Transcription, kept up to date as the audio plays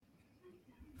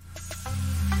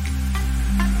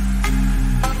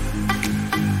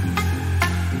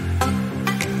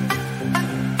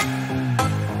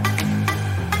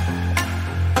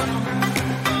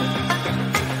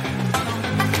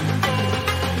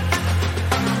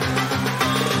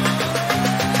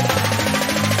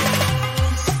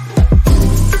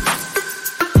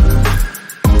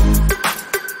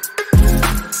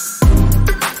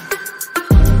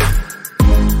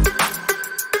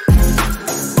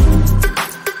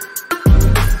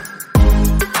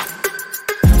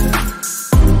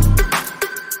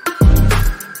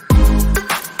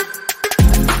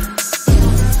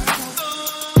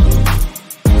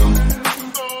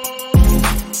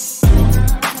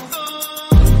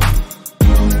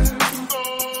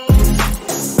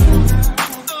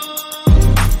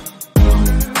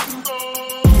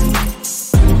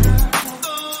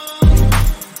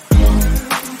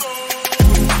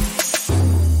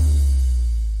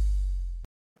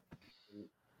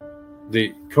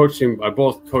the coaching, I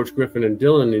both coached Griffin and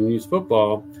Dylan in youth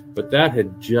football, but that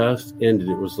had just ended.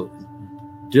 It was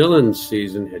Dylan's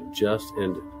season had just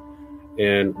ended,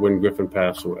 and when Griffin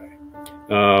passed away,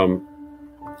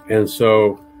 and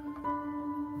so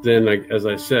then, as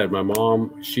I said, my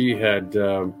mom, she had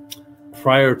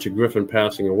prior to Griffin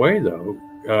passing away, though,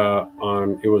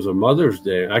 it was a Mother's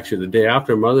Day, actually the day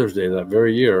after Mother's Day that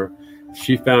very year,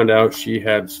 she found out she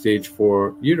had stage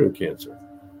 4 uterine cancer.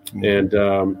 And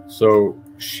so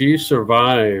she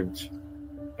survived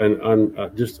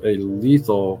just a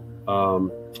lethal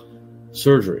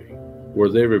surgery where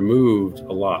they removed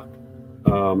a lot.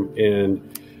 And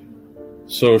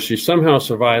so she somehow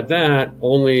survived that,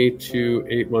 only to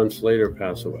 8 months later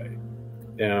pass away.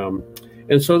 And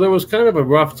so there was kind of a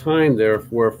rough time there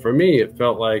where, for me, it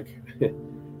felt like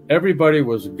everybody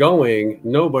was going,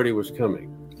 nobody was coming.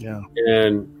 Yeah.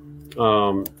 And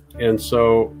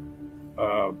so,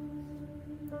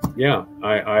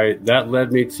 I that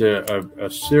led me to a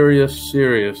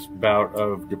serious bout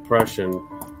of depression,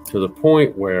 to the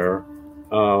point where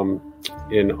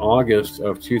in August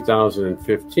of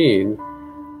 2015,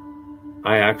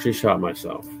 I actually shot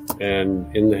myself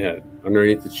and in the head,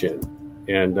 underneath the chin,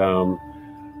 and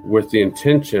with the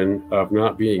intention of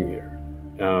not being here.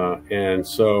 And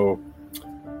so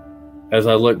as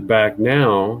I look back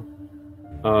now,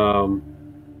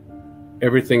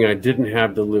 everything I didn't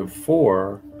have to live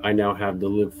for, I now have to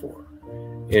live for.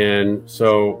 And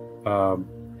so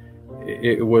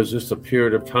it was just a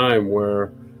period of time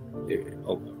where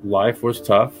life was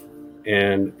tough.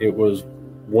 And it was,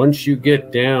 once you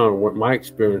get down, what my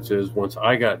experience is, once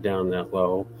I got down that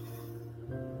low,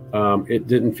 it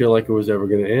didn't feel like it was ever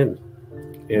going to end,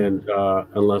 and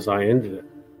unless I ended it.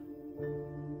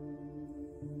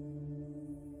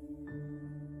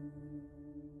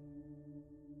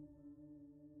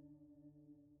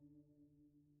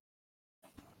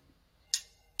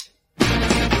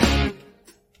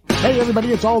 Hey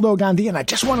everybody, it's Aldo Gandhi, and I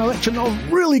just want to let you know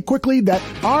really quickly that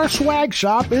our swag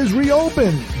shop is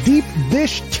reopened.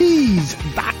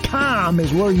 DeepDishTees.com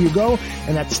is where you go,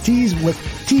 and that's tees with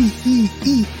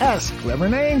T-E-E-S. Clever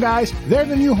name, guys. They're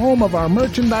the new home of our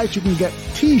merchandise. You can get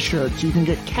t-shirts, you can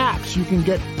get caps, you can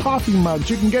get coffee mugs,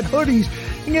 you can get hoodies,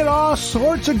 you can get all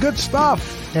sorts of good stuff,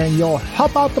 and you'll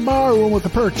help out the bar room with the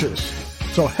purchase.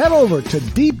 So head over to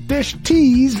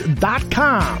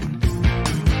DeepDishTees.com.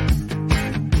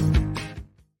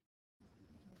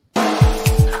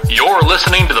 You're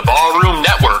listening to the Ballroom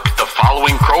Network. The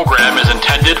following program is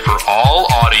intended for all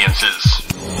audiences.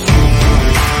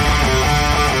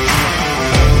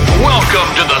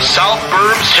 Welcome to the South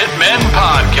Burbs Hitmen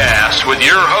Podcast with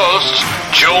your hosts,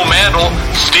 Joe Mandel,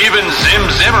 Steven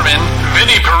Zimmerman,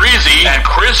 Vinny Parisi, and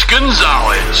Chris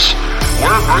Gonzalez.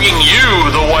 We're bringing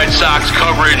you the White Sox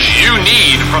coverage you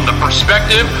need from the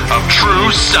perspective of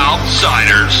true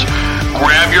Southsiders.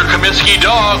 Grab your Comiskey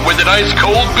dog with an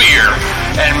ice-cold beer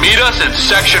and meet us at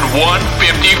Section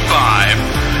 155.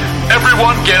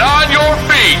 Everyone get on your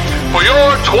feet for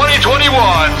your 2021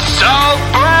 South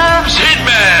Burbs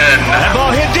Hitmen. That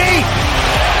ball hit deep.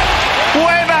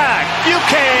 Way back. You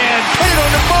can put it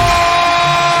on the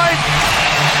board.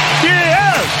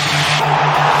 Yes.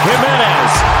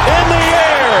 Jimenez in the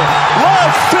air.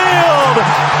 Left field.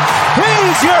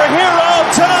 He's your hero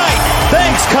tonight.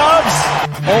 Thanks, Cubs.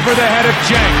 Over the head of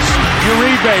Jenks.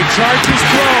 Uribe charges,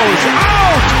 throws,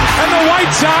 out! And the White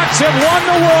Sox have won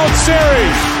the World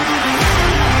Series.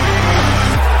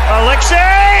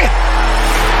 Alexei!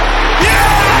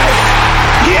 Yes!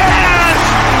 Yes!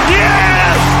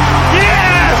 Yes!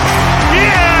 Yes!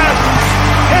 Yes!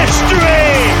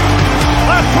 History!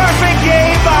 A perfect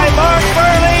game by Mark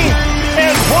Burley,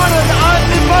 and what an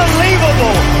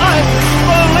unbelievable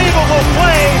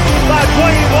play by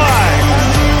Dwayne White.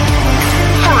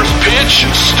 First pitch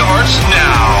starts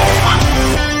now.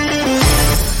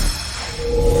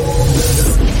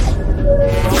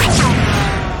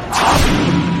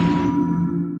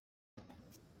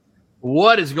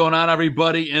 What is going on,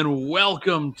 everybody, and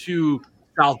welcome to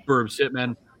South Burbs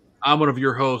Hitmen. I'm one of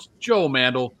your hosts, Joe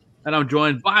Mandel, and I'm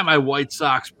joined by my White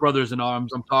Sox brothers in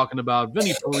arms. I'm talking about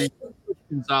Vinny Parisi,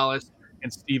 Gonzalez,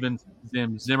 and Steven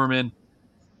Zimmerman.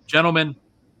 Gentlemen,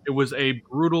 it was a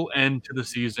brutal end to the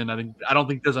season. I don't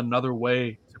think there's another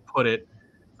way to put it,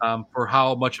 for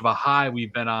how much of a high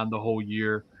we've been on the whole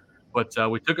year. But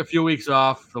we took a few weeks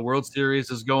off. The World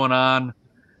Series is going on.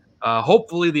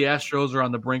 Hopefully the Astros are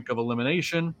on the brink of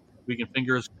elimination. We can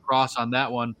fingers crossed on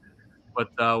that one.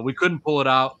 But we couldn't pull it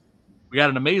out. We got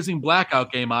an amazing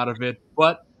blackout game out of it,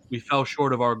 but we fell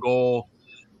short of our goal.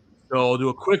 So I'll do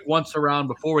a quick once around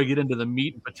before we get into the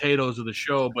meat and potatoes of the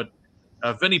show. But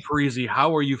Vinny Parisi,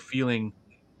 how are you feeling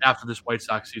after this White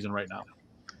Sox season right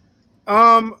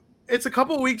now? It's a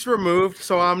couple weeks removed,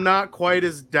 so I'm not quite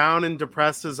as down and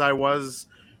depressed as I was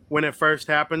when it first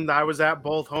happened. I was at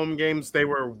both home games. They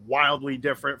were wildly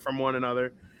different from one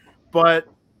another. But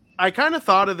I kind of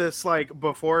thought of this like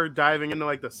before diving into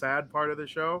like the sad part of the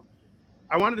show.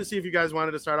 I wanted to see if you guys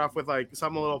wanted to start off with like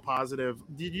something a little positive.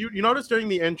 Did you notice during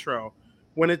the intro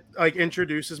when it like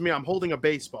introduces me, I'm holding a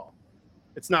baseball.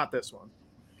 It's not this one.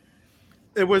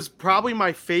 It was probably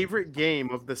my favorite game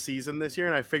of the season this year,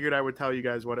 and I figured I would tell you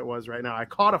guys what it was right now. I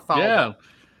caught a foul ball.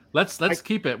 Let's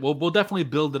keep it. We'll definitely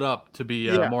build it up to be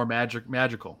more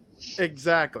magical.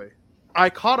 Exactly. I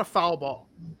caught a foul ball,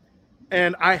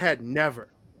 and I had never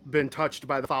been touched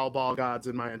by the foul ball gods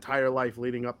in my entire life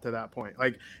leading up to that point.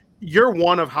 Like, you're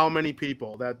one of how many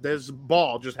people that this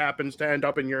ball just happens to end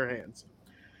up in your hands.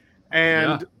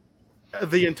 And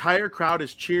the entire crowd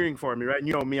is cheering for me, right? And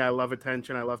you know me, I love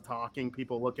attention. I love talking,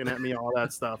 people looking at me, all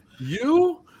that stuff.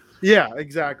 You? Yeah,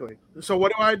 exactly. So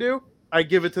what do? I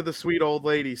give it to the sweet old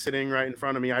lady sitting right in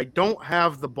front of me. I don't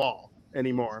have the ball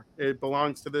anymore. It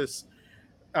belongs to this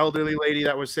elderly lady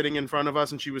that was sitting in front of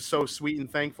us, and she was so sweet and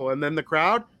thankful. And then the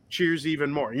crowd cheers even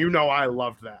more. You know I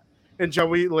loved that. And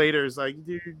Joey later is like,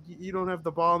 dude, you don't have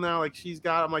the ball now? Like, she's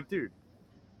got it. I'm like, dude,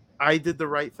 I did the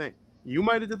right thing. You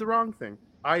might have did the wrong thing.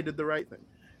 I did the right thing.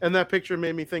 And that picture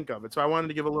made me think of it. So I wanted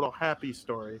to give a little happy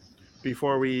story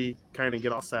before we kind of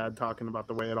get all sad talking about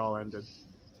the way it all ended.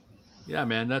 Yeah,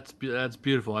 man, that's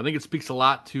beautiful. I think it speaks a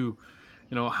lot to,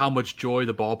 how much joy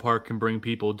the ballpark can bring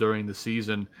people during the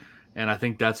season. And I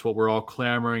think that's what we're all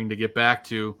clamoring to get back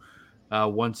to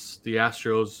once the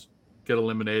Astros get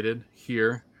eliminated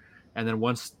here. And then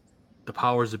once the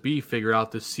powers that be figure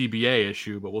out this CBA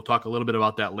issue, but we'll talk a little bit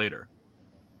about that later.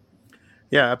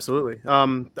 Yeah, absolutely.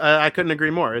 I couldn't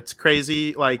agree more. It's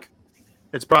crazy. Like,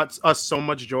 it's brought us so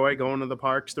much joy going to the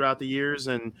parks throughout the years.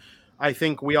 And I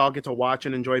think we all get to watch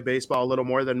and enjoy baseball a little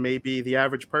more than maybe the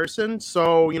average person.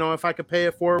 So, if I could pay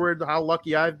it forward, how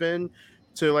lucky I've been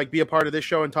to like be a part of this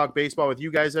show and talk baseball with you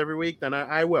guys every week, then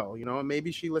I will, and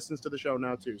maybe she listens to the show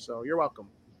now too. So you're welcome.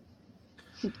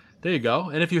 There you go.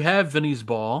 And if you have Vinny's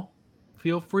ball,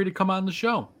 feel free to come on the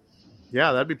show.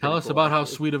 Yeah, that'd be pretty Tell us cool, about how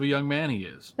sweet of a young man he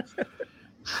is.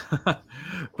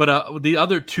 But the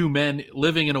other two men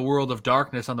living in a world of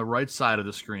darkness on the right side of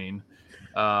the screen,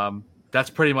 that's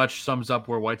pretty much sums up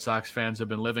where White Sox fans have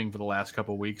been living for the last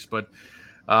couple of weeks. But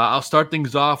I'll start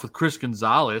things off with Chris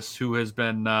Gonzalez, who has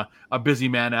been a busy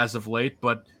man as of late.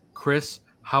 But Chris,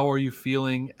 how are you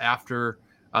feeling after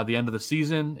the end of the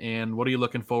season, and what are you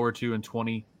looking forward to in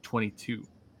 2022?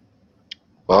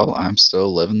 Well, I'm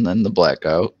still living in the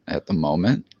blackout at the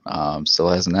moment. Still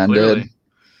hasn't ended. Clearly.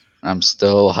 I'm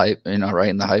still hype,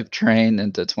 riding the hype train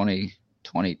into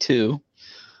 2022.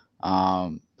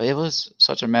 But it was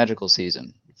such a magical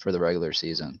season for the regular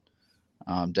season.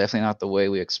 Definitely not the way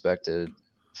we expected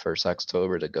first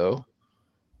October to go.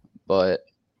 But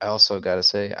I also got to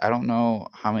say, I don't know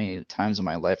how many times in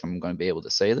my life I'm going to be able to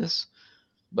say this,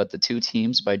 but the two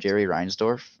teams by Jerry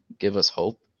Reinsdorf give us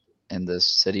hope in this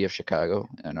city of Chicago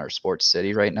and our sports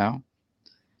city right now.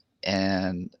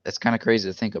 And it's kind of crazy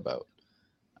to think about.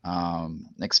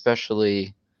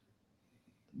 Especially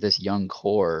this young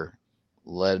core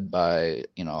led by,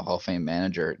 Hall of Fame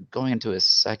manager going into his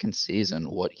second season,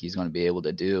 what he's going to be able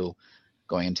to do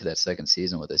going into that second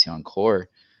season with this young core.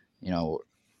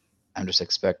 I'm just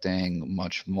expecting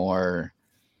much more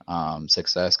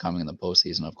success coming in the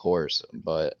postseason, of course,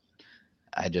 but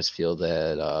I just feel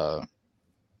that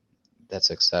that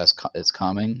success is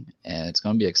coming, and it's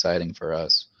going to be exciting for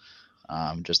us.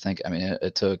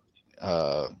 It took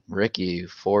Ricky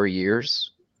 4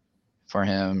 years for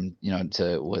him,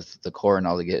 with the core and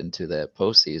all to get into that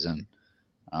postseason.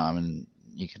 And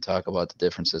you can talk about the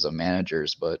differences of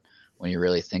managers, but when you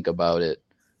really think about it,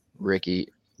 Ricky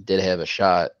did have a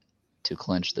shot to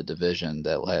clinch the division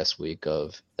that last week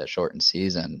of that shortened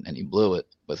season, and he blew it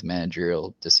with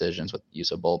managerial decisions with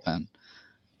use of bullpen.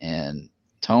 And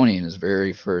Tony, in his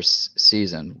very first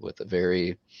season, with a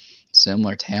very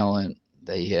similar talent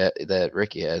that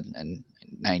Ricky had in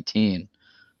 19,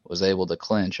 was able to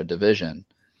clinch a division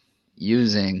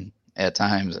using at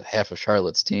times half of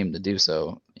Charlotte's team to do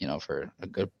so, for a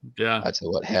good, I'd say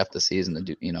half the season to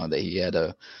do, that he had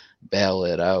to battle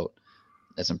it out.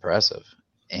 That's impressive.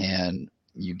 And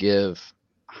you give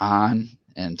Han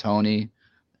and Tony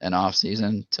an off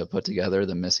season to put together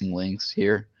the missing links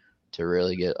here to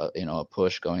really get a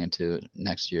push going into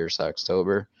next year's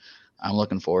October. I'm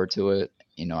looking forward to it.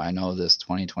 I know this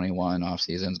 2021 off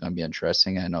season is going to be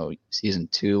interesting. I know season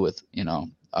 2 with,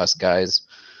 us guys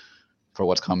for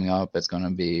what's coming up. It's going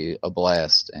to be a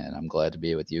blast, and I'm glad to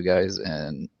be with you guys.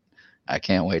 And I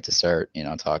can't wait to start,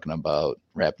 talking about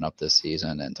wrapping up this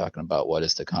season and talking about what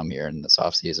is to come here in this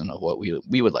off season of what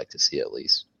we would like to see at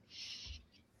least.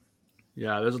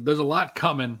 Yeah, there's a lot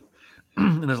coming,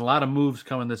 and there's a lot of moves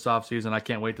coming this offseason. I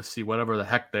can't wait to see whatever the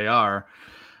heck they are.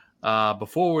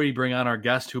 Before we bring on our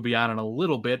guest, who'll be on in a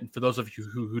little bit, and for those of you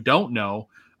who don't know,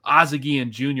 Ozzie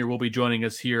Guillen Jr. will be joining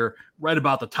us here right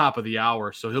about the top of the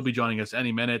hour, so he'll be joining us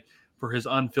any minute for his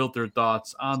unfiltered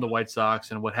thoughts on the White Sox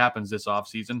and what happens this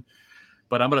offseason.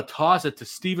 But I'm going to toss it to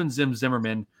Steven Zim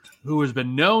Zimmerman, who has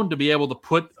been known to be able to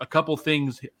put a couple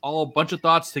things, a bunch of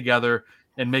thoughts together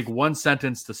and make one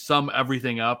sentence to sum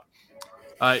everything up.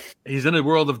 He's in a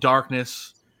world of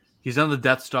darkness. He's on the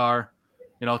Death Star.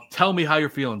 Tell me how you're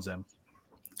feeling, Zim.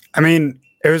 I mean,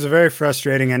 it was a very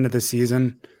frustrating end of the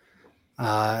season.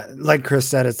 Like Chris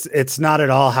said, it's not at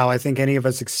all how I think any of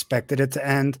us expected it to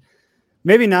end.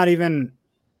 Maybe not even,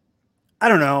 I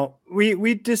don't know.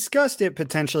 We discussed it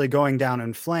potentially going down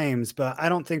in flames, but I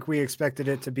don't think we expected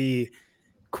it to be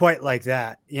quite like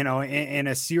that, in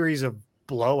a series of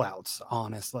blowouts,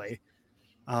 honestly.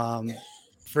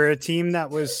 For a team that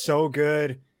was so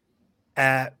good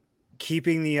at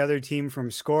keeping the other team from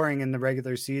scoring in the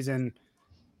regular season,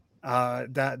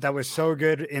 that was so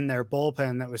good in their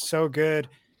bullpen, that was so good,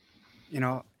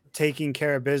 taking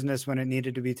care of business when it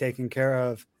needed to be taken care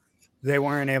of. They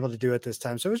weren't able to do it this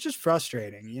time. So it was just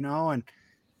frustrating, and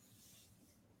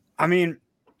I mean,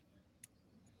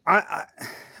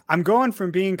 I'm going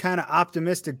from being kind of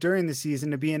optimistic during the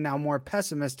season to being now more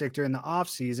pessimistic during the off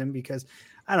season, because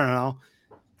I don't know,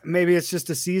 maybe it's just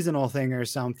a seasonal thing or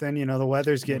something, the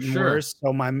weather's getting worse.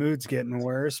 So my mood's getting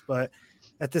worse, but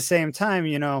at the same time,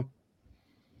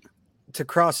 to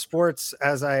cross sports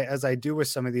as I do with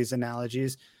some of these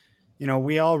analogies,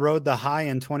 we all rode the high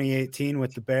in 2018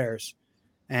 with the Bears,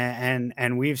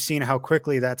 and we've seen how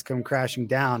quickly that's come crashing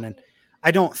down. And I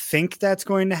don't think that's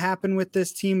going to happen with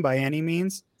this team by any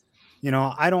means.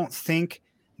 I don't think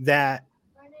that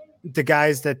the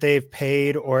guys that they've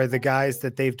paid or the guys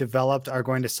that they've developed are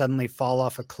going to suddenly fall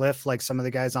off a cliff like some of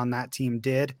the guys on that team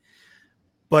did,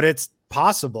 but it's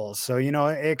possible. So,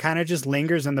 it kind of just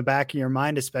lingers in the back of your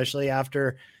mind, especially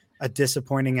after a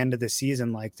disappointing end of the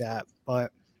season like that.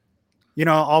 But,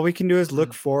 all we can do is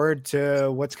look forward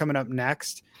to what's coming up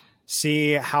next,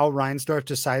 see how Reinsdorf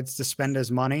decides to spend his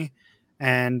money,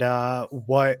 and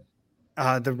what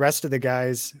the rest of the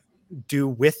guys do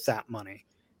with that money,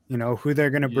 who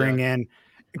they're going to bring in.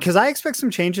 Because I expect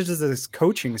some changes to this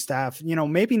coaching staff,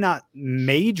 maybe not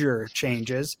major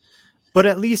changes, but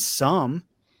at least some.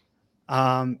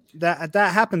 That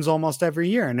happens almost every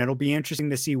year, and it'll be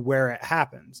interesting to see where it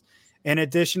happens. In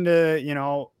addition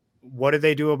to, what do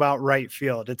they do about right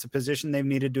field? It's a position they've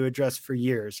needed to address for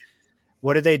years.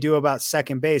 What do they do about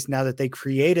second base now that they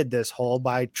created this hole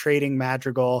by trading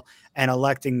Madrigal and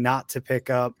electing not to pick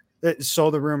up,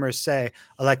 so the rumors say,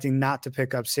 electing not to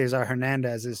pick up Cesar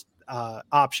Hernandez's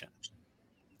option.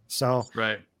 So,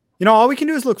 right. All we can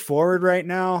do is look forward right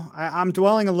now. I'm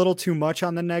dwelling a little too much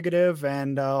on the negative,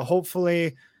 and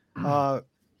hopefully the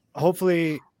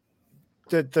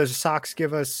Sox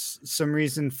give us some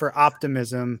reason for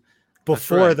optimism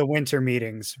before the winter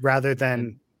meetings rather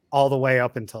than all the way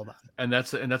up until then. And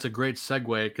that's a great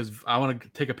segue, because I want to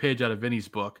take a page out of Vinny's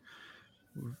book.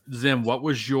 Zim, what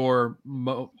was your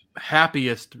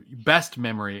best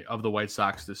memory of the White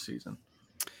Sox this season?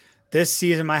 This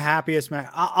season, my happiest,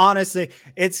 honestly,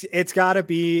 it's got to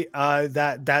be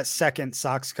that second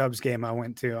Sox Cubs game I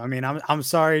went to. I mean, I'm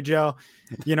sorry, Joe.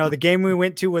 The game we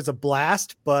went to was a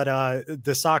blast, but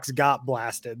the Sox got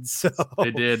blasted. So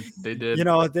they did.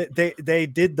 They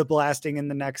did the blasting in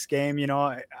the next game.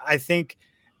 I think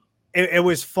it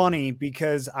was funny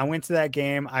because I went to that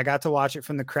game. I got to watch it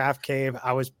from the Kraft Cave.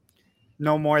 I was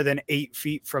no more than 8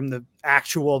 feet from the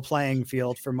actual playing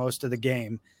field for most of the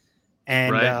game,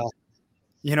 and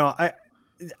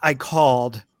I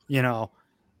called,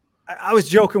 I was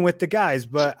joking with the guys,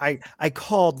 but I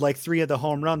called like 3 of the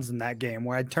home runs in that game,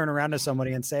 where I'd turn around to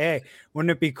somebody and say, hey,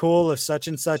 wouldn't it be cool if such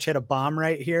and such hit a bomb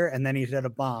right here? And then he hit a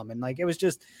bomb. And it was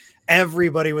just,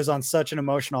 everybody was on such an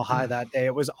emotional high that day.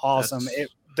 It was awesome.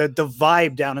 The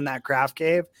vibe down in that Kraft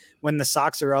Cave when the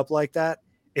Sox are up like that,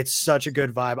 it's such a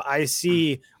good vibe. I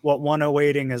see what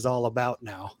 108ing is all about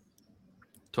now.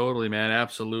 Totally, man.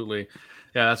 Absolutely.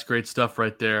 Yeah, that's great stuff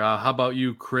right there. How about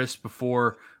you, Chris,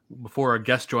 before our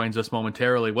guest joins us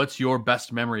momentarily? What's your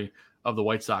best memory of the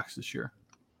White Sox this year?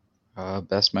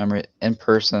 Best memory in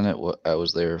person. I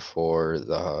was there for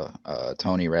the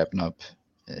Tony wrapping up.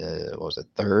 What was it,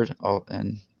 third or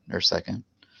second?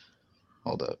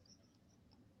 Hold up.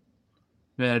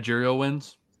 Managerial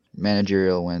wins.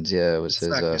 Yeah, it was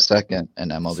his second in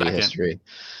MLB history.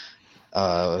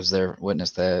 I was there,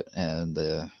 witnessed that, and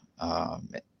that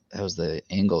was the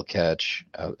angle catch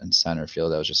out in center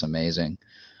field. That was just amazing.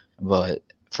 But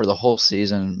for the whole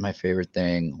season, my favorite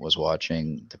thing was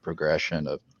watching the progression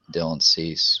of Dylan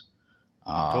Cease.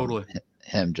 Totally.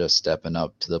 Him just stepping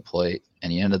up to the plate,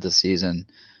 and he ended the season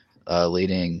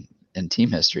leading in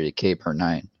team history to K per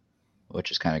 9, which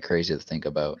is kind of crazy to think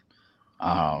about.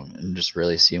 And just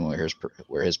really seeing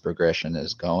where his progression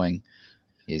is going.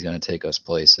 He's going to take us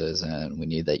places, and we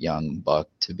need that young buck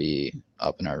to be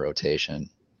up in our rotation.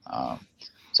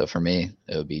 So for me,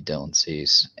 it would be Dylan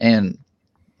Cease. And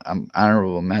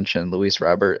honorable mention, Luis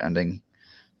Robert ending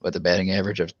with a batting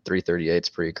average of 338 is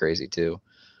pretty crazy too.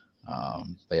 But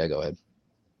yeah, go ahead.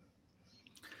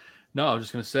 No, I was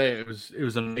just going to say it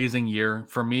was an amazing year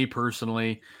for me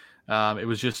personally. It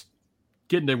was just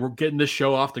getting this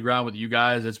show off the ground with you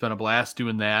guys. It's been a blast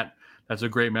doing that. That's a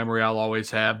great memory I'll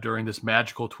always have during this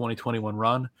magical 2021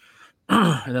 run.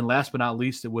 And then last but not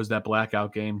least, it was that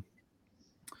blackout game.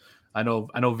 I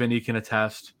know Vinny can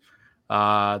attest.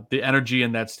 The energy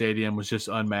in that stadium was just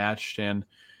unmatched, and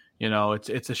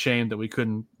it's a shame that we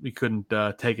couldn't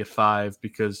take it 5,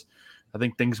 because I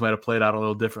think things might have played out a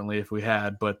little differently if we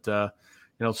had. But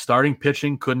starting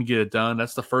pitching couldn't get it done.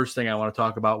 That's the first thing I want to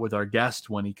talk about with our guest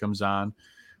when he comes on,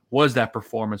 was that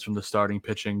performance from the starting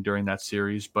pitching during that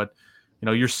series. But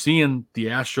you're seeing the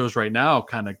Astros right now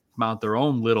kind of mount their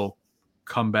own little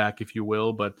comeback, if you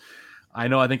will. But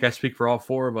I think I speak for all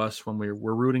 4 of us when we're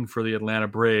rooting for the Atlanta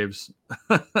Braves.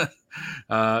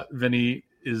 Vinny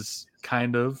is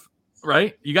kind of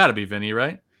right. You got to be Vinny,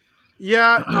 right?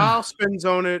 Yeah, I'll spin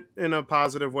zone it in a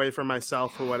positive way for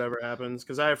myself for whatever happens,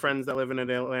 because I have friends that live in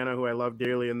Atlanta who I love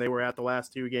dearly, and they were at the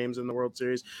last 2 games in the World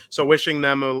Series. So wishing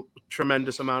them a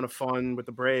tremendous amount of fun with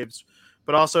the Braves.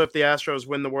 But also, if the Astros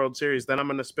win the World Series, then I'm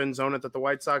going to spin zone it that the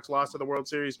White Sox lost to the World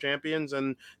Series champions,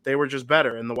 and they were just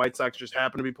better, and the White Sox just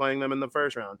happened to be playing them in the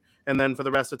first round. And then for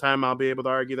the rest of the time, I'll be able to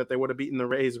argue that they would have beaten the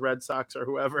Rays, Red Sox, or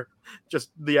whoever.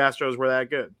 Just the Astros were that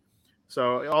good.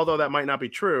 So although that might not be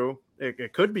true,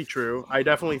 it could be true. I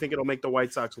definitely think it'll make the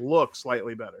White Sox look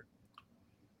slightly better.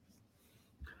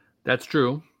 That's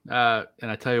true. And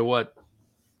I tell you what,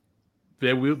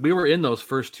 we were in those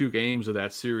first 2 games of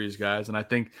that series, guys, and I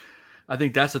think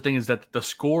that's the thing, is that the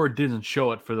score didn't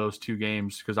show it for those 2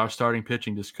 games because our starting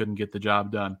pitching just couldn't get the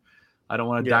job done. I don't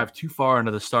want to dive too far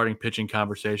into the starting pitching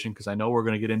conversation because I know we're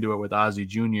going to get into it with Ozzie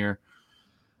Jr.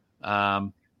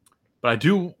 But I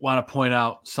do want to point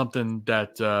out something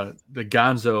that the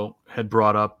Gonzo had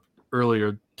brought up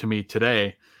earlier to me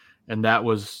today, and that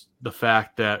was the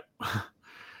fact that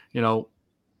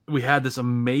we had this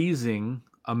amazing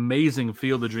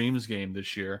Field of Dreams game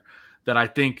this year that I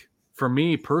think, for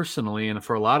me personally, and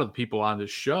for a lot of the people on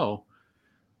this show,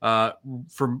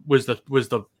 was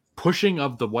the pushing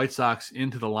of the White Sox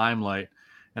into the limelight,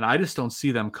 and I just don't see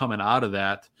them coming out of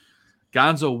that.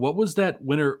 Gonzo, what was that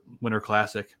Winter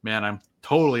Classic? Man, I'm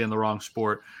totally in the wrong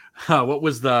sport. What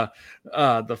was the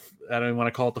I don't even want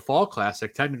to call it the Fall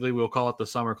Classic. Technically, we'll call it the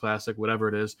Summer Classic, whatever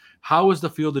it is. How was the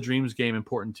Field of Dreams game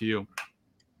important to you?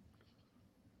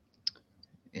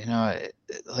 I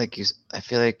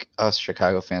feel like us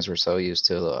Chicago fans were so used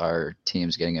to our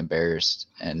teams getting embarrassed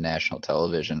in national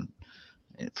television,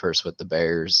 first with the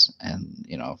Bears, and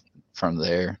from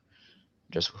there,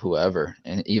 just whoever.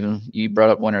 And even you brought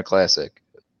up Winter Classic.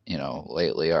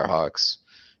 Lately our Hawks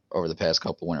over the past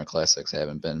couple Winter Classics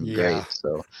haven't been great.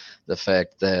 So the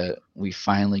fact that we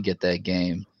finally get that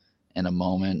game in a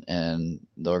moment in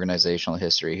the organizational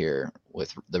history here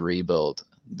with the rebuild,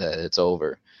 that it's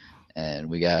over. And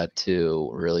we got to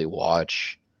really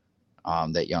watch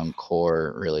that young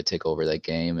core really take over that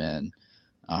game. And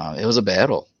it was a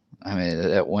battle. I mean,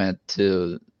 that went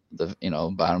to the,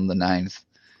 bottom of the 9th,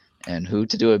 and who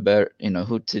to do it better,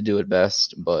 who to do it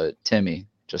best, but Timmy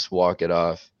just walk it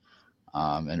off.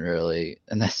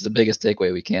 And that's the biggest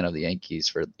takeaway we can of the Yankees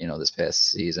for, this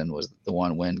past season, was the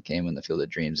one win came in the Field of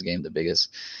Dreams game, the biggest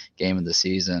game of the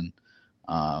season.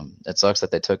 It sucks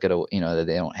that they took it, that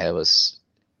they don't have us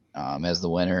as the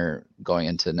winner going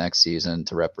into next season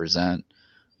to represent.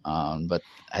 But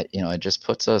it just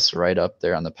puts us right up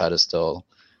there on the pedestal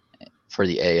for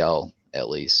the AL at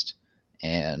least.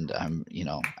 And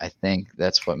I think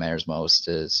that's what matters most,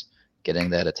 is getting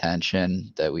that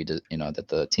attention that that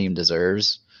the team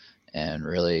deserves, and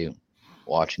really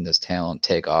watching this talent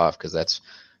take off, because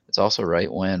it's also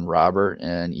right when Robert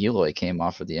and Eloy came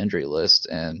off of the injury list,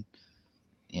 and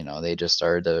they just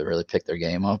started to really pick their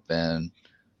game up, and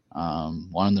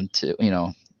one of them too,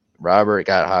 Robert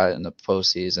got hot in the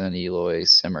postseason, Eloy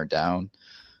simmered down.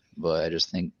 But I just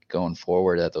think going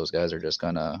forward that those guys are just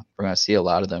we're gonna see a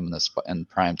lot of them in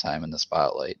prime time in the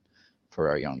spotlight for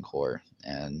our young core.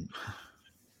 And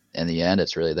in the end,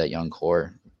 it's really that young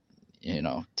core,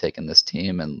 taking this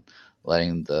team and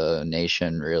letting the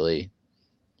nation really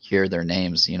hear their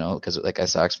names, because like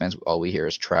as Sox fans, all we hear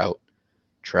is Trout.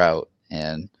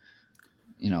 And,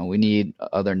 we need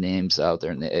other names out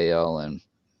there in the AL, and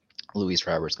Luis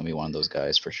Robert's going to be one of those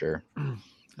guys for sure.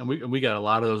 And we got a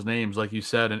lot of those names, like you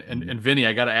said. And Vinny,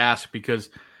 I got to ask, because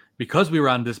we were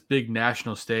on this big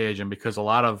national stage and because a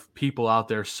lot of people out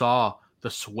there saw the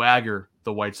swagger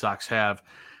the White Sox have,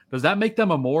 does that make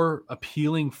them a more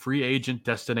appealing free agent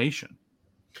destination?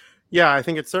 Yeah, I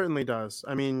think it certainly does.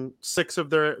 I mean, 6 of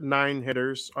their 9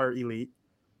 hitters are elite,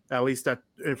 at least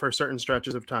for certain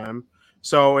stretches of time.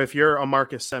 So if you're a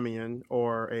Marcus Semien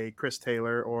or a Chris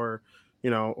Taylor or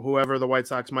whoever the White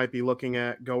Sox might be looking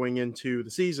at going into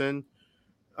the season,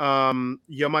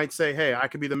 you might say, hey, I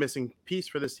could be the missing piece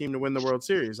for this team to win the World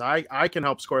Series. I can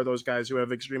help score those guys who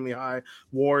have extremely high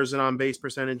WARs and on-base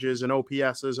percentages and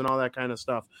OPSs and all that kind of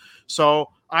stuff.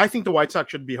 So I think the White Sox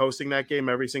should be hosting that game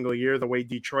every single year, the way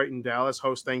Detroit and Dallas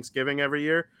host Thanksgiving every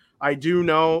year. I do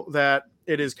know that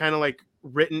it is kind of like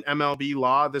written MLB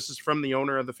law. This is from the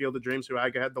owner of the Field of Dreams, who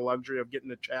I had the luxury of getting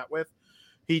to chat with.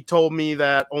 He told me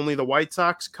that only the White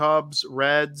Sox, Cubs,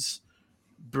 Reds,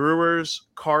 Brewers,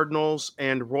 Cardinals,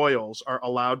 and Royals are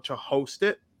allowed to host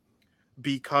it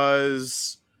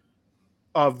because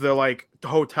of the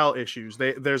hotel issues.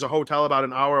 There's a hotel about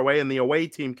an hour away, and the away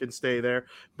team can stay there,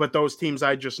 but those teams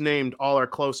I just named all are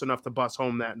close enough to bus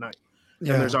home that night.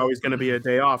 Yeah. And there's always going to be a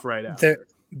day off right after.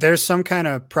 There's some kind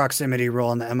of proximity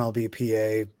rule in the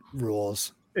MLBPA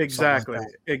rules. Exactly.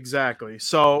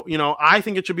 So, I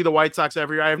think it should be the White Sox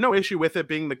every year. I have no issue with it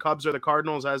being the Cubs or the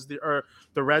Cardinals or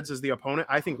the Reds as the opponent.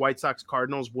 I think White Sox,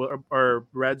 Cardinals or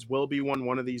Reds will be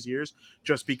one of these years,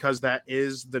 just because that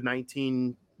is the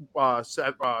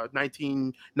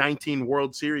 1919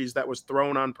 World Series that was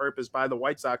thrown on purpose by the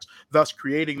White Sox, thus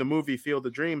creating the movie Field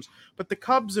of Dreams. But the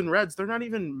Cubs and Reds, they're not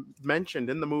even mentioned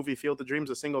in the movie Field of Dreams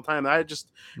a single time. I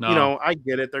just, I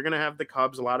get it. They're going to have the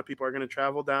Cubs. A lot of people are going to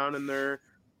travel down in their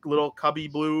little Cubby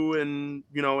blue and,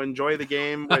 enjoy the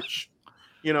game, which,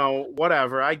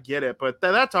 whatever. I get it. But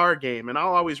that's our game, and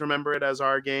I'll always remember it as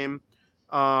our game.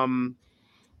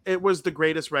 It was the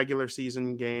greatest regular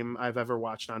season game I've ever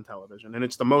watched on television, and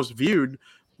it's the most viewed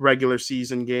regular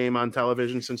season game on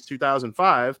television since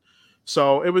 2005.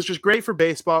 So it was just great for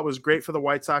baseball. It was great for the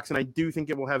White Sox, and I do think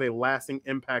it will have a lasting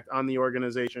impact on the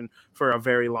organization for a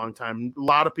very long time. A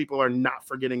lot of people are not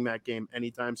forgetting that game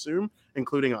anytime soon,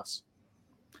 including us.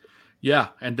 Yeah,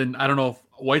 and then I don't know if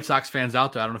White Sox fans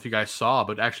out there, I don't know if you guys saw,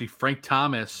 but actually Frank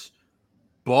Thomas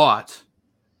bought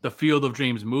the Field of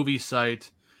Dreams movie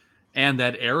site and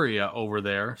that area over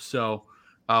there. So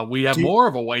we have more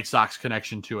of a White Sox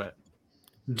connection to it.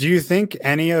 Do you think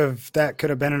any of that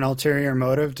could have been an ulterior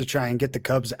motive to try and get the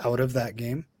Cubs out of that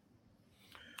game?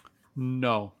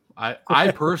 No,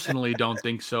 I personally don't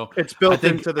think so. It's built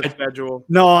into the schedule.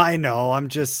 No, I know.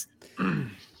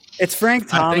 It's Frank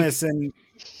Thomas, and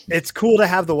it's cool to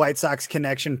have the White Sox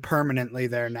connection permanently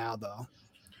there now, though.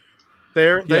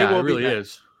 It really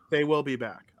is. They will be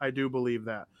back. I do believe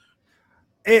that.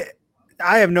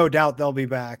 I have no doubt they'll be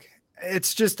back.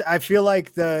 It's just, I feel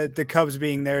like the Cubs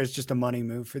being there is just a money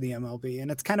move for the MLB,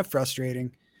 and it's kind of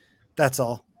frustrating. That's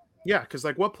all. Yeah, because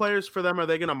what players for them are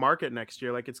they going to market next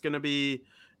year? It's going to be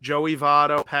Joey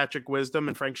Votto, Patrick Wisdom,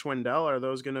 and Frank Schwindel. Are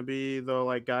those going to be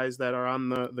the guys that are on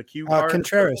the queue card?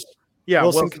 Contreras. Yeah,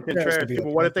 Wilson Contreras. But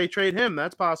what if they trade him?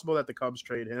 That's possible that the Cubs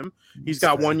trade him. He's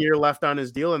got 1 year left on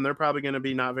his deal, and they're probably going to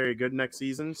be not very good next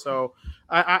season. So,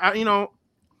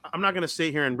 I'm not going to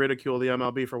sit here and ridicule the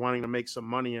MLB for wanting to make some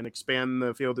money and expand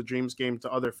the Field of Dreams game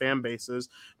to other fan bases.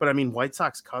 But, White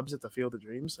Sox Cubs at the Field of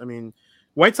Dreams?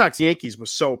 White Sox Yankees was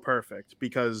so perfect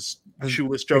because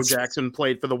shoeless Joe Jackson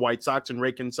played for the White Sox, and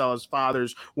Ray Kinsella's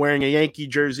father's wearing a Yankee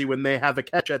jersey when they have a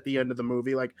catch at the end of the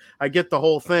movie. I get the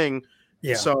whole thing.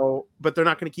 Yeah. So, but they're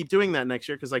not going to keep doing that next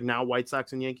year because now White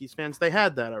Sox and Yankees fans, they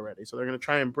had that already. So they're going to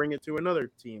try and bring it to another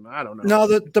team. I don't know.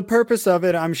 No, the purpose of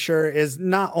it, I'm sure, is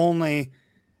not only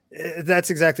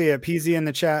that's exactly it. PZ in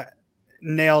the chat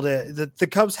nailed it. The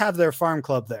Cubs have their farm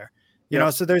club there, you know,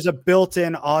 so there's a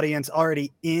built-in audience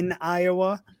already in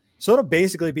Iowa. So it'll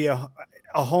basically be a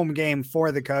home game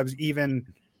for the Cubs, even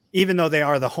though they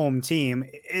are the home team.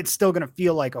 It's still going to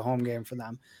feel like a home game for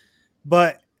them.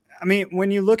 But when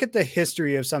you look at the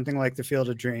history of something like the Field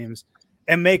of Dreams,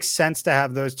 it makes sense to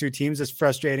have those two teams, as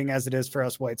frustrating as it is for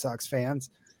us White Sox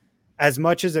fans. As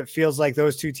much as it feels like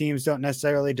those two teams don't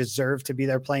necessarily deserve to be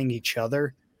there playing each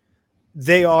other,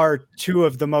 they are two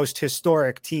of the most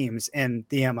historic teams in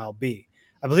the MLB.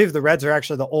 I believe the Reds are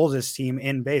actually the oldest team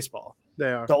in baseball.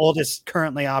 They are the oldest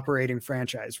currently operating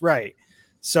franchise. Right.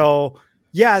 So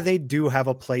yeah, they do have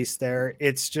a place there.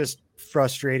 It's just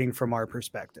frustrating from our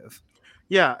perspective.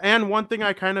 Yeah, and one thing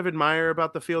I kind of admire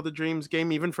about the Field of Dreams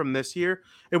game, even from this year,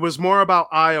 it was more about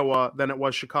Iowa than it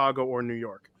was Chicago or New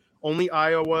York. Only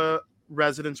Iowa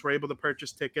residents were able to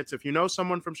purchase tickets. If you know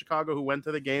someone from Chicago who went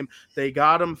to the game, they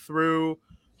got them through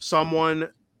someone,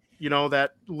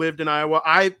 that lived in Iowa.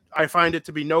 I find it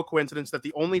to be no coincidence that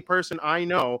the only person I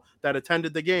know that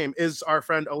attended the game is our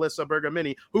friend Alyssa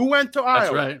Bergamini, who went to Iowa.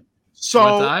 That's right. So,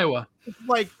 went to Iowa.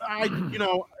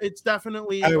 It's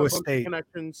definitely Iowa State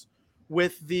connections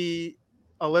with the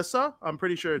Alyssa. I'm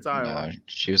pretty sure it's Iowa. No,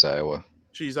 she was Iowa.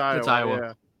 She's Iowa. It's Iowa.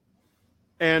 Yeah.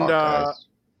 And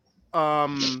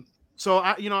so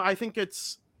I think it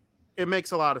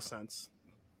makes a lot of sense.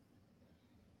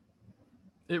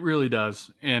 It really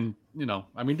does. And,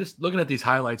 just looking at these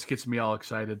highlights gets me all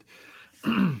excited.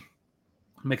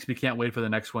 Makes me can't wait for the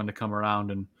next one to come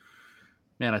around. And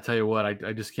man, I tell you what,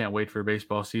 I just can't wait for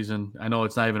baseball season. I know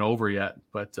it's not even over yet,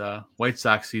 but White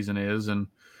Sox season is. And,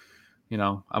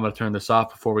 I'm going to turn this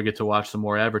off before we get to watch some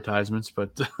more advertisements.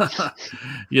 But,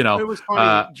 It was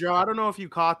funny, Joe. I don't know if you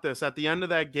caught this. At the end of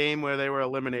that game where they were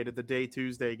eliminated, the day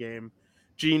Tuesday game,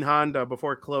 Gene Honda,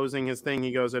 before closing his thing,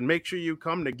 he goes, and make sure you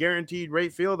come to Guaranteed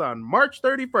Rate Field on March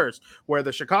 31st, where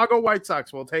the Chicago White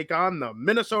Sox will take on the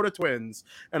Minnesota Twins.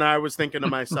 And I was thinking to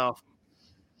myself,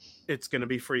 it's going to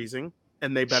be freezing,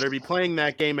 and they better be playing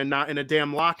that game and not in a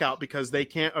damn lockout because they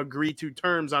can't agree to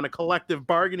terms on a collective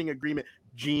bargaining agreement,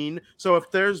 Gene. So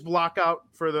if there's lockout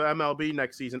for the MLB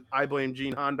next season, I blame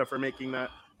Gene Honda for making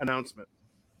that announcement.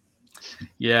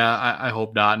 Yeah, I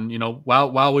hope not. And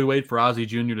while we wait for Ozzie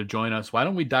Jr. to join us, why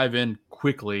don't we dive in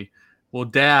quickly? We'll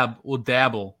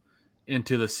dabble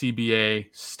into the CBA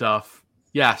stuff.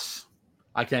 Yes,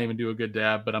 I can't even do a good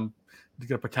dab, but I'm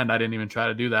gonna pretend I didn't even try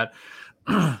to do that.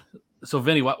 So,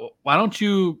 Vinny, why don't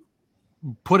you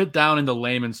put it down into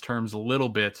layman's terms a little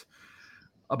bit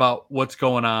about what's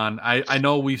going on? I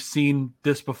know we've seen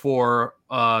this before,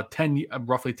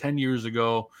 roughly 10 years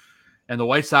ago. And the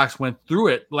White Sox went through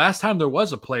it. Last time there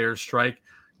was a players' strike,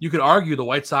 you could argue the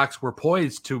White Sox were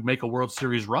poised to make a World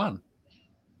Series run.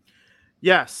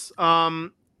 Yes.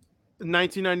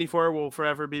 1994 will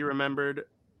forever be remembered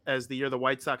as the year the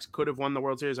White Sox could have won the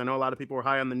World Series. I know a lot of people were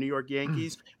high on the New York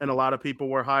Yankees, and a lot of people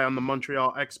were high on the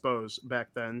Montreal Expos back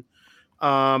then.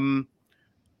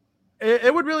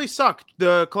 It would really suck.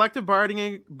 The collective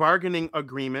bargaining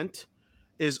agreement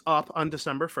is up on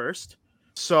December 1st.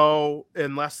 So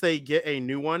unless they get a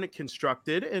new one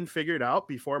constructed and figured out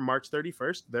before March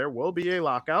 31st, there will be a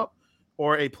lockout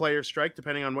or a player strike,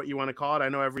 depending on what you want to call it. I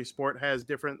know every sport has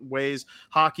different ways.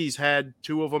 Hockey's had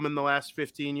 2 of them in the last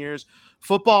 15 years.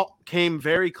 Football came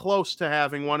very close to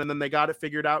having one, and then they got it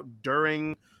figured out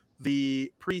during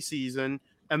the preseason.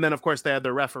 And then, of course, they had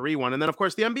their referee one. And then, of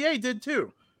course, the NBA did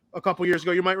too. A couple years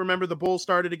ago, you might remember the Bulls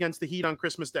started against the Heat on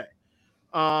Christmas Day.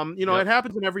 It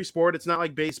happens in every sport. It's not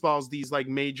like baseball's these like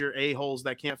major a-holes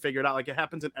that can't figure it out. Like, it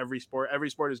happens in every sport. Every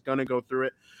sport is going to go through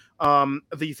it.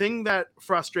 The thing that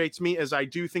frustrates me is I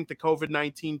do think the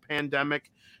COVID-19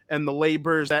 pandemic and the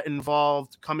labors that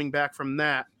involved coming back from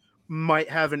that might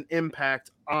have an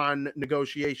impact on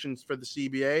negotiations for the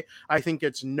CBA. I think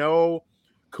it's no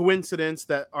coincidence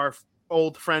that our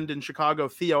old friend in Chicago,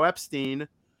 Theo Epstein,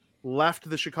 left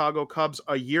the Chicago Cubs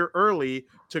a year early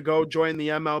to go join the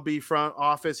MLB front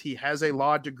office. He has a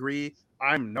law degree.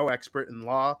 I'm no expert in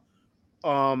law,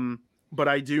 but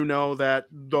I do know that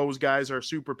those guys are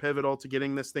super pivotal to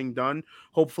getting this thing done.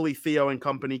 Hopefully Theo and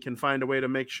company can find a way to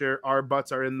make sure our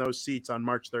butts are in those seats on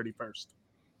March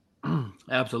 31st.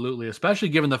 Absolutely, especially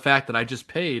given the fact that I just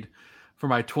paid for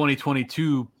my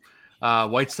 2022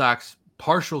 White Sox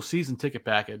partial season ticket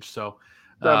package. So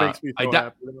that makes me so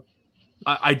happy.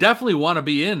 I definitely want to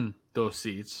be in those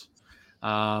seats.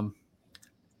 And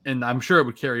I'm sure it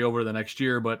would carry over the next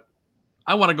year, but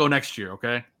I want to go next year.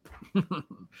 Okay.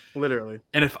 Literally.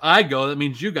 And if I go, that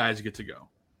means you guys get to go.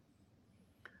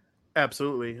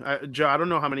 Absolutely. Joe, I don't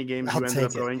know how many games you ended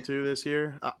up going to this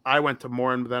year. I went to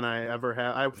more than I ever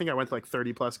had. I think I went to like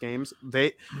 30 plus games.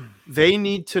 They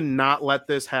need to not let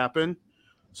this happen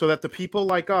so that the people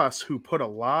like us who put a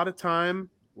lot of time,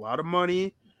 a lot of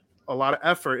money, a lot of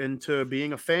effort into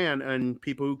being a fan and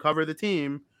people who cover the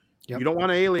team, you don't want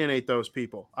to alienate those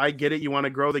people. I get it. You want to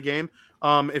grow the game.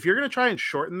 If you're going to try and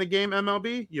shorten the game,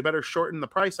 MLB, you better shorten the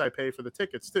price I pay for the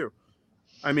tickets too.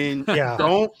 I mean,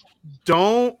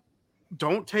 don't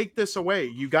take this away.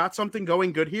 You got something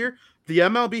going good here. The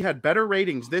MLB had better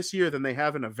ratings this year than they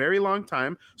have in a very long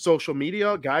time. Social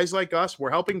media, guys like us, we're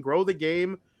helping grow the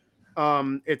game.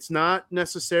 It's not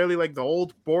necessarily like the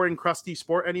old boring crusty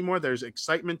sport anymore. There's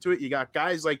excitement to it. You got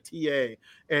guys like TA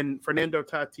and Fernando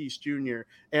Tatis Jr.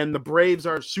 and the Braves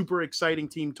are a super exciting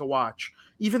team to watch.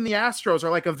 Even the Astros are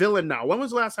like a villain now. When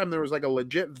was the last time there was like a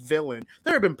legit villain?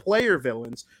 There have been player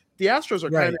villains. The Astros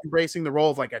are kind of embracing the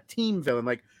role of like a team villain.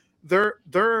 Like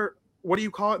they're what do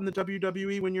you call it in the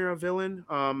WWE when you're a villain?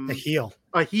 A heel.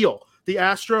 A heel. The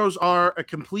Astros are a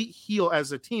complete heel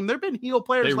as a team. There've been heel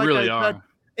players. They like really I said, are.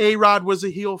 A-Rod was a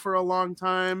heel for a long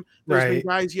time. There's been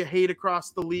guys you hate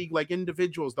across the league, like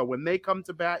individuals, though. When they come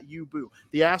to bat, you boo.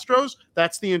 The Astros,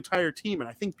 that's the entire team. And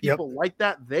I think people like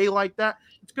that. They like that.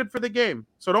 It's good for the game.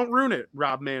 So don't ruin it,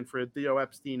 Rob Manfred, Theo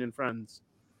Epstein, and friends.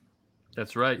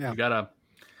 That's right. You gotta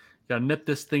nip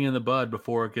this thing in the bud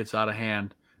before it gets out of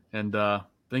hand. And I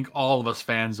think all of us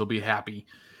fans will be happy.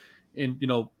 And,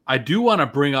 I do want to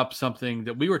bring up something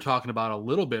that we were talking about a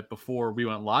little bit before we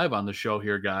went live on the show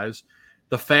here, guys.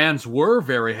 The fans were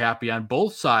very happy on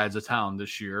both sides of town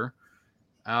this year.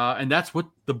 And that's what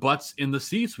the butts in the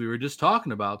seats we were just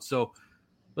talking about. So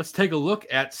let's take a look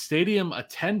at stadium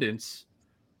attendance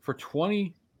for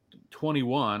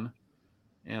 2021.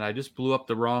 And I just blew up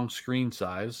the wrong screen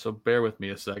size, so bear with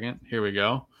me a second. Here we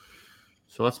go.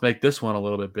 So let's make this one a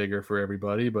little bit bigger for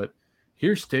everybody. But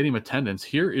here's stadium attendance.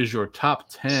 Here is your top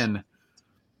 10.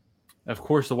 Of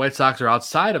course, the White Sox are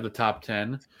outside of the top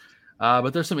 10.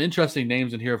 But there's some interesting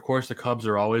names in here. Of course, the Cubs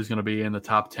are always going to be in the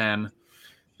top 10.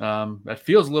 That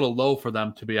feels a little low for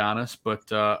them, to be honest.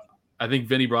 But I think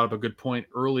Vinny brought up a good point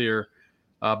earlier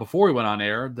before we went on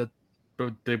air that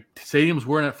the stadiums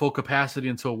weren't at full capacity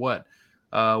until what?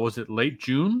 Was it late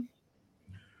June?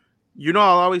 I'll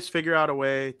always figure out a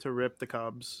way to rip the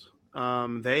Cubs.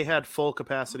 They had full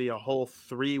capacity a whole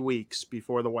 3 weeks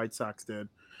before the White Sox did.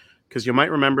 Because you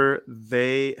might remember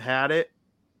they had it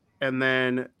and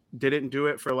then didn't do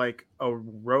it for like a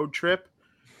road trip.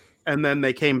 And then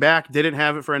they came back, didn't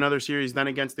have it for another series. Then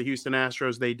against the Houston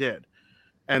Astros, they did.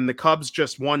 And the Cubs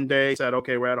just one day said,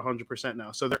 okay, we're at 100%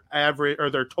 now. So their average or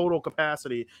their total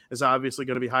capacity is obviously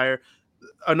going to be higher.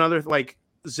 Another, like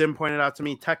Zim pointed out to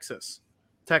me, Texas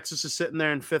is sitting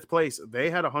there in 5th place. They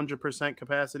had 100%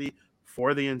 capacity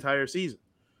for the entire season.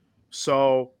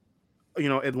 So,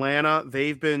 Atlanta,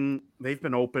 they've been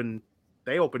open.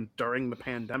 They opened during the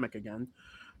pandemic again.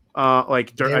 They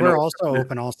were also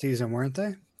open all season, weren't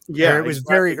they? Yeah, it was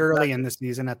very early in the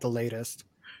season at the latest.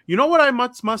 You know what I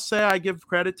must say I give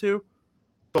credit to?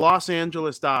 The Los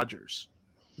Angeles Dodgers.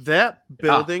 That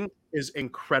building is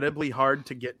incredibly hard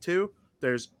to get to.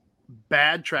 There's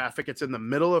bad traffic. It's in the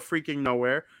middle of freaking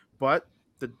nowhere, but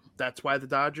that's why the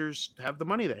Dodgers have the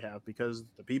money they have, because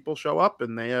the people show up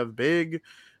and they have big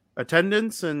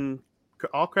attendance, and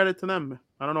all credit to them.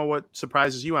 I don't know what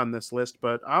surprises you on this list,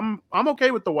 but I'm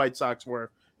okay with the White Sox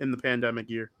were in the pandemic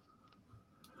year.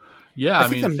 Yeah, I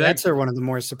think the Mets are one of the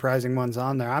more surprising ones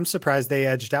on there. I'm surprised they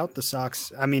edged out the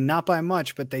Sox. I mean, not by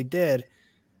much, but they did.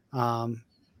 It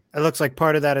looks like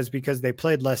part of that is because they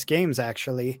played less games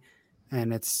actually,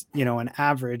 and it's an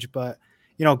average. But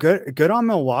good on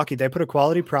Milwaukee. They put a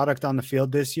quality product on the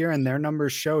field this year, and their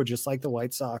numbers show, just like the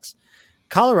White Sox.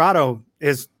 Colorado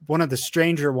is one of the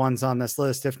stranger ones on this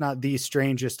list, if not the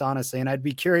strangest, honestly. And I'd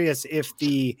be curious if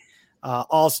the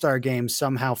All-Star game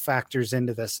somehow factors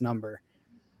into this number.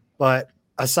 But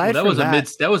aside from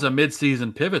that, that was a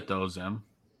mid-season pivot, though, Zim.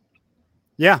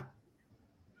 Yeah,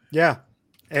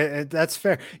 that's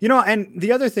fair. And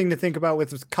the other thing to think about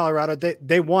with Colorado,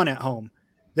 they won at home.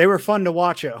 They were fun to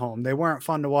watch at home. They weren't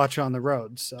fun to watch on the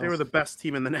road. So they were the best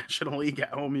team in the National League at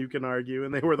home, you can argue,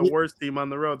 and they were the worst team on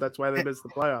the road. That's why they missed the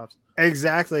playoffs.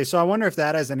 Exactly. So I wonder if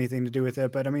that has anything to do with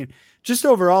it. But I mean, just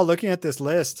overall, looking at this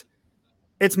list,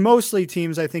 it's mostly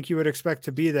teams I think you would expect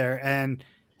to be there, and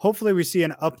hopefully we see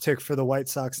an uptick for the White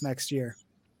Sox next year.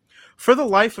 For the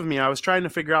life of me, I was trying to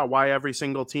figure out why every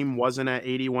single team wasn't at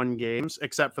 81 games,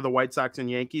 except for the White Sox and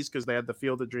Yankees, because they had the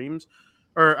Field of Dreams.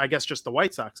 Or I guess just the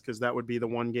White Sox, because that would be the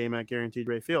one game at Guaranteed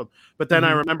Rate Field. But then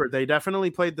I remember they definitely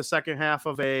played the second half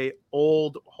of a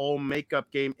old home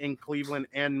makeup game in Cleveland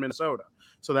and Minnesota.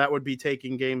 So that would be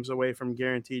taking games away from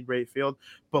Guaranteed Rate Field.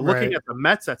 But looking at the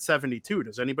Mets at 72,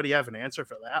 does anybody have an answer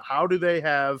for that? How do they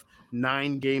have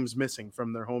 9 games missing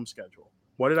from their home schedule?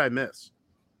 What did I miss?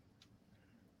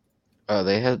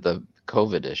 They had the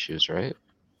COVID issues, right?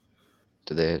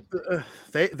 Did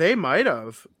they? They might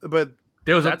have, but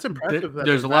that's impressive.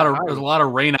 There's a lot of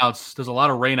rainouts. There's a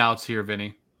lot of rainouts here,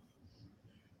 Vinny.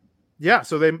 Yeah,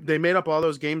 so they made up all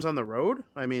those games on the road.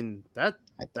 I mean, that's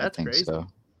crazy. So.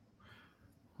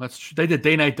 They did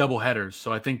day-night doubleheaders,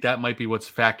 so I think that might be what's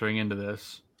factoring into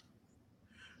this.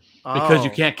 Because you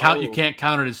can't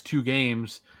count it as 2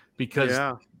 games because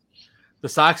the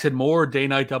Sox had more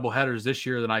day-night doubleheaders this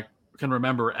year than I can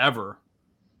remember ever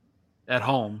at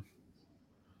home.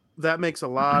 That makes a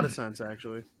lot of sense,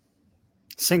 actually.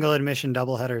 Single admission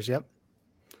doubleheaders, yep.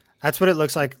 That's what it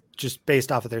looks like just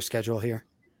based off of their schedule here.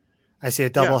 I see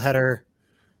a doubleheader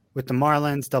with the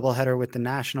Marlins, doubleheader with the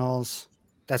Nationals.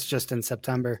 That's just in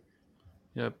September.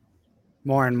 Yep.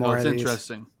 More and more. That's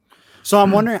interesting. So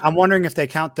I'm wondering if they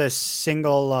count the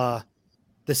single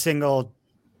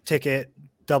ticket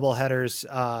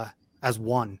doubleheaders as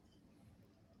one.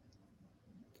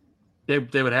 They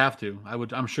would have to.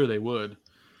 I'm sure they would.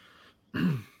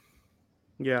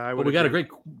 Yeah, I would. But we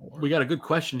got a good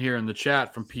question here in the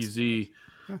chat from PZ.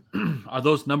 Are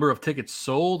those number of tickets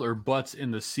sold or butts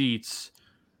in the seats?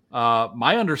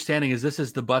 My understanding is this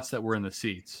is the butts that were in the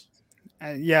seats.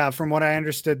 Yeah, from what I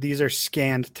understood, these are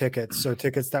scanned tickets. So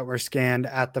tickets that were scanned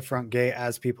at the front gate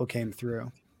as people came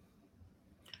through.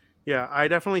 Yeah, I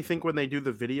definitely think when they do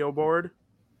the video board,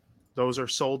 those are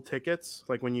sold tickets,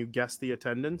 like when you guess the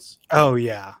attendance. Oh,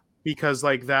 yeah. Because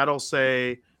like that'll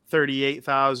say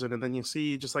 38,000 and then you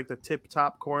see just like the tip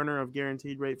top corner of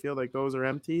guaranteed rate field, like those are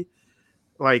empty.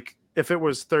 Like if it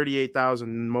was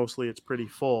 38,000, mostly it's pretty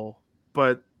full.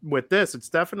 But with this, it's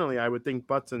definitely, I would think,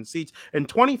 butts and seats. And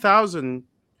 20,000,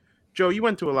 Joe, you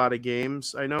went to a lot of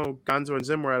games. I know Gonzo and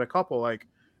Zim were at a couple. Like,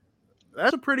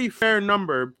 that's a pretty fair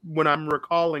number when I'm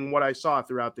recalling what I saw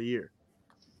throughout the year.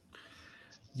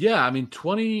 Yeah, I mean,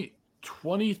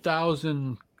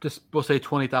 20,000, just we'll say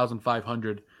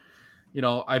 20,500. You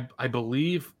know, I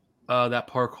believe that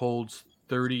park holds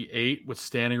 38 with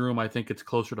standing room. I think it's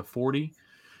closer to 40.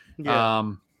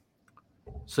 Yeah.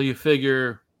 So you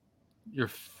figure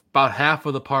about half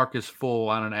of the park is full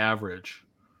on an average,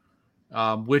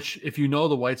 which if you know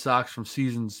the White Sox from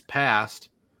seasons past,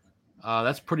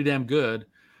 that's pretty damn good.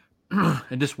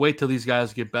 And just wait till these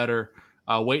guys get better.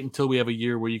 Wait until we have a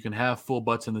year where you can have full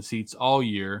butts in the seats all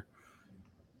year.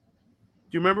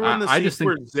 Do you remember when the seats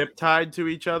were zip tied to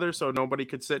each other so nobody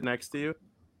could sit next to you?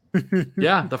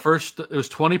 Yeah, it was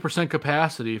 20%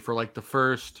 capacity for like the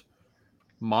first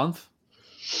month.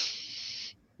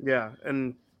 Yeah,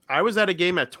 and I was at a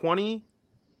game at 20,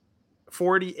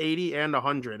 40, 80, and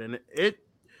 100, and it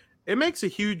makes a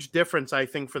huge difference, I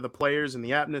think, for the players and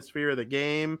the atmosphere of the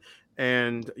game.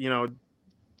 And, you know,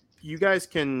 you guys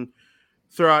can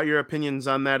throw out your opinions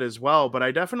on that as well, but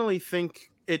I definitely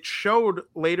think it showed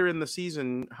later in the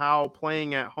season how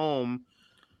playing at home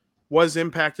was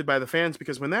impacted by the fans,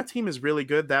 because when that team is really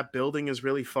good, that building is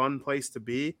really fun place to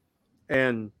be.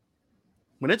 And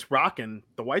when it's rocking,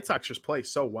 the White Sox just play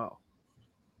so well.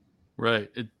 Right.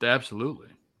 Absolutely.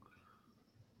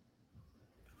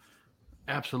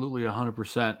 Absolutely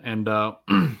 100%. And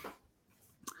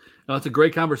it's a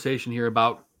great conversation here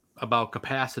about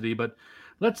capacity, but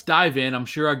let's dive in. I'm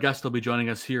sure our guest will be joining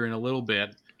us here in a little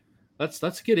bit.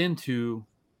 Let's get into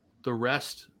the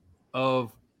rest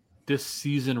of this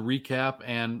season recap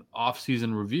and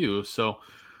off-season review. So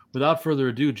without further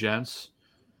ado, gents,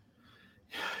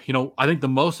 you know, I think the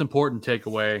most important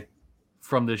takeaway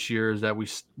from this year is that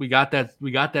we got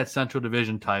that Central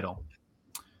Division title.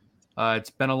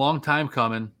 It's been a long time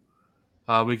coming.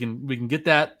 We can get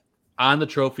that on the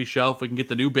trophy shelf. We can get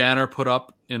the new banner put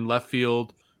up in left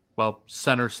field, well,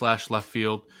 center/left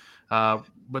field,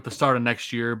 with the start of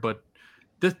next year. But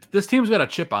this team's got a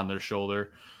chip on their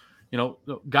shoulder. You know,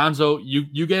 Gonzo,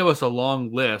 you gave us a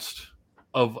long list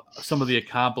of some of the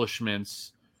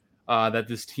accomplishments that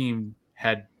this team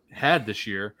had this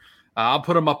year. I'll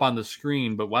put them up on the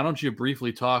screen, but why don't you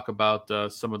briefly talk about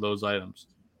some of those items?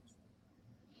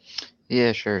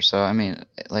 Yeah, sure. So, I mean,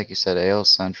 like you said, AL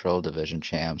Central Division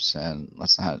champs, and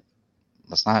let's not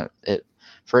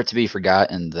for it to be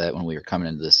forgotten that when we were coming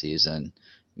into the season,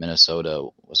 Minnesota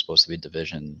was supposed to be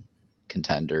division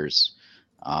contenders.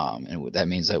 And that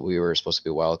means that we were supposed to be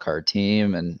a wild card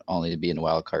team and only to be in a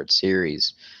wild card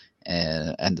series. And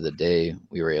at the end of the day,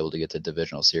 we were able to get to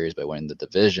divisional series by winning the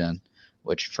division,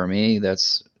 which for me,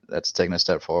 that's taking a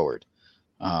step forward.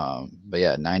 But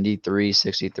yeah,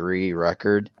 93-63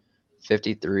 record,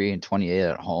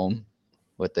 53-28 at home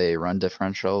with a run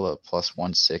differential of plus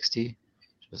 160, which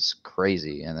was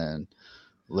crazy. And then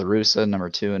La Russa, number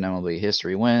 2 in MLB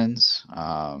history, wins.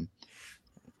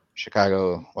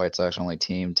 Chicago White Sox only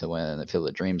team to win the Field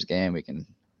of Dreams game. We can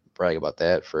brag about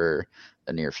that for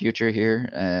the near future here.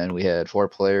 And we had 4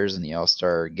 players in the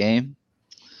All-Star game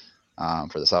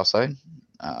for the South Side.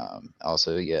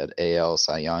 Also, you had AL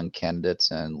Cy Young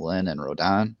candidates and Lynn and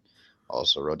Rodon.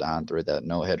 Also, Rodon threw that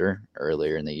no-hitter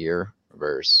earlier in the year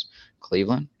versus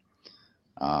Cleveland.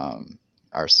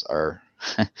 Our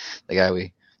the guy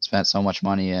we spent so much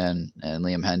money in, and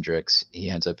Liam Hendriks, he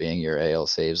ends up being your AL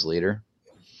saves leader.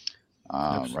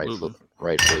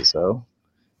 Rightfully so.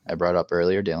 I brought up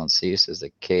earlier, Dylan Cease is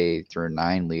the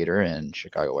K-9 leader in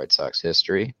Chicago White Sox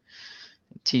history.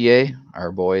 TA,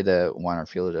 our boy that won our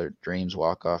Field of Dreams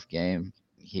walk-off game,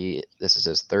 this is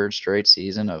his third straight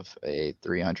season of a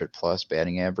 300-plus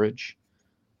batting average.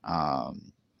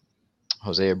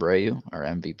 Jose Abreu, our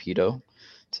MVP,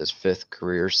 it's his fifth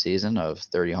career season of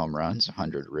 30 home runs,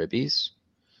 100 ribbies.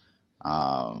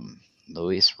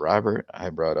 Luis Robert, I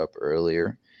brought up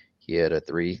earlier, he had a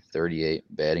 338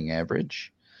 batting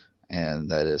average, and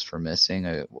that is for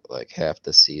missing like half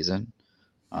the season.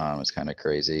 It's kind of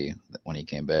crazy that when he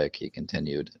came back, he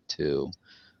continued to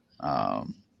have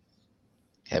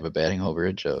a batting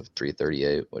average of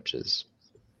 338, which is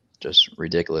just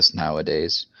ridiculous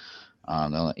nowadays.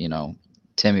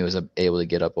 Timmy was able to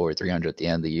get up over 300 at the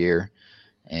end of the year,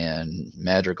 and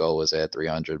Madrigal was at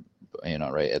 300,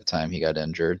 right at the time he got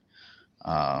injured.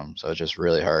 So it's just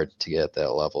really hard to get at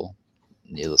that level,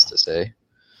 needless to say.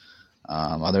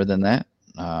 Other than that,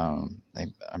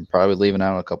 I'm probably leaving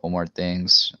out a couple more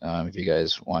things. If you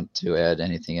guys want to add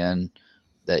anything in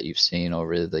that you've seen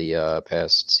over the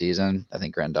past season, I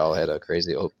think Grandal had a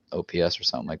crazy OPS or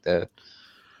something like that.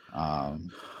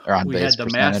 Or on base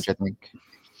percentage, I think.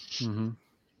 Mm-hmm.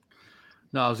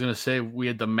 No, I was going to say we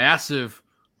had the massive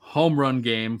home run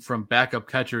game from backup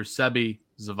catcher Sebi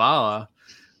Zavala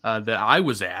that I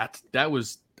was at. That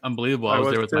was unbelievable. I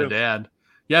was there with my dad.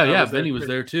 Yeah, Vinny was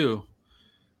there too.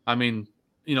 I mean,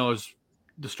 the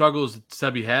struggles that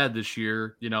Sebi had this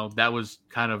year, that was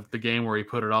kind of the game where he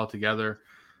put it all together.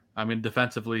 I mean,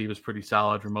 defensively, he was pretty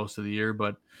solid for most of the year,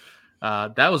 but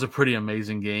that was a pretty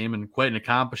amazing game and quite an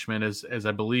accomplishment as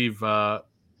I believe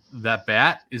that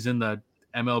bat is in the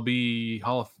MLB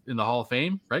Hall of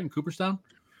Fame, right, in Cooperstown?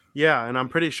 Yeah, and I'm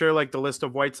pretty sure like the list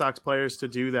of White Sox players to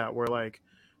do that were like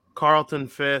Carlton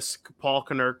Fisk, Paul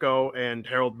Konerko, and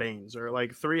Harold Baines, or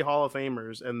like 3 Hall of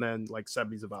Famers, and then like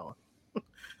Sebi Zavala.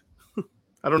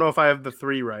 I don't know if I have the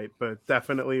 3 right, but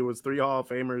definitely it was 3 Hall of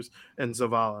Famers and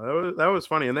Zavala. That was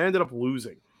funny, and they ended up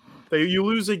losing. You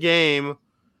lose a game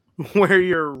where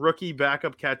your rookie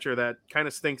backup catcher that kind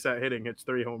of stinks at hitting hits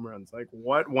 3 home runs. Like,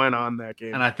 what went on that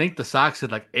game? And I think the Sox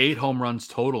had like 8 home runs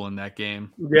total in that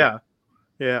game. Yeah.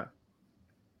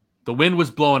 The wind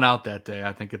was blowing out that day.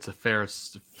 I think it's a fair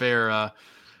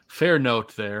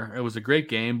note there. It was a great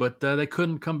game, but they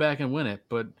couldn't come back and win it.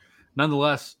 But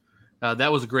nonetheless,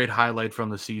 that was a great highlight from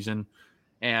the season.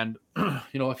 And I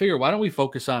figure why don't we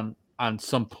focus on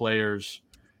some players,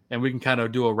 and we can kind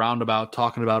of do a roundabout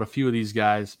talking about a few of these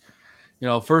guys.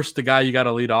 First, the guy you got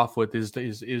to lead off with is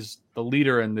the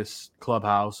leader in this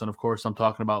clubhouse, and of course, I'm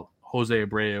talking about Jose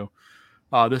Abreu.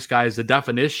 This guy is the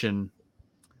definition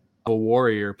of a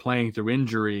warrior, playing through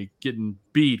injury, getting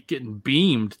beat, getting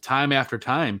beamed time after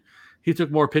time. He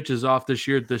took more pitches off his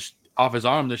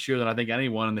arm this year than I think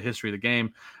anyone in the history of the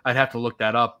game. I'd have to look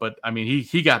that up, but I mean,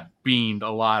 he got beamed a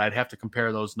lot. I'd have to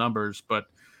compare those numbers, but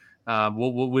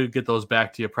we'll get those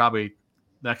back to you probably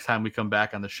next time we come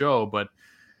back on the show. But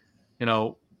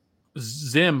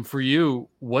Zim, for you,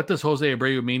 what does Jose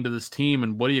Abreu mean to this team,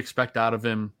 and what do you expect out of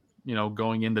him,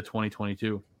 going into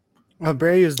 2022?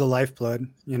 Abreu is the lifeblood.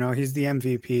 He's the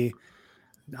MVP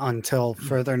until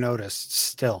further notice.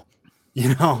 Still,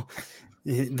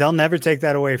 they'll never take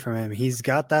that away from him. He's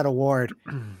got that award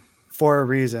for a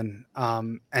reason.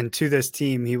 And to this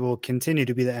team, he will continue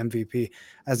to be the MVP.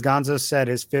 As Gonzo said,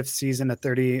 his 5th season of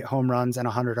 30 home runs and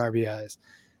 100 RBIs.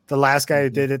 The last guy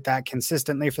who did it that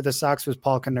consistently for the Sox was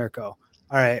Paul Konerko. All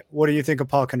right, what do you think of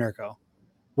Paul Konerko?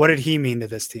 What did he mean to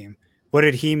this team? What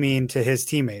did he mean to his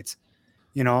teammates?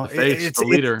 It's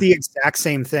the exact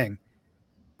same thing.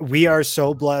 We are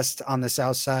so blessed on the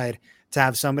South Side to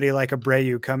have somebody like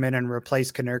Abreu come in and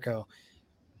replace Konerko.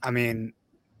 I mean,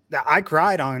 I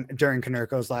cried during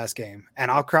Konerko's last game, and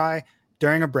I'll cry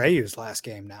during Abreu's last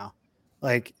game now.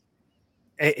 Like,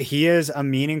 he is a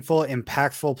meaningful,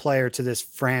 impactful player to this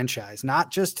franchise, not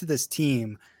just to this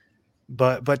team,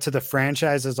 but to the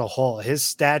franchise as a whole. His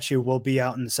statue will be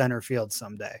out in center field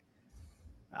someday.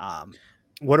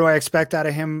 What do I expect out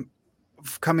of him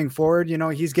coming forward?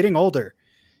 He's getting older.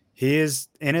 He is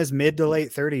in his mid to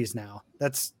late 30s now.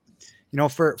 That's,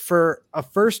 for a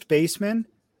first baseman,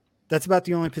 that's about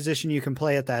the only position you can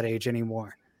play at that age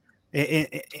anymore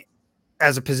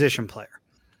as a position player.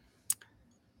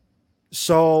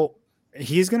 So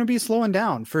he's going to be slowing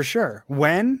down for sure.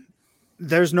 When?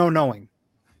 There's no knowing.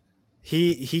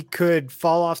 He could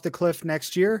fall off the cliff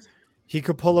next year. He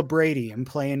could pull a Brady and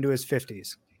play into his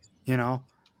 50s. You know,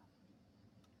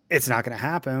 it's not going to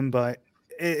happen, but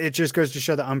it just goes to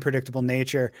show the unpredictable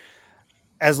nature.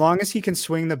 As long as he can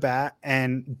swing the bat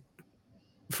and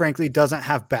frankly doesn't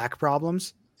have back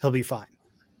problems, he'll be fine.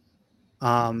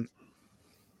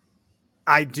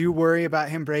 I do worry about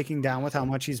him breaking down with how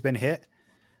much he's been hit,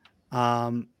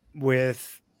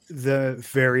 with the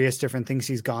various different things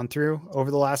he's gone through over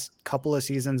the last couple of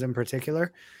seasons in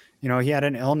particular. You know, he had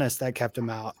an illness that kept him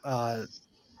out.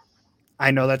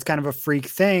 I know that's kind of a freak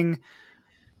thing,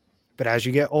 but as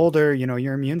you get older, you know,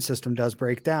 your immune system does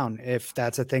break down. If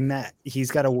that's a thing that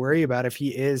he's got to worry about, if he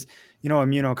is, you know,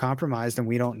 immunocompromised and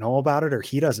we don't know about it, or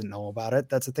he doesn't know about it,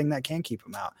 that's a thing that can keep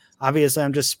him out. Obviously,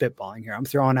 I'm just spitballing here. I'm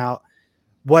throwing out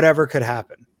whatever could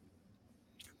happen.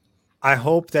 I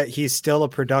hope that he's still a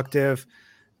productive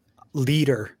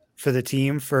leader for the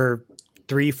team for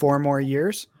 3-4 more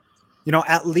years, you know,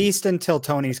 at least until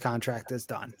Tony's contract is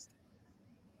done.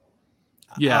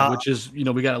 Yeah, which is, you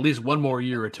know, we got at least one more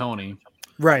year of Tony.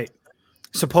 Right.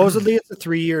 Supposedly it's a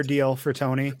 3-year deal for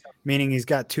Tony, meaning he's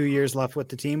got 2 years left with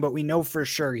the team, but we know for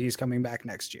sure he's coming back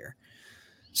next year.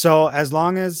 So as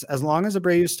long as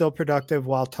Abreu is still productive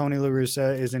while Tony La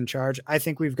Russa is in charge, I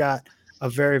think we've got a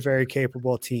very, very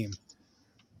capable team.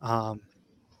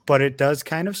 But it does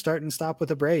kind of start and stop with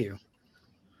Abreu.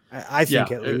 I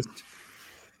think at least.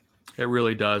 It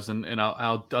really does. And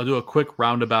I'll do a quick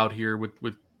roundabout here with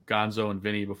Gonzo and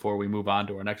Vinny before we move on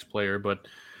to our next player. But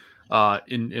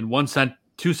in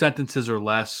 2 sentences or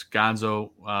less,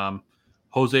 Gonzo,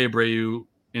 Jose Abreu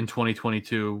in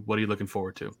 2022, what are you looking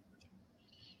forward to?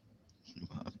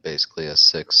 Basically a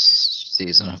 6th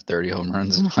season of 30 home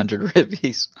runs and 100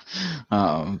 ribbies.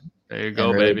 There you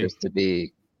go, really baby. Just to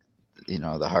be, you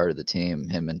know, the heart of the team,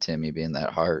 him and Timmy being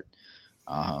that heart.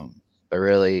 But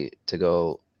really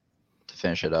to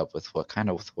finish it up with what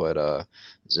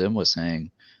Zim was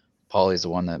saying, Paulie's the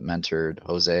one that mentored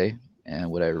Jose. And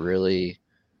what I really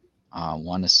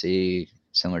want to see,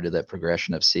 similar to that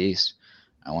progression of Cease,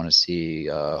 I want to see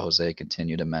Jose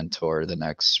continue to mentor the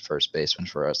next first baseman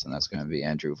for us, and that's going to be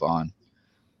Andrew Vaughn,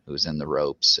 who's in the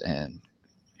ropes and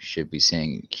should be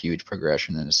seeing huge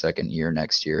progression in his second year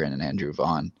next year. And in Andrew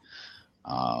Vaughn,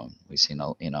 we've seen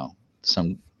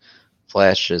some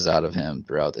flashes out of him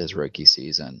throughout his rookie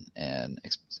season, and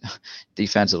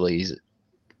defensively he's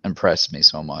impressed me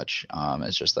so much.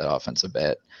 It's just that offensive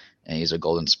bat, and he's a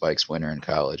Golden Spikes winner in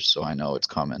college, so I know it's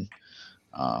coming.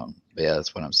 But yeah,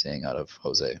 that's what I'm seeing out of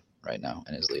Jose right now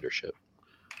and his leadership.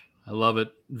 I love it.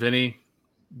 Vinny,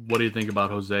 what do you think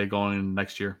about Jose going in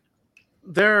next year?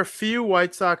 There are a few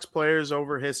White Sox players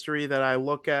over history that I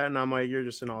look at and I'm like, you're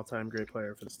just an all-time great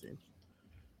player for this team.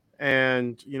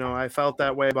 And, you know, I felt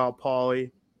that way about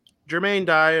Paulie. Jermaine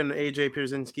Dye and AJ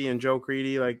Pierzynski and Joe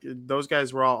Crede, like those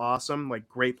guys were all awesome, like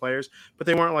great players, but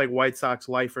they weren't like White Sox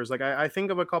lifers. Like I think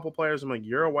of a couple players, I'm like,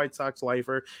 you're a White Sox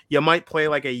lifer. You might play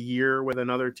like a year with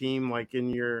another team, like in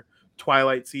your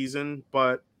twilight season,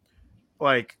 but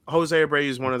like Jose Abreu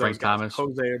is one of those guys.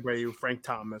 Jose Abreu, Frank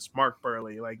Thomas, Mark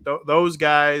Burley, like those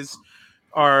guys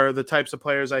are the types of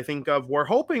players I think of. We're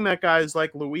hoping that guys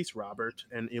like Luis Robert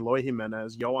and Eloy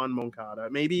Jimenez, Yohan Moncada,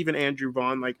 maybe even Andrew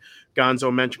Vaughn, like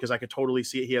Gonzo mentioned, because I could totally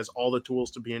see it. He has all the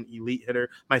tools to be an elite hitter.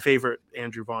 My favorite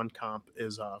Andrew Vaughn comp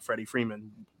is Freddie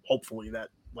Freeman. Hopefully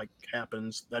that like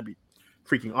happens. That'd be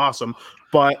freaking awesome.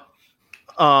 But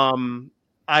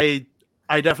I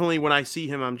definitely, when I see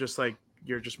him, I'm just like,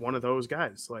 you're just one of those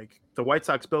guys. Like the White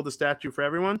Sox build a statue for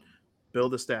everyone.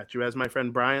 Build a statue, as my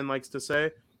friend Brian likes to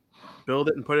say. Build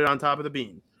it and put it on top of the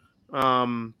bean.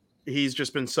 He's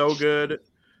just been so good.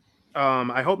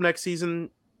 I hope next season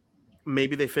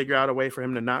maybe they figure out a way for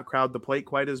him to not crowd the plate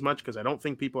quite as much, because I don't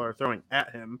think people are throwing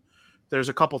at him. There's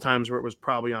a couple times where it was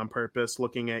probably on purpose,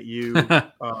 looking at you,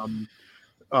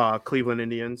 Cleveland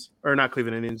Indians, or not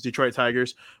Cleveland Indians, Detroit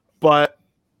Tigers. But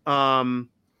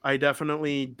I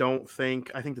definitely don't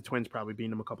think – I think the Twins probably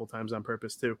beat him a couple times on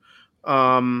purpose too.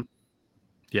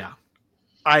 Yeah.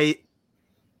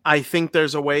 I think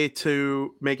there's a way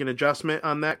to make an adjustment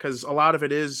on that, because a lot of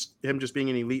it is him just being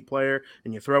an elite player,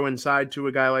 and you throw inside to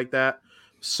a guy like that.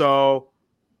 So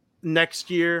next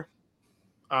year,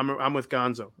 I'm with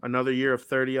Gonzo. Another year of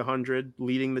 30, 100,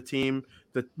 leading the team.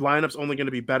 The lineup's only going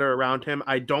to be better around him.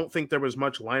 I don't think there was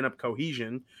much lineup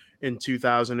cohesion in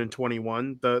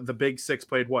 2021. The Big Six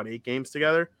played 8 games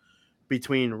together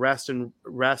between rest and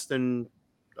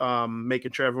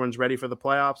making sure everyone's ready for the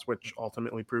playoffs, which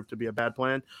ultimately proved to be a bad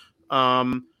plan,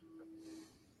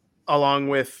 along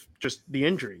with just the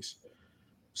injuries.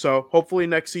 So hopefully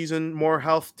next season, more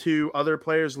health to other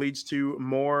players leads to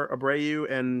more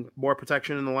Abreu and more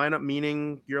protection in the lineup,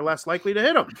 meaning you're less likely to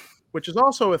hit them, which is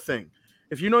also a thing.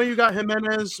 if you know you got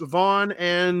Jimenez, Vaughn,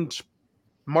 and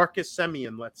Marcus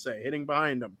Semien, let's say, hitting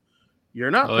behind him,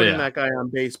 you're not putting that guy on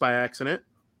base by accident.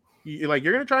 You're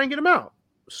going to try and get him out.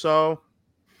 So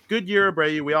good year,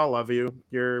 Abreu. We all love you.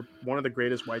 You're one of the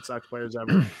greatest White Sox players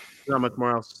ever. There's not much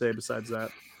more else to say besides that.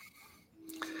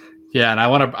 Yeah, and I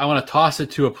want to toss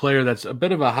it to a player that's a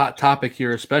bit of a hot topic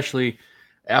here, especially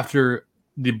after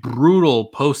the brutal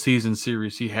postseason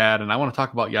series he had. And I want to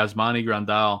talk about Yasmani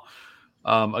Grandal,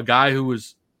 a guy who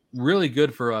was really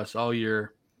good for us all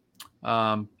year.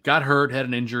 Got hurt, had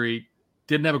an injury,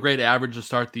 didn't have a great average to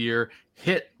start the year,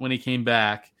 hit when he came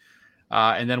back,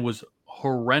 and then was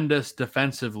horrendous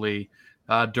defensively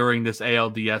during this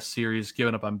ALDS series,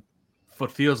 giving up on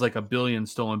what feels like a billion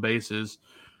stolen bases.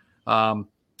 I'm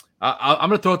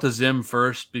going to throw it to Zim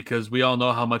first because we all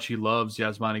know how much he loves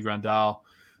Yasmani Grandal.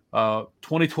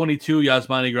 2022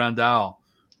 Yasmani Grandal.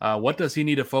 What does he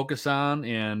need to focus on,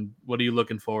 and what are you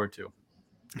looking forward to?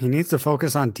 He needs to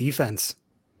focus on defense.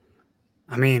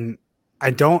 I mean,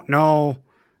 I don't know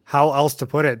how else to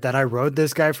put it, that I rode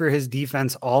this guy for his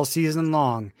defense all season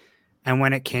long. And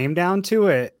when it came down to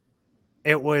it,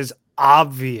 it was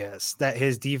obvious that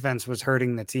his defense was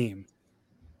hurting the team.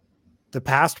 The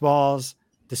passed balls,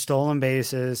 the stolen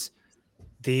bases,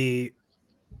 the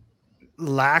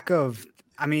lack of,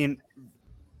 I mean,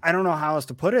 I don't know how else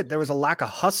to put it. There was a lack of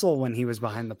hustle when he was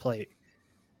behind the plate.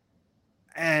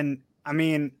 And I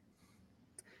mean,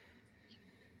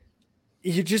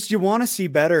 you want to see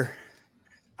better.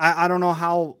 I don't know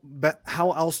how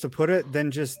else to put it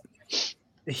than just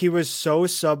he was so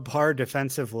subpar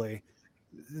defensively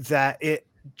that it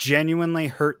genuinely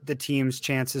hurt the team's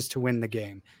chances to win the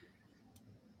game.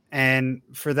 And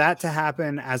for that to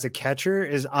happen as a catcher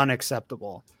is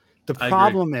unacceptable. The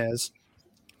problem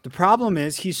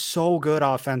is he's so good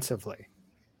offensively.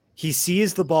 He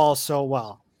sees the ball so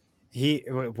well.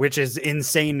 Which is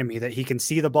insane to me that he can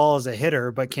see the ball as a hitter,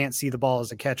 but can't see the ball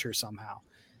as a catcher somehow.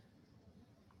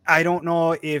 I don't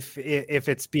know if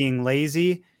it's being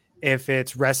lazy, if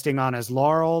it's resting on his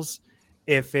laurels,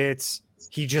 if it's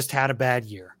he just had a bad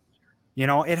year. You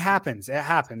know, it happens. It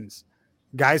happens.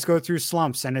 Guys go through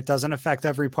slumps, and it doesn't affect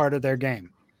every part of their game.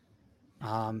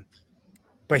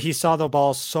 But he saw the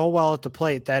ball so well at the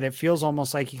plate that it feels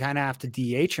almost like you kind of have to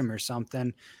DH him or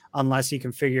something unless he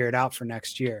can figure it out for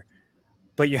next year.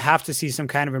 But you have to see some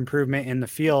kind of improvement in the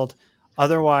field.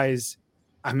 Otherwise,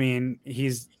 I mean,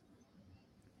 he's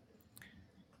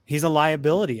a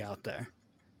liability out there.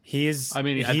 I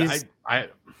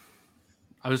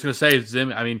was going to say,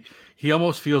 Zim, I mean, he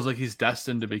almost feels like he's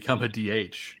destined to become a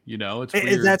DH. You know, it's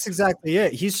weird. That's exactly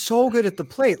it. He's so good at the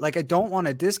plate. Like, I don't want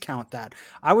to discount that.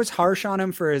 I was harsh on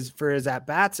him for his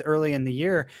at-bats early in the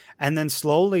year. And then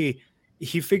slowly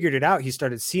he figured it out. He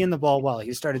started seeing the ball well.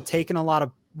 He started taking a lot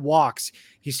of walks.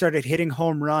 He started hitting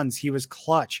home runs. He was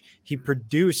clutch. He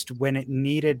produced when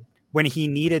he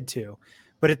needed to.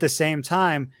 But at the same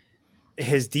time,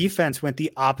 his defense went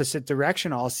the opposite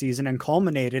direction all season and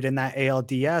culminated in that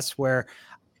ALDS where,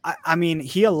 I mean,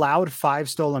 he allowed 5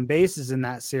 stolen bases in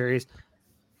that series,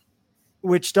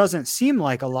 which doesn't seem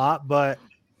like a lot, but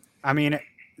I mean,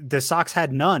 the Sox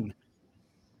had none.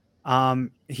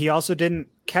 He also didn't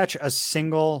catch a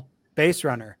single base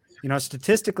runner. You know,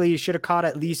 statistically, you should have caught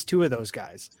at least 2 of those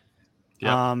guys.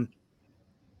 Yep.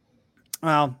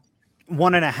 Well,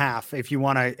 1.5 if you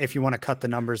want to cut the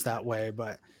numbers that way,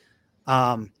 but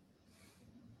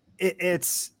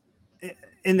it's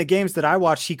in the games that I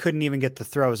watched, he couldn't even get the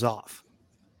throws off.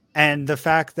 And the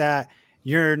fact that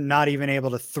you're not even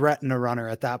able to threaten a runner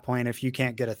at that point, if you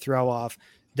can't get a throw off,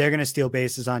 they're going to steal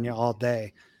bases on you all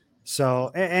day.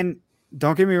 So, and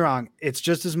don't get me wrong, it's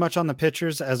just as much on the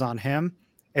pitchers as on him.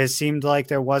 It seemed like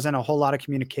there wasn't a whole lot of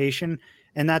communication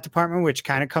in that department, which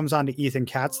kind of comes on to Ethan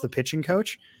Katz, the pitching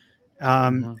coach.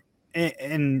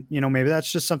 And, you know, maybe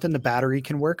that's just something the battery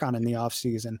can work on in the off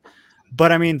season.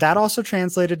 But I mean, that also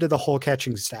translated to the whole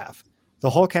catching staff. The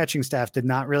whole catching staff did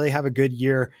not really have a good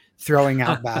year throwing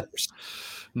out batters.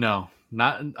 No,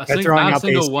 not a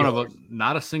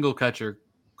single catcher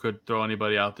could throw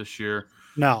anybody out this year.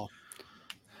 No.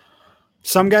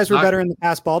 Some guys were better in the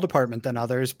pass ball department than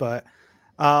others, but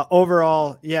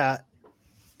overall, yeah,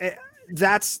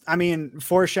 that's, I mean,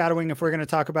 foreshadowing, if we're going to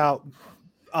talk about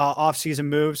off-season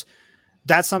moves,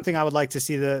 that's something I would like to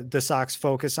see the Sox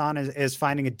focus on is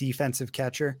finding a defensive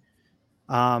catcher.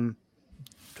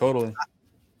 Totally.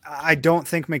 I don't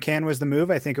think McCann was the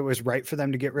move. I think it was right for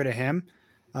them to get rid of him,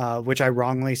 which I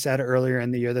wrongly said earlier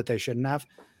in the year that they shouldn't have.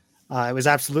 It was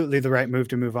absolutely the right move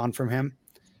to move on from him.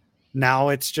 Now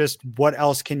it's just what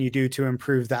else can you do to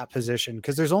improve that position?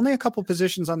 Because there's only a couple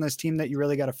positions on this team that you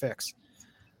really got to fix.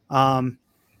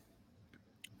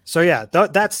 So yeah,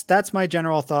 that's my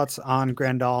general thoughts on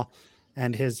Grandal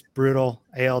and his brutal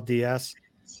ALDS.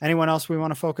 Anyone else we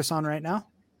want to focus on right now?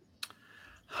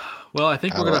 Well, I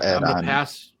think I'm gonna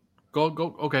pass. Go.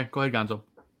 Okay, go ahead, Gonzo.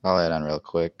 I'll add on real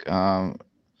quick. I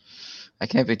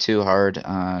can't be too hard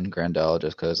on Grandal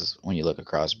just because when you look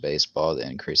across baseball, the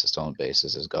increase of stolen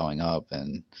bases is going up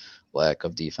and lack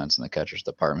of defense in the catcher's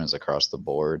department is across the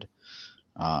board.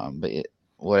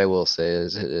 What I will say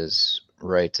is it is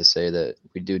right to say that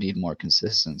we do need more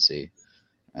consistency,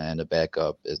 and a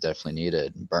backup is definitely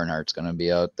needed. Bernhardt's going to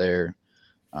be out there.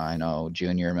 I know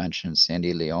Junior mentioned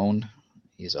Sandy Leon.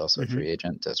 He's also a free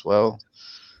agent as well.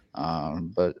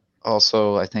 But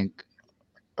also, I think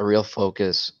a real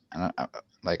focus, and I'm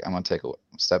going to take a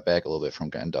step back a little bit from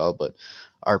Grandal, but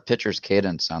our pitcher's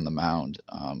cadence on the mound,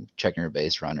 checking your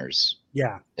base runners,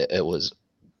 it was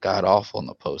god awful in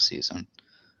the postseason.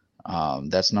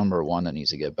 That's number one that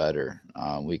needs to get better.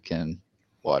 We can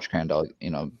watch Grandal,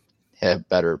 have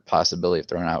better possibility of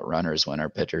throwing out runners when our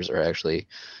pitchers are actually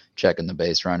checking the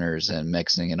base runners and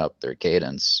mixing it up their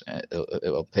cadence.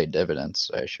 It will pay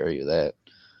dividends, I assure you that.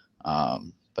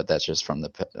 But that's just on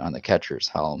the catcher's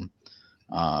helm.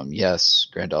 Yes,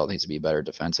 Grandal needs to be better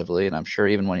defensively, and I'm sure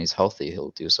even when he's healthy, he'll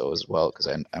do so as well. Because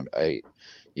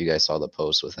you guys saw the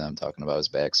post with him talking about his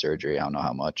back surgery. I don't know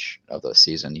how much of the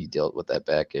season he dealt with that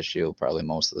back issue. Probably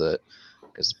most of it,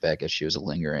 because back issue is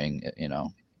lingering.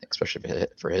 Especially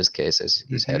for his case, as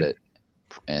he's had it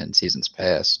in seasons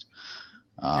past.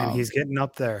 And he's getting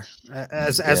up there.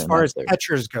 As far as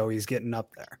catchers go, he's getting up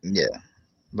there. Yeah,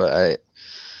 but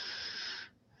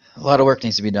a lot of work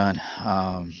needs to be done.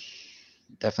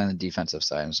 Definitely on the defensive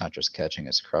side. It's not just catching;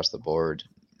 it's across the board.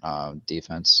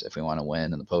 Defense, if we want to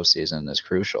win in the postseason, is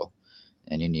crucial,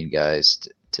 and you need guys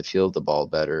to field the ball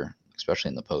better, especially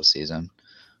in the postseason.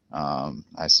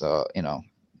 I saw, a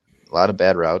lot of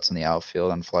bad routes in the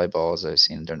outfield on fly balls I've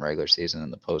seen during regular season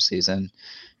and the postseason,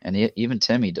 and even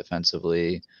Timmy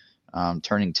defensively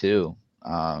turning two.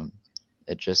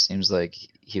 It just seems like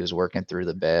he was working through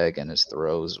the bag, and his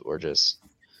throws were just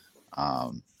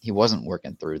he wasn't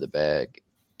working through the bag,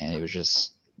 and he was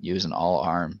just using all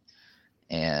arm,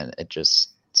 and it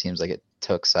just seems like it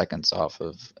took seconds off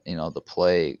of the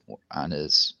play on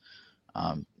his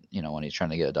when he's trying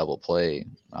to get a double play,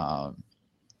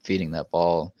 feeding that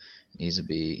ball.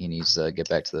 He needs to get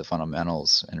back to the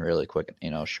fundamentals and really quick,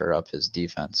 shore up his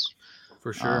defense.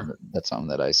 For sure. That's something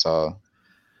that I saw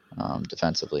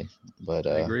defensively. But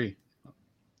I agree.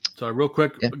 So real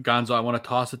quick, Gonzo, I want to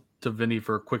toss it to Vinny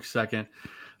for a quick second.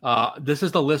 This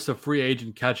is the list of free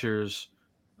agent catchers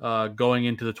going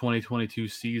into the 2022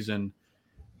 season.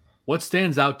 What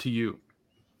stands out to you?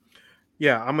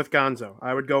 Yeah, I'm with Gonzo.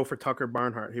 I would go for Tucker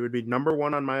Barnhart. He would be number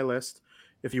one on my list.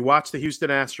 If you watch the Houston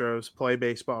Astros play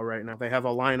baseball right now, they have a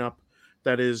lineup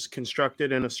that is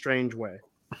constructed in a strange way.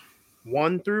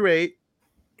 1 through 8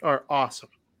 are awesome.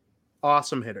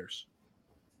 Awesome hitters.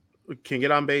 Can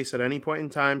get on base at any point in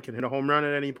time, can hit a home run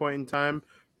at any point in time.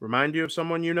 Remind you of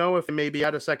someone if they may be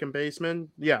at a second baseman.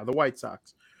 Yeah, the White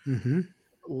Sox.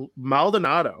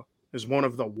 Maldonado is one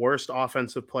of the worst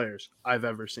offensive players I've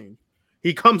ever seen.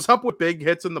 He comes up with big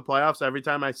hits in the playoffs every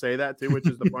time I say that, too, which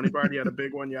is the funny part. He had a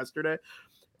big one yesterday.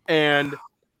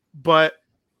 But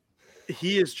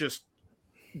he is just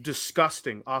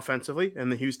disgusting offensively,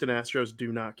 and the Houston Astros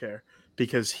do not care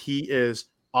because he is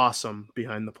awesome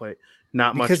behind the plate.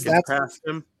 Not much gets past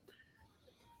him.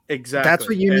 Exactly. That's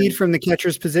what you need from the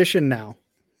catcher's position now.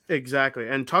 Exactly.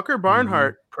 And Tucker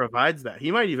Barnhart provides that. He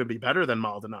might even be better than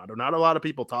Maldonado. Not a lot of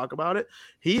people talk about it.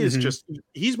 He is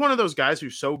he's one of those guys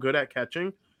who's so good at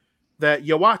catching that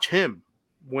you watch him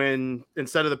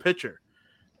instead of the pitcher.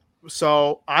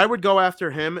 So I would go after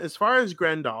him. As far as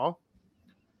Grandal,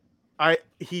 I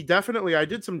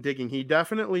did some digging. He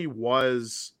definitely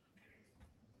was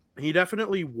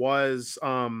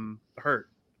hurt.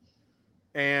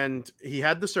 And he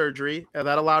had the surgery, and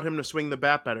that allowed him to swing the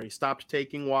bat better. He stopped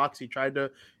taking walks. He tried to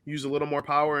use a little more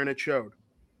power, and it showed.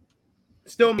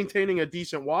 Still maintaining a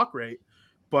decent walk rate,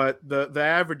 but the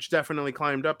average definitely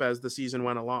climbed up as the season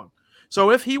went along.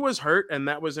 So if he was hurt and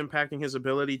that was impacting his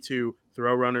ability to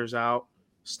throw runners out,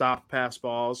 stop pass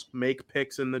balls, make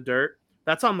picks in the dirt,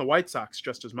 that's on the White Sox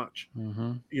just as much.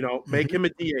 Make him a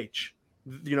DH.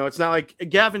 It's not like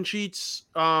Gavin Sheets,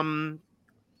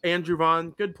 Andrew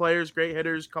Vaughn, good players, great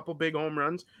hitters, couple big home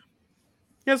runs.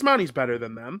 Yasmani's better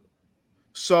than them.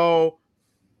 So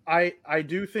I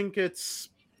do think it's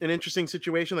an interesting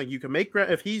situation. Like, you can make,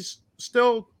 if he's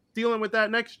still dealing with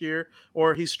that next year,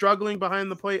 or he's struggling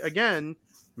behind the plate again,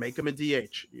 make him a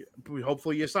DH.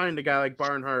 Hopefully you signed a guy like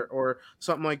Barnhart or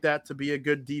something like that to be a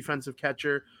good defensive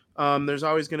catcher. There's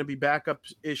always going to be backup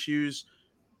issues,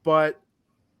 but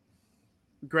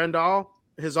Grandal,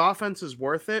 his offense is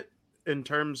worth it in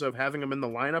terms of having him in the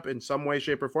lineup in some way,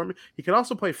 shape, or form. He can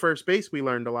also play first base. We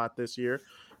learned a lot this year.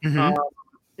 Mm-hmm.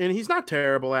 And he's not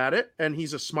terrible at it, and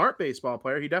he's a smart baseball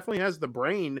player. He definitely has the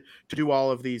brain to do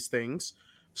all of these things.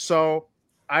 So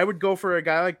I would go for a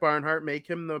guy like Barnhart, make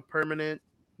him the permanent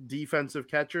defensive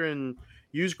catcher, and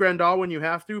use Grandal when you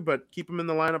have to, but keep him in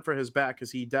the lineup for his bat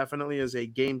because he definitely is a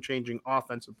game-changing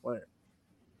offensive player.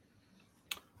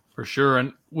 For sure.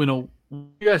 And, what do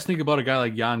you guys think about a guy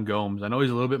like Yan Gomes? I know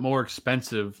he's a little bit more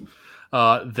expensive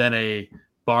than a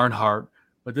Barnhart,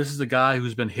 but this is a guy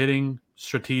who's been hitting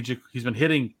strategic. He's been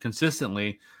hitting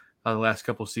consistently the last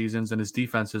couple seasons, and his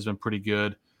defense has been pretty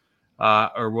good.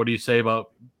 Or what do you say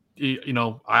about,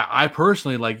 I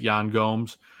personally like Yan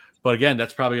Gomes, but again,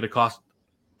 that's probably going to cost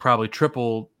probably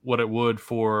triple what it would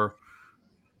for,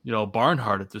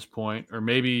 Barnhart at this point, or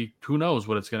maybe who knows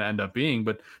what it's going to end up being.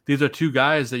 But these are two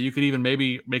guys that you could even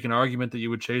maybe make an argument that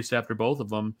you would chase after both of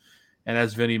them. And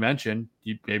as Vinny mentioned,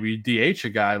 you maybe DH a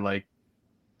guy like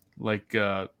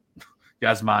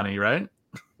Yasmani, right?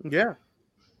 Yeah.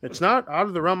 It's not out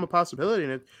of the realm of possibility,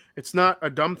 and it's not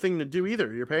a dumb thing to do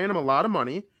either. You're paying him a lot of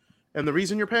money, and the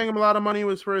reason you're paying him a lot of money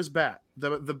was for his bat.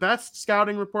 The best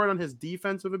scouting report on his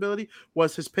defensive ability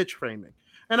was his pitch framing.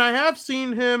 And I have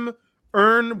seen him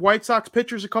earn White Sox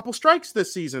pitchers a couple strikes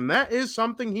this season. That is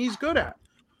something he's good at.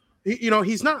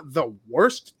 He's not the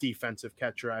worst defensive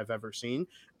catcher I've ever seen.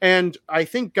 And I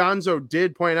think Gonzo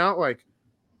did point out,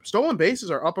 stolen bases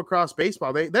are up across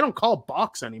baseball. They don't call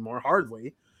balks anymore,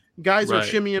 hardly. Guys are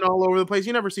shimmying all over the place.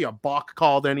 You never see a balk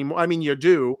called anymore. I mean, you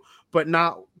do, but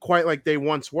not quite like they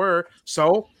once were.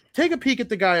 So take a peek at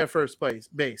the guy at first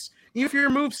base. Even if your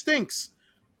move stinks.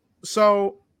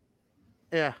 So,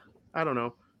 yeah, I don't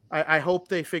know. I hope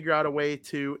they figure out a way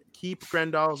to keep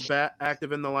Grandal's bat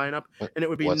active in the lineup. And it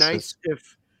would be nice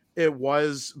if it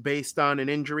was based on an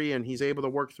injury and he's able to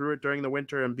work through it during the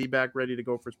winter and be back ready to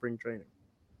go for spring training.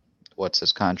 What's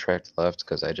his contract left?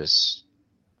 Because I just,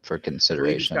 for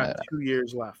consideration, he's got 2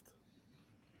 years left.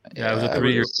 Yeah, it was a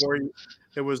 3 year.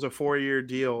 It was a 4-year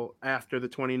deal after the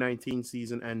 2019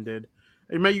 season ended.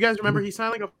 You guys remember he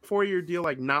signed a 4-year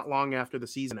deal not long after the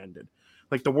season ended.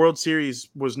 The World Series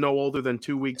was no older than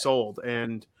 2 weeks old,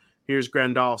 and here's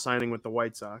Grandal signing with the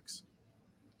White Sox.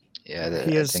 Yeah,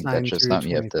 I think that's just something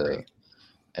you have to.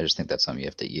 I just think that's something you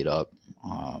have to eat up.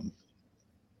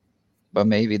 But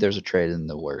maybe there's a trade in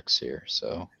the works here,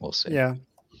 so we'll see. Yeah.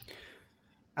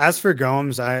 As for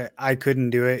Gomes, I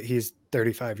couldn't do it. He's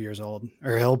 35 years old,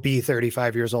 or he'll be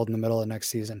 35 years old in the middle of next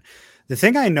season. The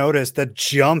thing I noticed that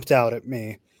jumped out at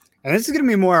me, and this is going to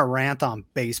be more a rant on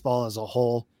baseball as a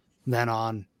whole than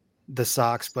on the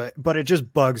Sox, but it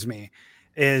just bugs me,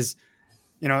 is,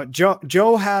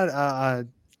 Joe had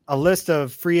a list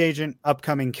of potential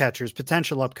upcoming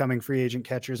free agent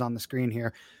catchers on the screen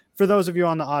here. For those of you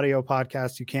on the audio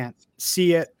podcast, you can't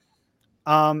see it.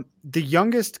 The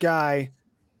youngest guy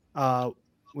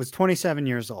was 27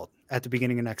 years old at the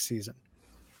beginning of next season.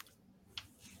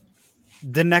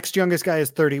 The next youngest guy is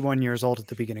 31 years old at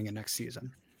the beginning of next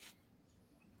season.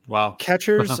 Wow.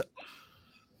 Catchers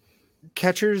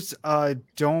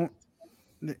don't,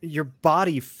 your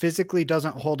body physically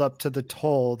doesn't hold up to the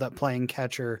toll that playing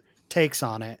catcher takes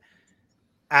on it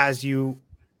as you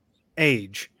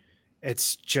age.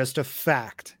 It's just a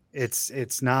fact.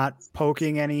 It's not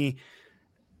poking any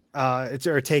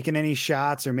or taking any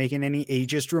shots or making any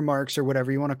ageist remarks or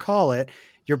whatever you want to call it.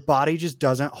 Your body just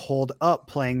doesn't hold up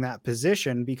playing that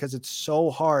position because it's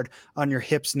so hard on your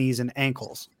hips, knees, and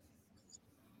ankles.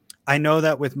 I know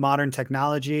that with modern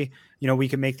technology, we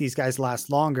can make these guys last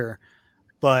longer,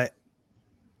 but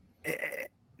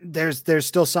there's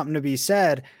still something to be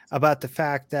said about the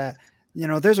fact that,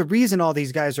 there's a reason all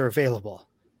these guys are available.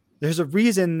 There's a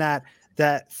reason that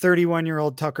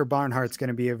 31-year-old Tucker Barnhart's going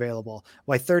to be available,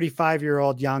 why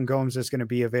 35-year-old Yan Gomes is going to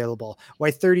be available, why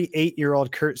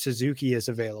 38-year-old Kurt Suzuki is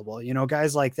available,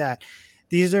 guys like that.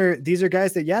 These are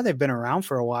guys that, they've been around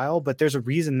for a while, but there's a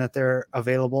reason that they're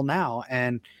available now.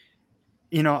 And,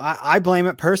 I blame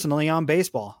it personally on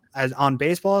baseball, as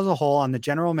a whole, on the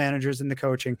general managers and the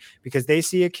coaching, because they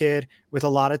see a kid with a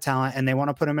lot of talent and they want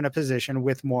to put him in a position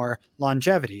with more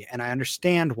longevity. And I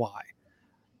understand why.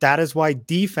 That is why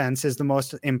defense is the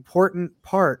most important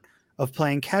part of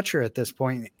playing catcher at this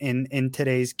point in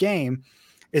today's game,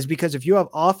 is because if you have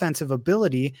offensive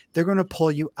ability, they're going to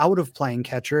pull you out of playing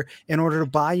catcher in order to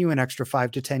buy you an extra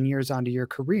 5 to 10 years onto your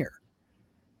career.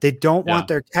 They don't want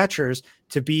their catchers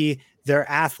to be their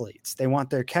athletes. They want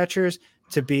their catchers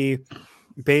to be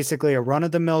basically a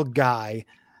run-of-the-mill guy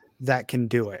that can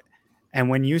do it. And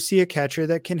when you see a catcher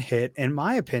that can hit, in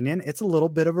my opinion, it's a little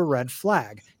bit of a red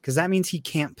flag, because that means he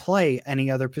can't play any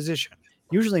other position.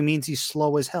 Usually means he's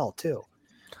slow as hell too.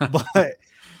 But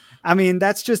I mean,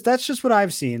 that's just what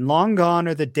I've seen. Long gone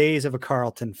are the days of a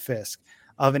Carlton Fisk,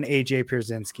 of an AJ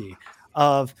Pierzynski,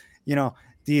 of, you know,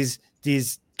 these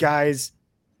guys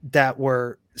that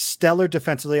were stellar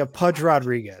defensively, of Pudge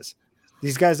Rodriguez,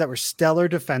 these guys that were stellar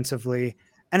defensively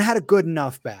and had a good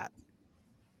enough bat.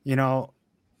 You know,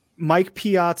 Mike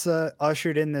Piazza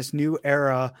ushered in this new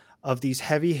era of these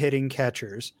heavy hitting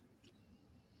catchers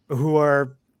who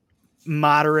are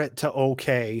moderate to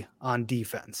okay on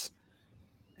defense.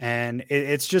 And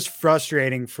it's just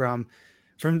frustrating from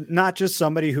not just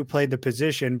somebody who played the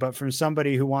position, but from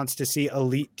somebody who wants to see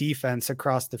elite defense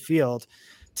across the field,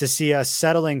 to see us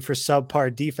settling for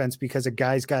subpar defense because a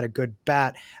guy's got a good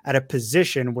bat at a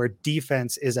position where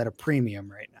defense is at a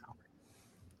premium right now.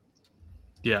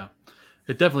 Yeah,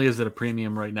 it definitely is at a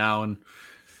premium right now. And,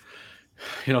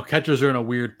 you know, catchers are in a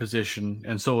weird position,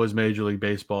 and so is Major League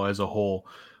Baseball as a whole.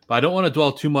 But I don't want to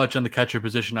dwell too much on the catcher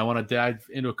position. I want to dive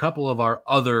into a couple of our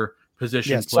other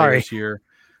position players here.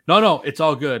 No, it's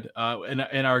all good.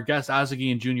 And our guest,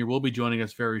 Ozzaghian Jr., will be joining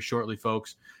us very shortly,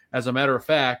 folks. As a matter of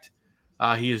fact,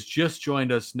 he has just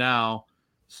joined us now.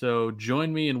 So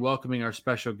join me in welcoming our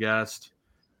special guest.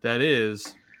 That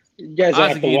is, you guys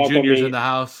have to welcome Jr.'s me. in the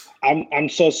house. I'm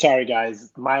so sorry,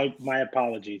 guys. My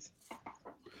apologies.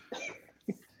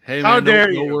 Hey, man,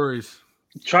 no worries.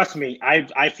 Trust me,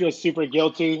 I feel super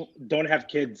guilty. Don't have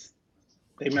kids.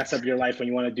 They mess up your life when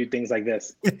you want to do things like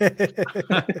this.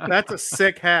 That's a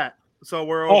sick hat. So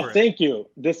we're over. Oh, thank you.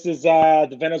 This is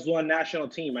the Venezuelan national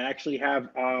team. I actually have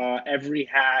every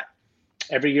hat.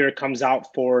 Every year it comes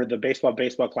out for the Baseball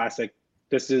Classic.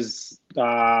 This is the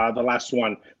last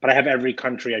one, but I have every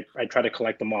country. I try to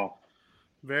collect them all.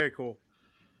 Very cool.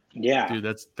 Yeah,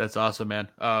 dude, that's awesome, man.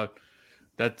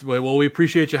 Well, we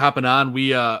appreciate you hopping on.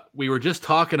 We were just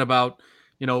talking about,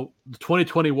 you know, the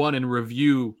 2021 in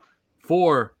review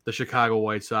for the Chicago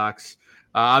White Sox.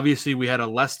 Obviously, we had a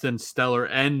less than stellar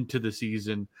end to the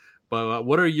season, but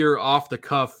what are your off the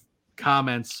cuff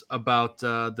comments about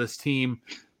this team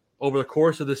over the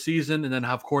course of the season, and then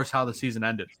of course how the season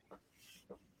ended?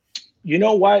 You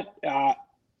know what?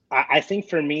 I think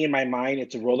for me, in my mind,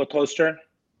 it's a roller coaster.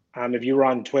 If you were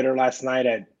on Twitter last night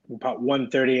at about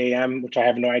 1:30 a.m., which I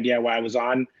have no idea why I was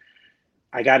on,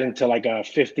 I got into like a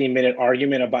 15-minute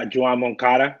argument about Joan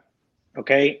Moncada,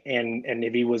 okay, and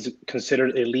if he was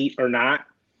considered elite or not,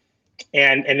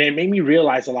 and it made me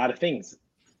realize a lot of things.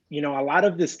 You know, a lot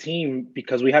of this team,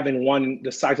 because we haven't won,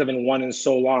 the Sox haven't won in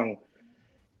so long,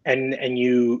 and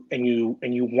you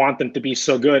want them to be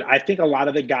so good. I think a lot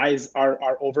of the guys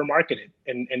are over marketed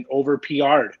and over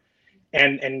PR'd,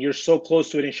 and you're so close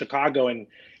to it in Chicago, and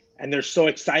they're so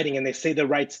exciting, and they say the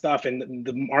right stuff, and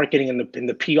the marketing and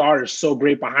the PR is so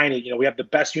great behind it. You know, we have the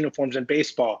best uniforms in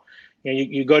baseball. You know,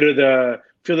 you go to the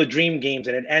Field of Dream games,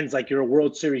 and it ends like you're a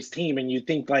World Series team, and you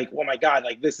think like, oh my God,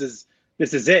 like this is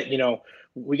it. You know,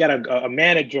 we got a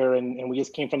manager, and we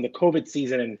just came from the COVID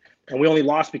season, and we only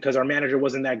lost because our manager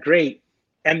wasn't that great.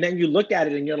 And then you look at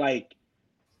it, and you're like,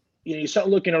 you know, you start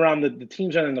looking around the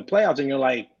teams that are in the playoffs, and you're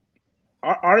like,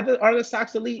 are the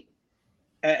Sox elite?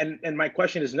 And my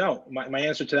question is no. My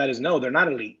answer to that is no, they're not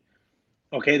elite.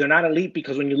 Okay, they're not elite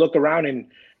because when you look around,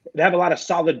 and they have a lot of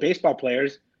solid baseball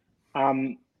players,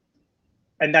 and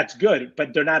that's good,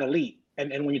 but they're not elite.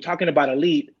 And when you're talking about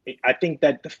elite, I think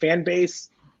that the fan base,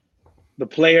 the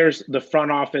players, the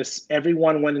front office,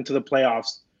 everyone went into the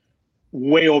playoffs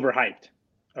way overhyped.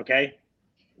 Okay,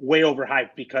 way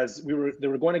overhyped because they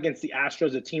were going against the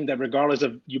Astros, a team that, regardless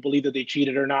of you believe that they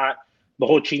cheated or not, the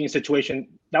whole cheating situation,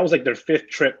 that was like their 5th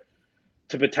trip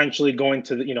to potentially going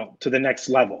to the next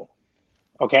level.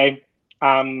 Okay.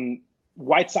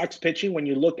 White Sox pitching, when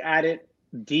you look at it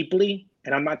deeply,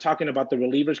 and I'm not talking about the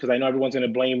relievers because I know everyone's going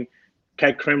to blame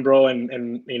Keck Kimbrough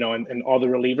and all the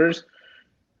relievers.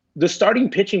 The starting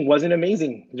pitching wasn't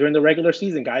amazing during the regular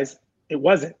season, guys. It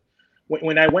wasn't.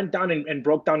 When I went down and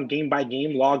broke down game by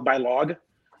game, log by log,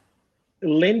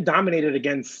 Lynn dominated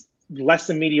against less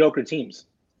than mediocre teams.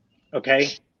 Okay.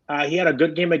 He had a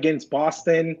good game against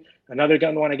Boston, another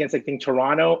good one against, I think,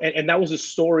 Toronto. And that was a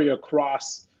story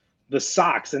across the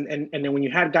Sox. And then when you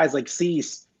had guys like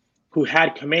Cease who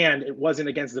had command, it wasn't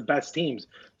against the best teams.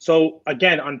 So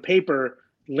again, on paper,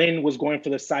 Lynn was going for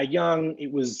the Cy Young.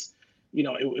 It was,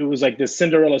 it was like this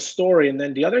Cinderella story. And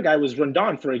then the other guy was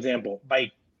Rondon, for example.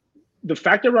 Like, the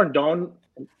fact that Rondon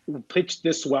pitched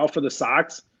this well for the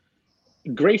Sox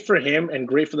great for him and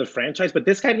great for the franchise, but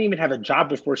this guy didn't even have a job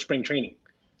before spring training.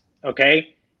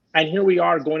 Okay. And here we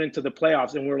are going into the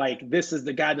playoffs, and we're like, this is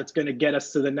the guy that's going to get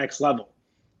us to the next level.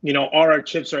 You know, all our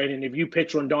chips are in, and if you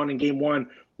pitch Rondon in game one,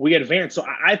 we advance. So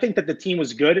I think that the team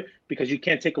was good because you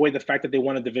can't take away the fact that they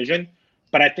won a division,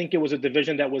 but I think it was a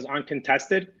division that was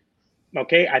uncontested.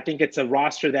 Okay. I think it's a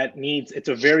roster that it's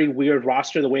a very weird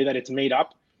roster, the way that it's made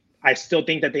up. I still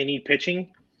think that they need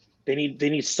pitching. They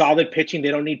need solid pitching.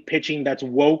 They don't need pitching that's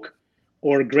woke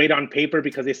or great on paper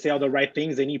because they say all the right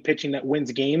things. They need pitching that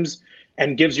wins games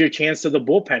and gives you a chance to the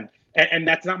bullpen. And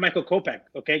that's not Michael Kopech.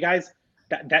 Okay, guys?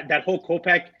 That whole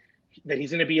Kopech, that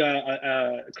he's going to be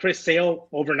a Chris Sale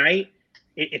overnight,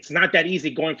 it's not that easy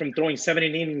going from throwing 7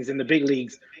 innings in the big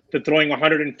leagues to throwing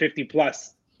 150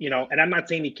 plus, you know. And I'm not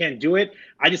saying he can't do it.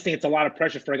 I just think it's a lot of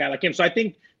pressure for a guy like him. So I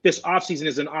think this offseason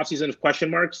is an offseason of question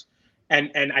marks.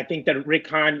 And I think that Rick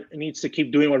Hahn needs to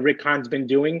keep doing what Rick Hahn's been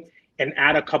doing and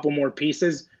add a couple more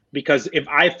pieces. Because if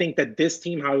I think that this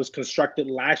team, how it was constructed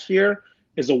last year,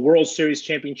 is a World Series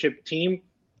championship team,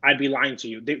 I'd be lying to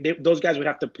you. Those guys would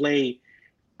have to play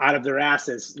out of their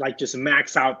asses, like just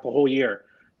max out the whole year,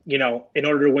 you know, in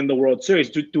order to win the World Series.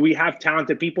 Do we have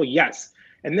talented people? Yes.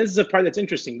 And this is a part that's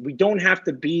interesting. We don't have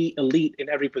to be elite in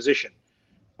every position.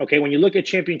 Okay, when you look at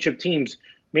championship teams,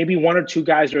 maybe 1 or 2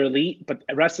 guys are elite, but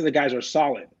the rest of the guys are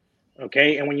solid.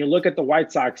 Okay, and when you look at the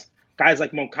White Sox, guys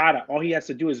like Moncada, all he has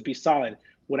to do is be solid.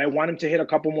 Would I want him to hit a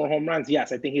couple more home runs?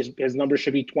 Yes, I think his number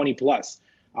should be 20 plus.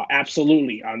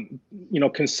 Absolutely. You know,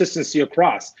 consistency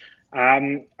across.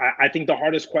 I think the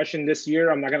hardest question this year,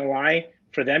 I'm not going to lie,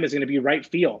 for them is going to be right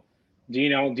field. Do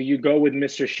you go with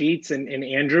Mr. Sheets and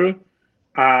Andrew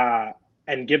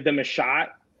and give them a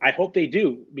shot? I hope they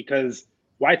do, because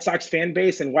White Sox fan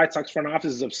base and White Sox front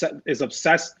office is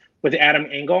obsessed with Adam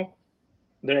Engel.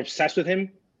 They're obsessed with him.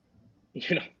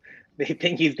 You know, they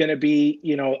think he's going to be,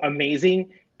 you know,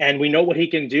 amazing, and we know what he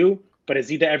can do. But is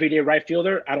he the everyday right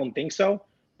fielder? I don't think so.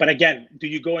 But again, do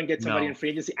you go and get somebody in free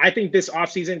agency? I think this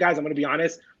offseason, guys, I'm going to be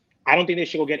honest, I don't think they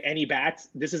should go get any bats.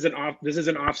 This is an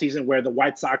offseason where the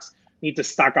White Sox need to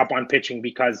stock up on pitching,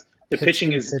 because the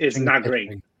pitching is not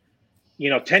great.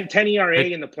 You know, 10 ERA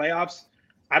in the playoffs.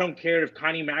 I don't care if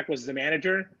Connie Mack was the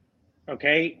manager.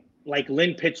 Okay, like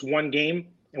Lynn pitched 1 game,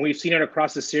 and we've seen it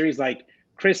across the series. Like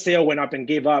Chris Sale went up and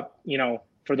gave up, you know,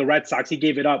 for the Red Sox. He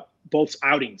gave it up both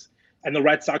outings, and the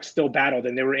Red Sox still battled,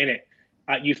 and they were in it.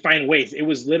 You find ways. It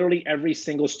was literally every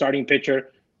single starting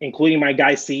pitcher, including my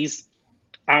guy Cease.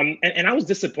 And I was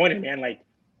disappointed, man. Like,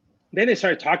 then they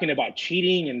started talking about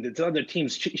cheating and the other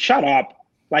teams. Shut up.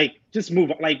 Like, just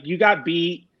move on. Like, you got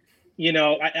beat. You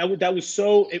know, that was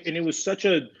so, and it was such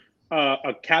a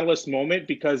catalyst moment,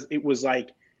 because it was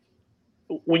like,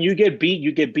 when you get beat,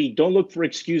 you get beat. Don't look for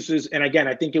excuses. And again,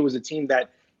 I think it was a team that,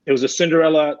 it was a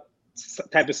Cinderella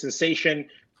type of sensation.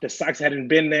 The Sox hadn't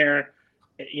been there.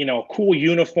 You know, cool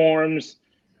uniforms,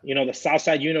 you know, the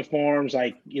Southside uniforms,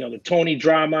 like, you know, the Tony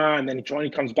drama, and then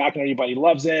Tony comes back and everybody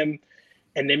loves him,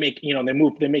 and they make, you know,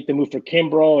 they make the move for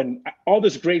Kimbrough and all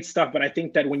this great stuff. But I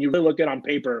think that when you really look at it on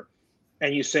paper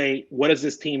and you say, what does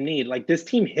this team need? Like, this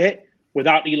team hit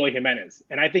without Eloy Jimenez.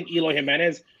 And I think Eloy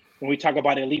Jimenez, when we talk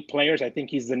about elite players, I think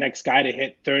he's the next guy to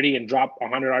hit 30 and drop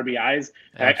 100 RBIs.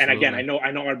 And again, I know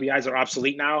RBIs are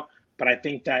obsolete now, but I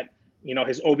think that, you know,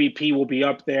 his OBP will be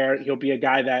up there. He'll be a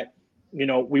guy that, you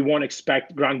know, we won't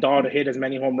expect Grandal to hit as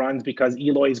many home runs, because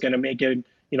Eloy is going to make it,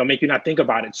 you know, make you not think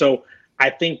about it. So I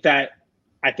think that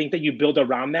you build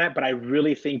around that, but I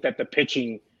really think that the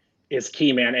pitching is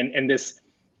key, man. And this,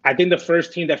 I think the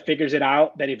first team that figures it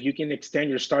out, that if you can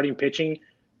extend your starting pitching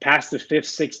past the 5th,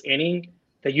 6th inning,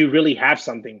 that you really have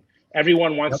something.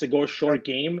 Everyone wants to go short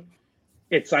game.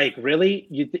 It's like, really?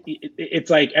 It's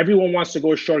like everyone wants to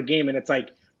go short game, and it's like,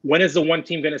 when is the one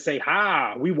team going to say,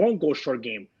 we won't go short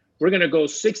game. We're going to go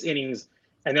 6 innings,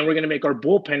 and then we're going to make our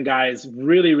bullpen guys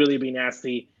really, really be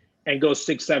nasty and go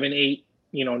 6, 7, 8,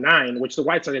 9, which the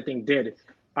White Sox, I think, did.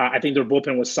 I think their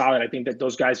bullpen was solid. I think that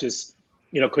those guys just,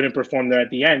 couldn't perform there at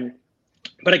the end.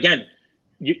 But again,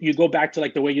 you go back to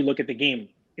like the way you look at the game.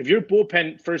 If your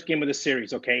bullpen first game of the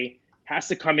series, has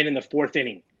to come in the 4th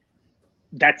inning,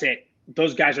 that's it.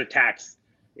 Those guys are taxed.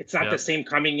 It's not the same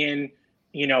coming in,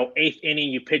 8th inning,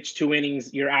 you pitch 2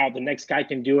 innings, you're out. The next guy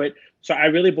can do it. So I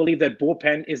really believe that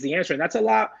bullpen is the answer. And that's a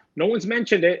lot. No one's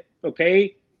mentioned it,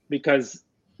 because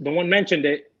no one mentioned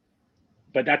it,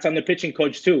 but that's on the pitching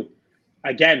coach too.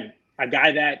 Again, a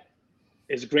guy that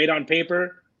is great on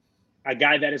paper, a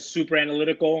guy that is super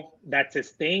analytical, that's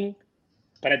his thing.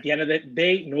 But at the end of the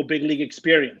day, no big league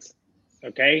experience,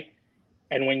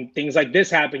 And when things like this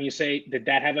happen, you say, did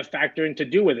that have a factor in to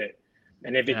do with it?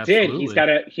 And if it did, he's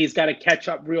got to catch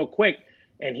up real quick,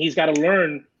 and he's got to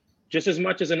learn just as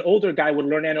much as an older guy would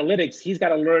learn analytics. He's got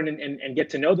to learn and get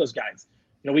to know those guys.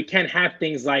 We can't have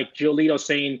things like Giolito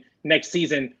saying next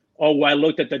season, "Oh, well, I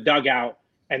looked at the dugout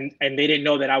and they didn't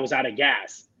know that I was out of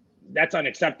gas." That's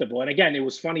unacceptable. And again, it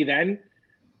was funny then,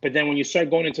 but then when you start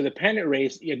going into the pennant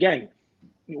race, again,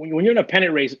 when you're in a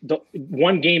pennant race,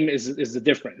 one game is the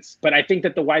difference. But I think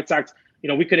that the White Sox,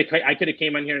 I could have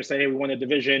came on here and said, "Hey, we won the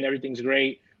division, everything's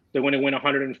great. They're going to win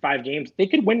 105 games." They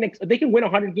could win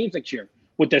 100 games next year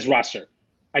with this roster.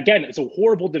 Again, it's a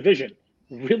horrible division,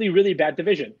 really, really bad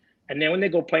division. And then when they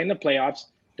go play in the playoffs,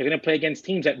 they're going to play against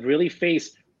teams that really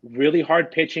face really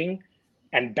hard pitching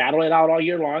and battle it out all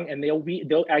year long, and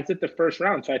they'll exit the first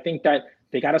round. So I think that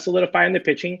they got to solidify in the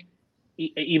pitching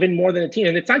even more than the team.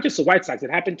 And it's not just the White Sox. It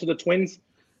happened to the Twins,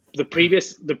 the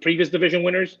previous division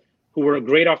winners, who were a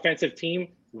great offensive team,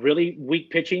 really weak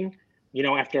pitching,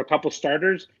 after a couple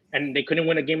starters, and they couldn't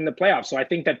win a game in the playoffs. So I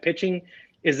think that pitching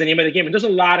is the name of the game. And there's a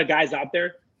lot of guys out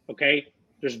there, okay?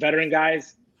 There's veteran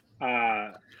guys.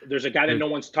 There's a guy that no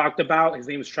one's talked about. His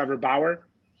name is Trevor Bauer,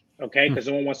 okay? Because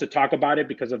no one wants to talk about it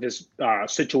because of his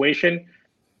situation.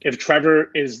 If Trevor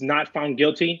is not found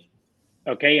guilty,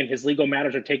 okay, and his legal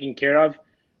matters are taken care of,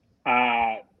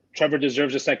 Trevor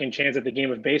deserves a second chance at the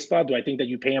game of baseball. Do I think that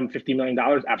you pay him $50 million?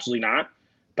 Absolutely not.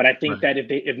 But I think that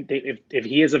if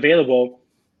he is available,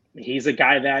 he's a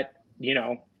guy that,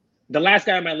 the last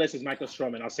guy on my list is Michael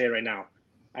Stroman. I'll say it right now.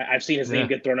 I've seen his name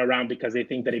get thrown around because they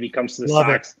think that if he comes to the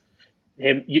Sox,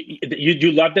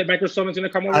 you love that Michael Stroman's going to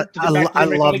come over? I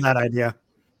love that idea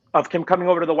of him coming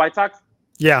over to the White Sox.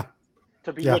 Yeah.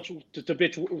 To be what?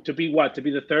 To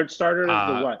be the third starter?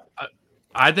 Or what?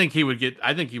 I think he would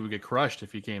get crushed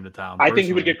if he came to town. I think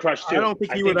he would get crushed too. I don't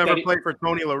think he would ever play for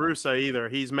Tony La Russa either.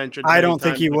 He's mentioned. I don't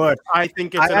think he would. I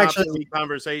think it's an obsolete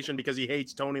conversation because he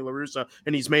hates Tony La Russa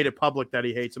and he's made it public that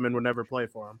he hates him and would never play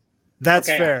for him. That's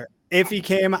fair. If he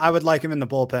came, I would like him in the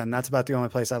bullpen. That's about the only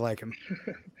place I like him.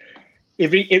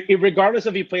 Regardless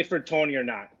if he played for Tony or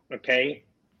not, okay.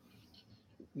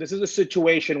 This is a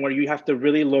situation where you have to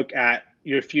really look at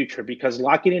your future because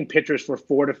locking in pitchers for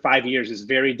 4 to 5 years is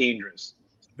very dangerous.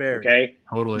 Okay.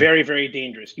 Totally. Very, very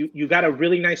dangerous. You got a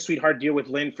really nice sweetheart deal with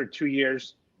Lynn for 2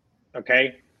 years.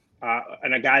 Okay.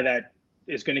 And a guy that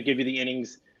is going to give you the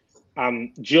innings.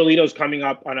 Giolito's coming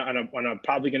up on a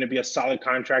probably going to be a solid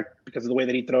contract because of the way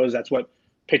that he throws. That's what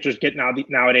pitchers get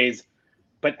nowadays.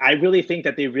 But I really think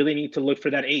that they really need to look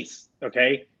for that ace.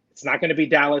 Okay. It's not going to be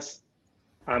Dallas.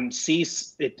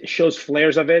 Cease, it shows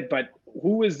flares of it, but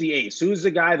who is the ace? Who's the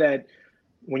guy that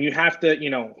when you have to,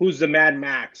 who's the Mad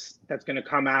Max that's going to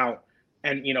come out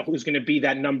and, who's going to be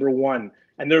that number one?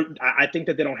 And I think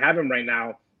that they don't have him right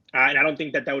now. And I don't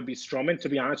think that would be Stroman, to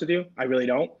be honest with you. I really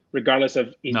don't, regardless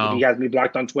of if he has me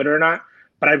blocked on Twitter or not.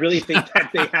 But I really think that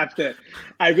they have to,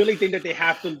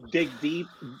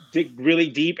 dig really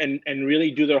deep and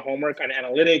really do their homework on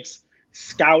analytics,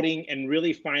 scouting, and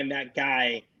really find that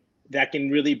guy that can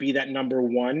really be that number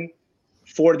one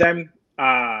for them.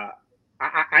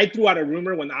 I threw out a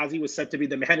rumor when Ozzie was set to be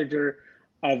the manager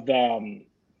of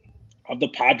the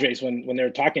Padres when they were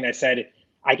talking. I said,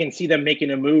 I can see them making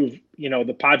a move,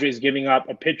 the Padres giving up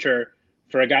a pitcher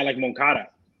for a guy like Moncada.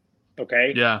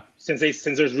 Okay. Yeah. Since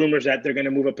there's rumors that they're going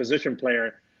to move a position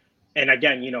player. And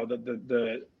again,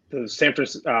 the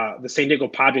San Diego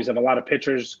Padres have a lot of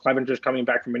pitchers. Clevenger's coming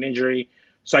back from an injury.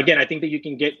 So again, I think that you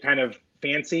can get kind of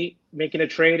fancy making a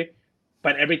trade,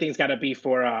 but everything's got to be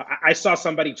for, I saw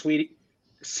somebody tweet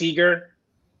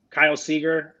Kyle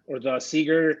Seager or the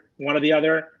Seager, one or the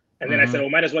other. And then I said, well,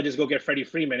 might as well just go get Freddie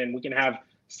Freeman and we can have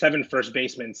 7 first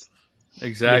basemen.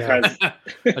 Exactly.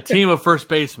 A team of first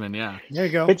basemen. Yeah. There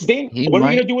you go. It's what are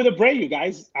we going to do with Abreu,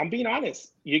 guys? I'm being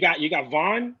honest. You got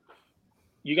Vaughn,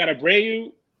 you got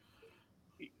Abreu,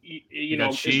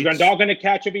 is Grandal going to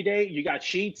catch every day? You got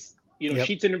Sheets,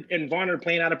 Sheets and Vaughn are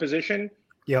playing out of position.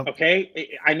 Yep.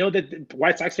 Okay. I know that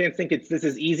White Sox fans think this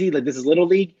is easy, like this is little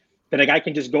league, that a guy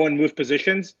can just go and move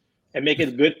positions and make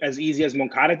it good as easy as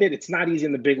Moncada did. It's not easy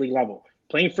in the big league level.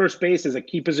 Playing first base is a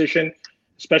key position,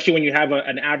 especially when you have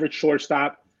an average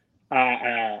shortstop,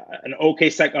 an okay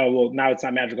second. Well, now it's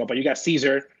not magical, but you got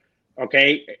Caesar.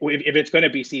 Okay, if it's going to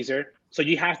be Caesar, so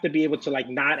you have to be able to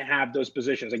not have those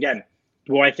positions again.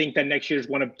 Well, I think that next year's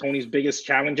one of Tony's biggest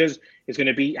challenges is going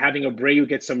to be having Abreu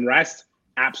get some rest.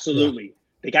 Absolutely. Yeah.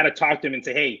 They got to talk to him and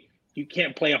say, hey, you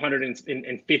can't play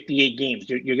 158 games.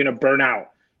 You're going to burn out.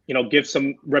 Give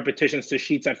some repetitions to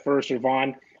Sheets at first or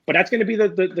Vaughn. But that's going to be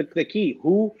the key.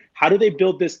 How do they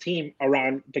build this team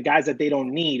around the guys that they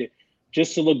don't need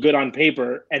just to look good on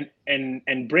paper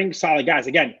and bring solid guys?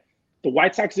 Again, the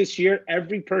White Sox this year,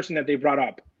 every person that they brought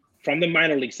up from the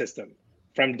minor league system,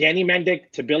 from Danny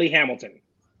Mendick to Billy Hamilton.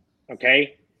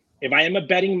 Okay, if I am a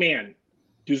betting man,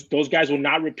 those guys will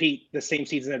not repeat the same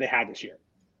season that they had this year.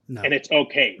 No. And it's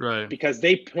okay, right? Because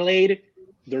they played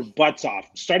their butts off,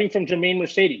 starting from Jermaine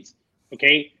Mercedes.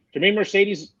 Okay, Jermaine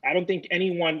Mercedes, I don't think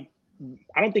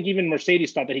even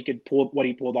Mercedes thought that he could pull what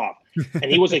he pulled off. And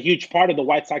he was a huge part of the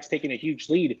White Sox taking a huge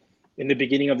lead in the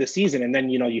beginning of the season. And then,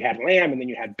 you had Lamb, and then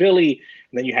you had Billy,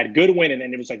 and then you had Goodwin, and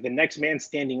then it was like the next man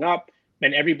standing up,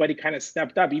 and everybody kind of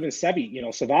stepped up. Even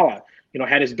Zavala,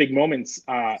 had his big moments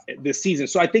this season.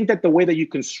 So I think that the way that you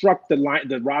construct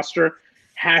the roster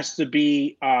has to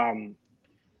be,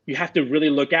 you have to really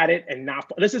look at it and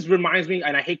not. Reminds me,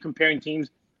 and I hate comparing teams.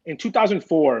 In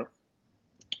 2004,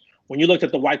 when you looked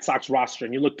at the White Sox roster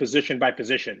and you look position by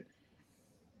position,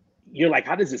 you're like,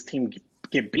 how does this team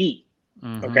get beat?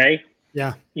 Mm-hmm. Okay.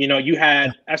 Yeah. You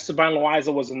had Esteban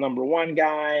Loaiza was the number one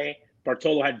guy.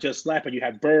 Bartolo had just left, but you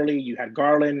had Burley, you had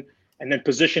Garland, and then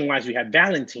position-wise, you had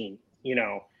Valentin.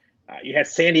 You had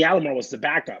Sandy Alomar was the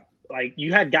backup. Like,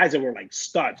 you had guys that were like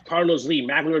studs. Carlos Lee,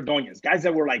 Magli Ordonez, guys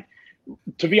that were like,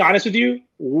 to be honest with you,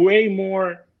 way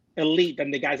more elite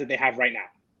than the guys that they have right now.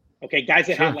 Okay, guys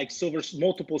that had like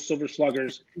multiple silver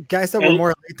sluggers. Guys that were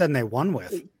more elite than they won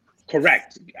with.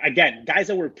 Correct. Again, guys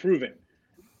that were proven.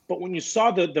 But when you saw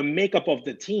the makeup of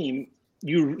the team,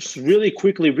 you really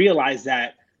quickly realized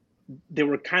that they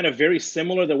were kind of very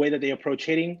similar the way that they approach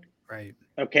hitting. Right.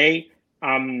 Okay.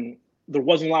 There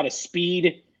wasn't a lot of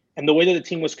speed, and the way that the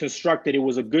team was constructed, it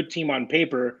was a good team on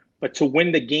paper, but to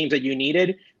win the games that you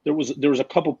needed, there was a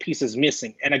couple pieces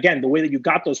missing. And again, the way that you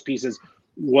got those pieces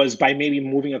was by maybe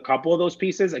moving a couple of those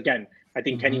pieces. Again, I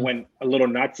think Kenny went a little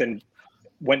nuts and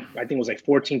went, I think it was like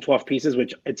 14, 12 pieces,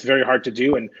 which it's very hard to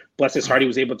do. And bless his heart, he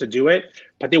was able to do it.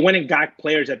 But they went and got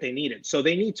players that they needed. So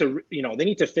they need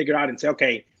to figure out and say,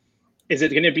 okay, is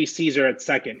it going to be Caesar at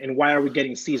second? And why are we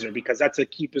getting Caesar? Because that's a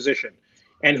key position.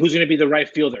 And who's going to be the right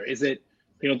fielder? Is it,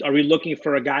 are we looking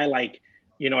for a guy like,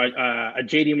 a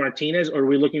JD Martinez, or are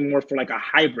we looking more for like a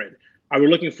hybrid? Are we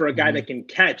looking for a guy that can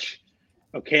catch,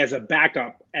 as a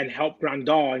backup and help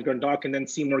Grandal, and Grandal can then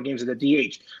see more games at the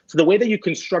DH? So the way that you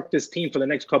construct this team for the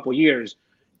next couple of years,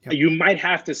 you might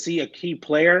have to see a key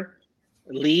player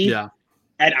leave. Yeah.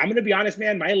 And I'm going to be honest,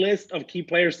 man, my list of key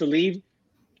players to leave,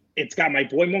 it's got my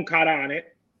boy Moncada on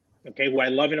it, who I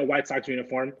love in a White Sox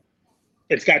uniform.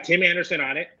 It's got Tim Anderson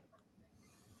on it,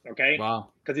 Wow.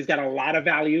 Because he's got a lot of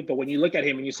value. But when you look at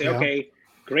him and you say, okay,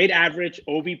 great average,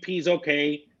 OBP is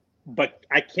okay, but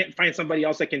I can't find somebody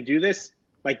else that can do this,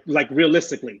 like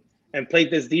realistically, and play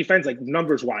this defense, like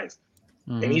numbers wise.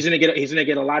 Mm-hmm. And he's gonna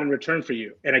get a lot in return for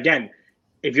you. And again,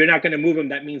 if you're not going to move him,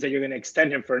 that means that you're going to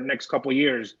extend him for the next couple of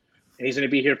years, and he's going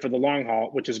to be here for the long haul,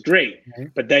 which is great. Mm-hmm.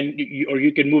 But then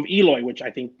you can move Eloy, which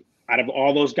I think out of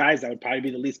all those guys, that would probably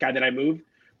be the least guy that I move.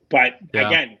 But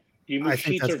again, you move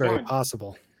Sheets or Vaughn. Very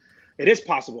possible. It is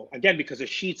possible, again, because of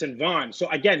Sheets and Vaughn. So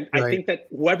again, I think that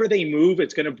whoever they move,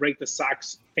 it's going to break the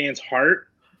Sox fans' heart.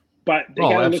 But they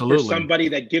got to look for somebody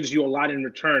that gives you a lot in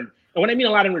return. And when I mean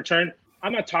a lot in return,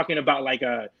 I'm not talking about like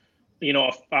now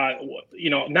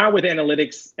with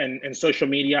analytics and social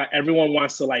media, everyone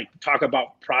wants to like talk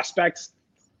about prospects.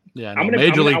 Yeah,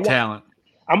 major league talent.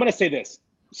 I'm going to say this.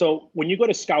 So when you go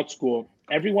to scout school,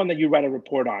 everyone that you write a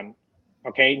report on,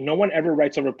 no one ever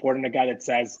writes a report on a guy that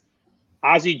says,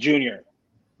 Ozzie Jr.,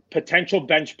 potential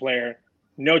bench player,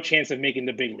 no chance of making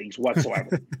the big leagues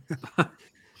whatsoever.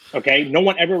 No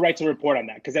one ever writes a report on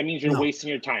that, because that means you're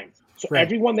wasting your time. So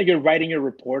everyone that you're writing your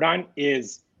report on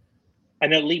is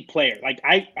an elite player. Like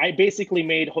I basically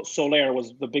made Soler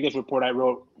was the biggest report I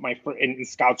wrote in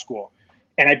scout school,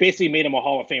 and I basically made him a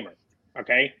Hall of Famer.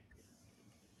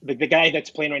 The guy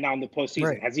that's playing right now in the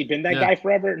postseason, has he been that guy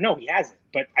forever? No, he hasn't.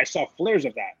 But I saw flares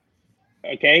of that.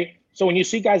 So when you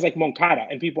see guys like Moncada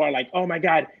and people are like, oh my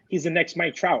God, he's the next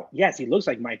Mike Trout. Yes, he looks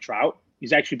like Mike Trout.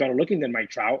 He's actually better looking than Mike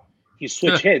Trout. He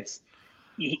switch hits.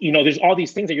 There's all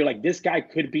these things that you're like, this guy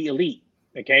could be elite.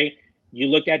 You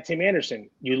look at Tim Anderson.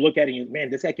 You look at it, man,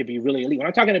 this guy could be really elite. When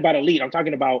I'm talking about elite, I'm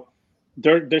talking about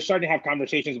they're starting to have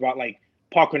conversations about like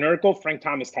Paul Konerko, Frank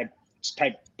Thomas type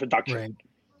production. Right.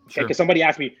 Because somebody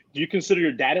asked me, do you consider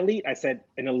your dad elite? I said,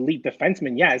 an elite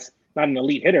defenseman, yes. Not an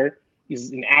elite hitter.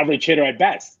 He's an average hitter at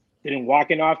best. Didn't walk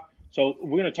enough. So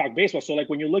we're going to talk baseball. So like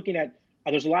when you're looking at,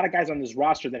 there's a lot of guys on this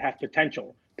roster that have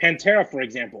potential. Pantera, for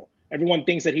example, everyone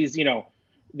thinks that he's, that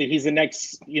he's the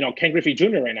next, Ken Griffey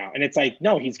Jr. right now. And it's like,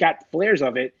 no, he's got flares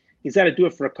of it. He's got to do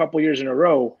it for a couple years in a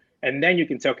row. And then you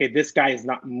can say, okay, this guy is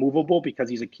not movable because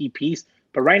he's a key piece.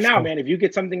 But right now, man, if you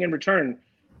get something in return,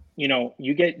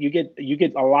 you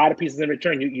get a lot of pieces in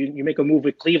return. You make a move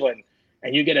with Cleveland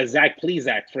and you get a Zach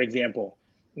Plesac, for example,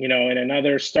 and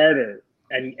another starter.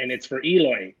 and it's for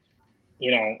Eloy.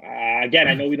 Again,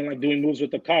 I know we don't like doing moves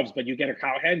with the Cubs, but you get a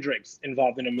Kyle Hendricks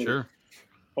involved in a move. Sure.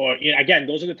 Or again,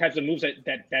 those are the types of moves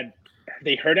that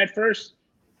they hurt at first,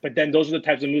 but then those are the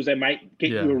types of moves that might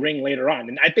get you a ring later on.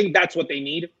 And I think that's what they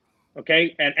need.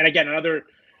 Okay. And again, another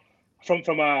from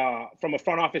a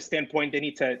front office standpoint, they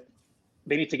need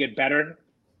to get better.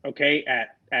 Okay.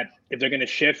 At if they're going to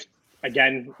shift.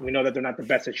 Again, we know that they're not the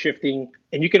best at shifting,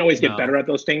 and you can always get better at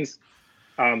those things.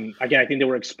 Again, I think they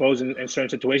were exposed in certain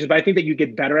situations, but I think that you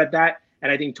get better at that,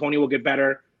 and I think Tony will get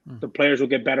better. The players will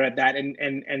get better at that,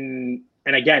 and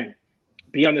again,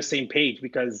 be on the same page,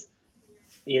 because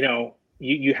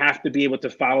you have to be able to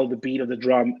follow the beat of the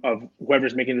drum of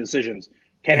whoever's making the decisions.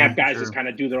 Can't have guys just kind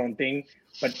of do their own thing.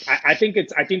 But I think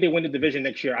they win the division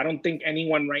next year. I don't think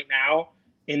anyone right now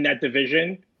in that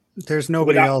division. There's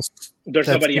nobody else. There's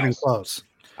nobody even else close.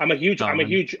 I'm a huge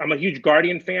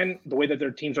Guardian fan. The way that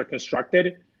their teams are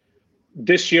constructed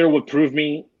this year would prove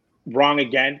me wrong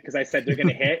again, because I said they're going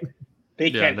to hit.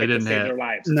 They can't hit to save their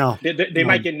lives. No, they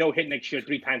might get no hit next year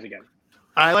 3 times again.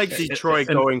 I like Detroit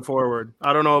going forward.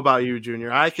 I don't know about you,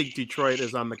 Junior. I think Detroit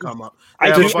is on the come up.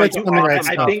 I think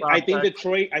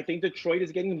Detroit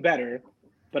is getting better,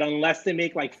 but unless they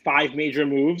make like 5 major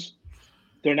moves,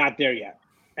 they're not there yet.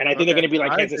 And I think they're going to be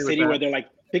like Kansas City, where they're like,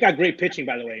 they got great pitching,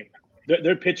 by the way.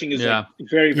 Their pitching is like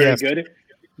very, very good,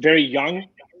 very young.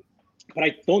 But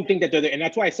I don't think that they're there. And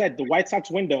that's why I said the White Sox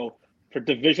window for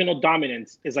divisional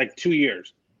dominance is like 2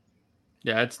 years.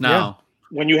 Yeah, it's now.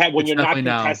 When you're not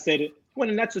contested. Well,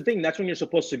 and that's the thing. That's when you're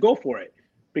supposed to go for it.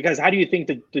 Because how do you think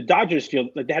the Dodgers feel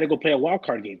like they had to go play a wild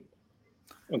card game?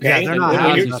 Okay. Yeah, they're not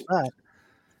happy about that.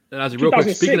 And real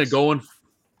quick,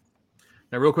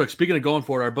 speaking of going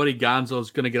for it, our buddy Gonzo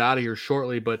is going to get out of here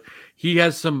shortly, but he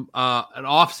has some an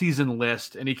off-season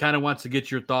list, and he kind of wants to get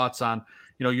your thoughts on,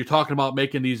 you're talking about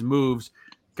making these moves.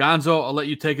 Gonzo, I'll let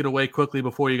you take it away quickly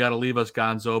before you got to leave us,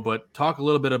 Gonzo, but talk a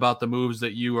little bit about the moves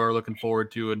that you are looking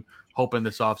forward to and hoping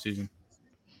this offseason.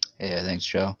 Yeah, thanks,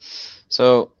 Joe.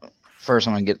 So first,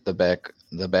 I'm going to get the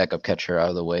backup catcher out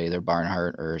of the way, either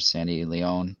Barnhart or Sandy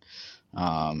Leon.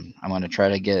 I'm going to try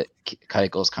to get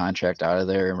Keuchel's contract out of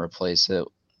there and replace it.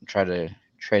 Try to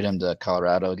trade him to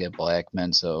Colorado, get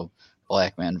Blackman, so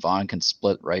Blackman Vaughn can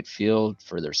split right field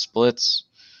for their splits.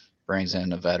 Brings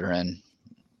in a veteran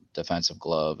defensive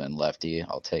glove and lefty.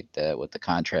 I'll take that with the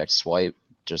contract swipe,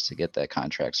 just to get that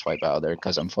contract swipe out of there,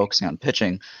 because I'm focusing on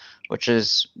pitching, which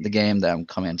is the game that I'm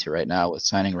coming into right now with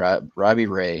signing Robbie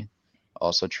Ray,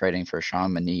 also trading for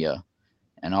Sean Mania,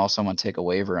 and also I'm going to take a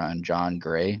waiver on John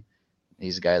Gray.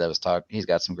 He's a guy that he's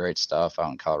got some great stuff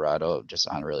out in Colorado, just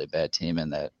on a really bad team in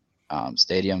that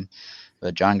stadium.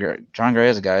 But John Gray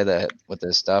is a guy that, with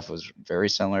his stuff, was very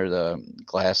similar to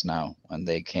Glasnow when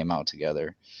they came out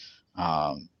together.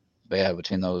 But yeah,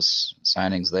 between those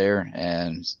signings there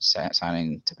and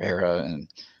signing Tepera, and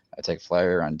I take a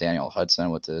flyer on Daniel Hudson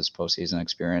with his postseason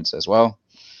experience as well.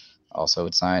 Also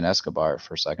would sign Escobar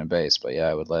for second base, but yeah,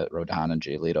 I would let Rodon and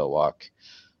Giolito walk.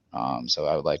 So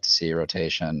I would like to see a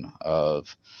rotation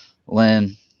of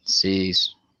Lynn,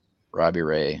 Cease, Robbie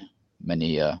Ray,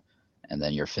 Mania, and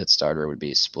then your fifth starter would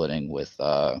be splitting with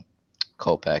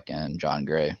Kopech and John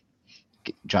Gray.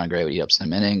 John Gray would eat up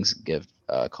some innings, give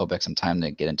Kopech some time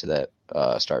to get into that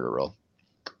starter role.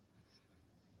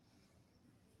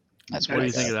 That's what do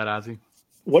you think of that, Ozzy?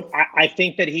 What I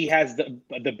think that he has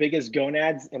the biggest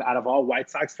gonads out of all White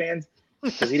Sox fans,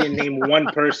 because he didn't name one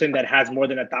person that has more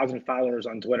than 1,000 followers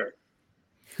on Twitter.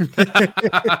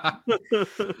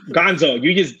 Gonzo,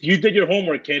 you did your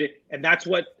homework, kid, and that's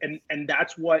what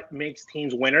makes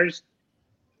teams winners.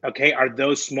 Okay, are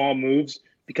those small moves,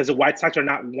 because the White Sox are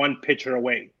not one pitcher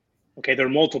away. Okay, they're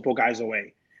multiple guys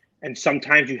away, and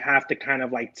sometimes you have to kind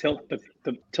of like tilt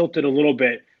it a little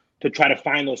bit to try to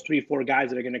find those 3-4 guys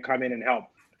that are going to come in and help.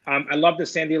 I love the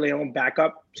Sandy Leon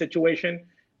backup situation,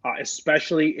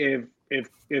 especially if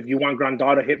you want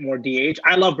Grandal to hit more DH.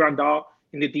 I love Grandal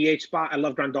in the DH spot. I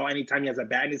love Grandal anytime he has a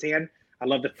bat in his hand. I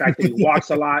love the fact that he walks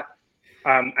a lot.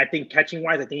 I think catching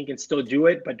wise, I think he can still do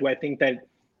it. But do I think that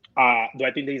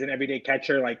he's an everyday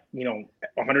catcher, like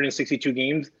 162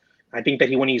 games? I think that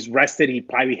when he's rested, he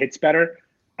probably hits better.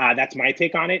 That's my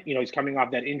take on it. He's coming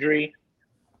off that injury.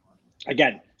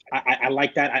 Again, I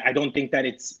like that. I don't think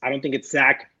it's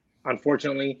Zach,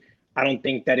 unfortunately. I don't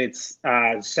think that it's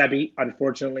Sebi,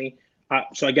 unfortunately.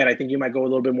 So again, I think you might go a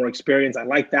little bit more experience. I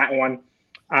like that one.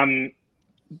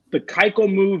 The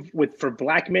Keuchel move for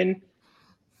Blackman,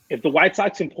 if the White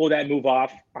Sox can pull that move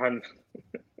off on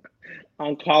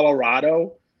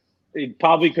Colorado, it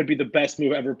probably could be the best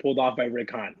move ever pulled off by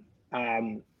Rick Hahn.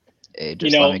 Hey,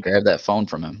 just let me grab that phone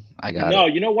from him. I got it. No,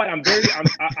 you know what?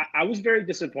 I was very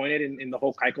disappointed in the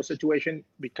whole Keuchel situation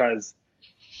because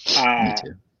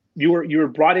you were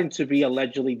brought in to be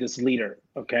allegedly this leader,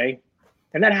 okay?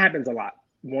 And that happens a lot,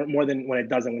 more than when it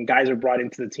doesn't. When guys are brought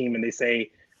into the team and they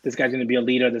say, this guy's going to be a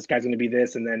leader, this guy's going to be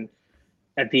this, and then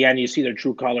at the end you see their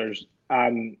true colors.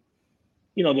 You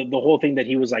know, the whole thing that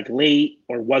he was like late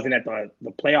or wasn't at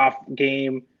the playoff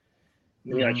game,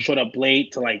 you know, showed up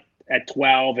late to like at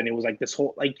 12, and it was like this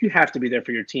whole, like, you have to be there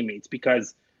for your teammates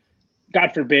because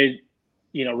God forbid,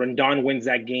 you know, Rendon wins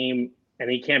that game and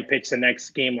he can't pitch the next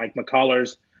game like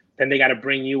McCullers, then they got to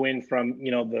bring you in from, you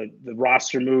know, the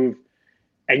roster move,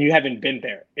 and you haven't been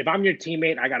there. If I'm your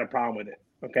teammate, I got a problem with it.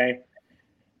 Okay.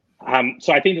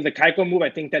 So I think that the Keuchel move, I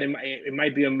think that it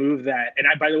might be a move that, and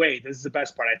by the way, this is the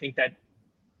best part. I think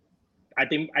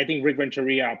Rick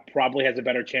Renteria probably has a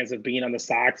better chance of being on the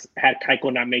Sox had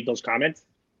Keuchel not made those comments.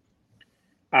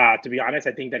 To be honest,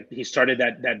 I think that he started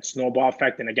that snowball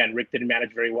effect, and again, Rick didn't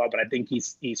manage very well, but I think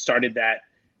he started that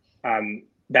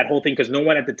whole thing because no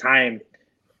one at the time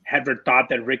ever thought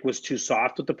that Rick was too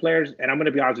soft with the players. And I'm going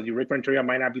to be honest with you, Rick Renteria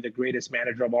might not be the greatest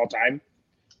manager of all time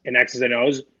in X's and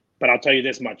O's, but I'll tell you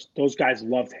this much: those guys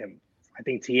loved him. I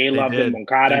think TA loved him,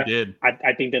 Moncada.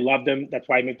 I think they loved him. That's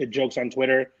why I make the jokes on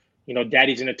Twitter. You know,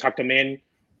 Daddy's going to tuck him in.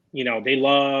 You know, they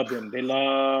loved him. They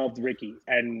loved Ricky.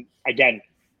 And again,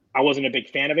 I wasn't a big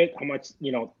fan of it, how much,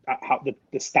 you know, how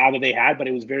the style that they had, but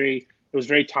it was very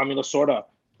Tommy Lasorda,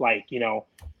 like, you know,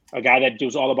 a guy that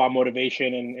was all about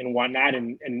motivation and whatnot.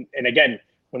 And again,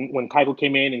 when Keuchel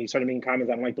came in and he started making comments,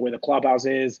 I don't like the way the clubhouse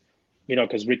is, you know,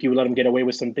 because Ricky would let him get away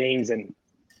with some things. And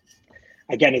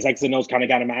again, his X's and O's kind of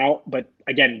got him out. But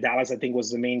again, Dallas, I think,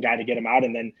 was the main guy to get him out.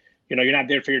 And then, you know, you're not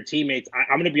there for your teammates.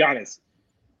 I'm going to be honest.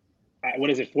 What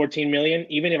is it, $14 million?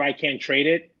 Even if I can't trade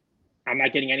it, I'm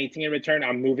not getting anything in return.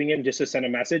 I'm moving him just to send a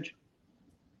message.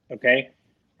 Okay.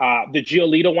 The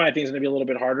Giolito one, I think, is going to be a little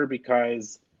bit harder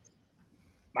because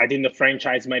I think the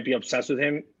franchise might be obsessed with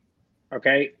him.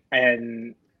 Okay.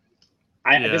 And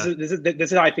this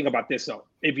is how I think about this, though.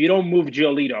 If you don't move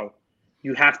Giolito,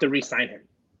 you have to re-sign him.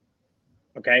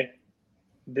 Okay.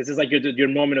 This is like your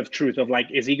moment of truth of like,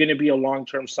 is he going to be a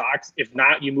long-term Sox? If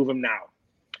not, you move him now.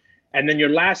 And then your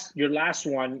last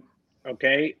one.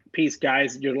 Okay, peace,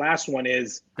 guys. Your last one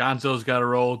is Gonzo's got to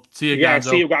roll. See you, yeah, Gonzo.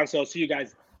 See you, Gonzo. See you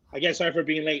guys. Again, sorry for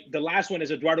being late. The last one is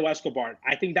Eduardo Escobar.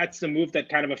 I think that's the move that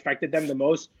kind of affected them the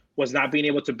most, was not being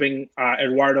able to bring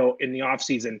Eduardo in the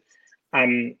offseason.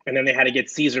 And then they had to get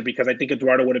Caesar because I think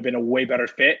Eduardo would have been a way better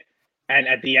fit. And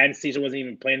at the end, Caesar wasn't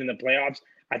even playing in the playoffs.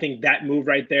 I think that move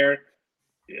right there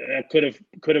could have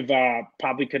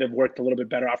worked a little bit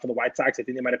better out for the White Sox. I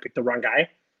think they might have picked the wrong guy.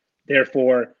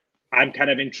 Therefore, I'm kind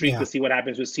of intrigued to see what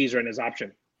happens with Caesar and his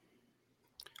option.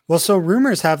 Well, so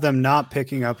rumors have them not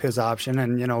picking up his option,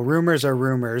 and you know, rumors are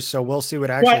rumors. So we'll see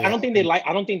what actually. Well, I don't think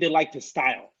they like his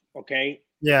style. Okay.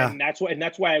 Yeah. And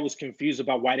that's why I was confused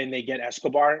about why didn't they get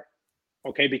Escobar?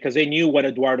 Okay, because they knew what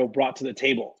Eduardo brought to the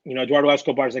table. You know, Eduardo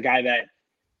Escobar is a guy that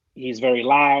he's very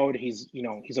loud. He's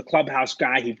a clubhouse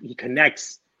guy. He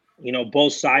connects, you know,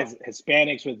 both sides,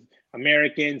 Hispanics with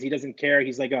Americans. He doesn't care.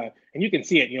 He's like and you can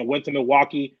see it. You know, went to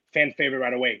Milwaukee. Fan favorite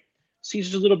right away.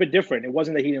 Caesar's a little bit different. It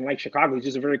wasn't that he didn't like Chicago. He's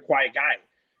just a very quiet guy.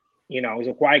 You know, he's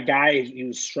a quiet guy. He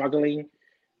was struggling,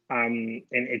 and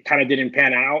it kind of didn't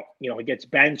pan out. You know, he gets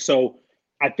benched. So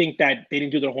I think that they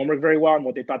didn't do their homework very well on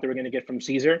what they thought they were going to get from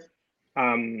Caesar. I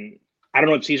don't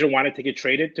know if Caesar wanted to get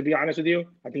traded, to be honest with you.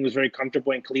 I think he was very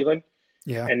comfortable in Cleveland.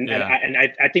 Yeah. And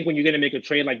I think when you're going to make a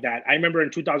trade like that, I remember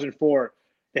in 2004,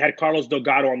 they had Carlos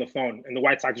Delgado on the phone, and the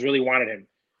White Sox really wanted him.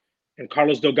 And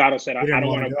Carlos Delgado said, I don't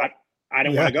want to go. I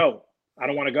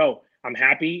don't want to go. I'm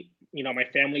happy. You know, my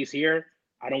family's here.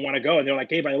 I don't want to go. And they're like,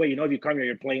 hey, by the way, you know, if you come here,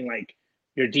 you're playing like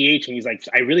you're DH. And he's like,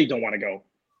 I really don't want to go.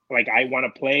 Like, I want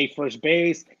to play first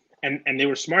base. And they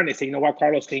were smart. And they say, you know what,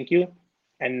 Carlos, thank you.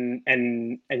 And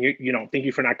you know, thank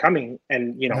you for not coming.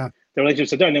 And, you know, the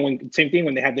relationships are done. And then same thing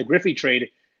when they had the Griffey trade,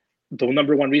 the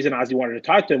number one reason Ozzie wanted to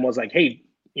talk to him was like, hey,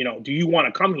 you know, do you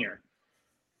want to come here?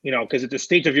 You know, because at the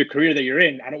stage of your career that you're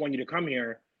in, I don't want you to come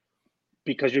here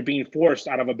because you're being forced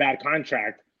out of a bad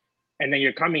contract. And then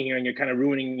you're coming here and you're kind of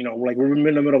ruining, you know, like we're in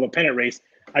the middle of a pennant race.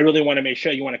 I really want to make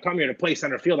sure you want to come here to play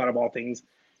center field out of all things.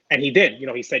 And he did. You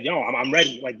know, he said, yo, I'm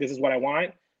ready. Like, this is what I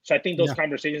want. So I think those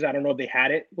conversations, I don't know if they had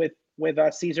it with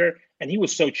Caesar. And he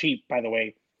was so cheap, by the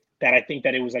way, that I think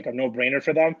that it was like a no-brainer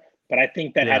for them. But I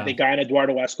think that had they gotten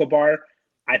Eduardo Escobar,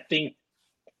 I think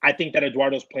that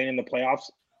Eduardo's playing in the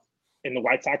playoffs in the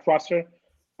White Sox roster.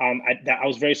 I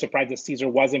was very surprised that Caesar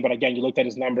wasn't, but again, you looked at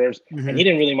his numbers and he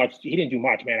didn't do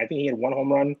much, man. I think he had one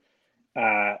home run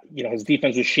His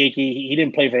defense was shaky. He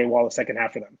didn't play very well the second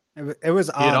half for them. It was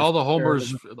he had all the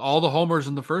homers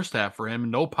in the first half for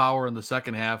him, no power in the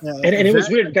second half. Yeah, and it was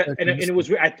weird. And it was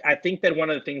weird. I think that one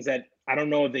of the things that I don't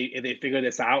know if they figured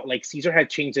this out, like Caesar had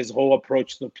changed his whole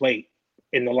approach to the plate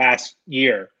in the last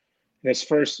year. And his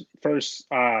first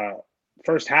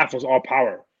half was all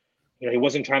power. He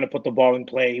wasn't trying to put the ball in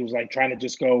play. He was like trying to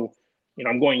just go,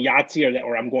 I'm going Yahtzee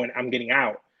or I'm getting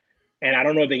out. And I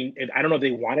don't know if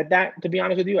they wanted that, to be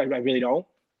honest with you. I really don't.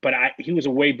 But he was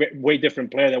a way different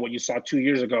player than what you saw 2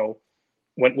 years ago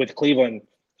with Cleveland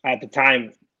at the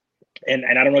time. And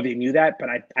I don't know if they knew that, but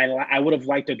I would have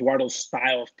liked Eduardo's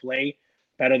style of play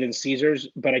better than Caesar's.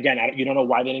 But again, you don't know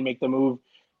why they didn't make the move.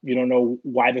 You don't know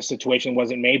why the situation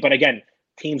wasn't made. But again,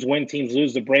 teams win, teams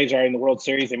lose. The Braves are in the World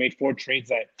Series. They made 4 trades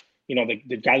that,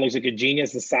 the guy looks like a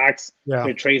genius. The Sox,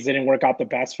 their trades didn't work out the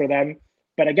best for them.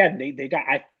 But again,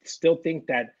 I still think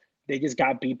that they just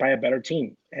got beat by a better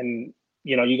team. And,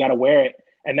 you got to wear it.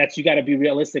 And you got to be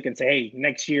realistic and say, hey,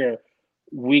 next year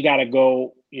we got to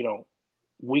go,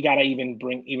 we got to even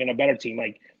bring even a better team.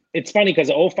 Like, it's funny because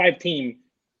the 2005 team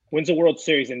wins the World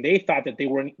Series and they thought that they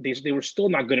were still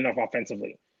not good enough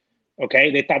offensively.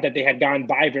 Okay. They thought that they had gone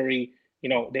by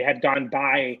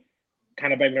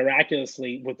kind of by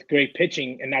miraculously with great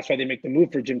pitching. And that's why they make the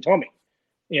move for Jim Thome,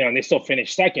 and they still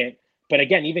finish second. But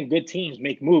again, even good teams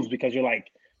make moves because you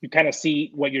kind of see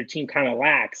what your team kind of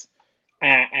lacks.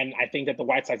 And I think that the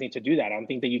White Sox need to do that. I don't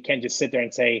think that you can't just sit there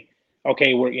and say,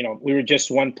 okay, we were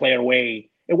just one player away.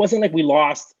 It wasn't like we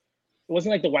lost. It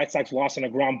wasn't like the White Sox lost in a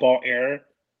ground ball error,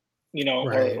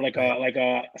 or like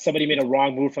somebody made a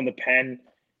wrong move from the pen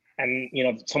and,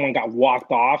 someone got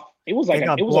walked off. It was like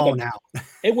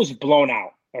it was blown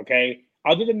out. Okay.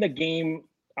 Other than the game,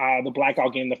 the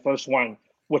blackout game, the first one,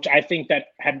 which I think that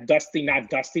had Dusty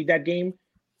not Dusty that game,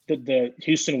 the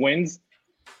Houston wins.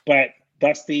 But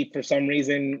Dusty, for some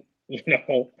reason, he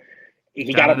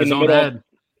got up in the middle. Head.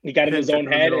 He got in his own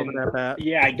head, and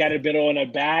I got a bit on a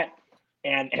bat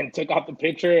and took out the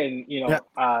pitcher. And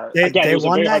they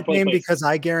won that game because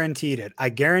I guaranteed it. I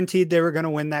guaranteed they were going to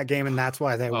win that game, and that's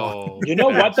why they won. You know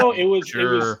what though? It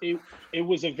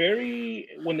was a very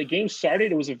when the game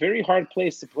started, it was a very hard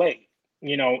place to play.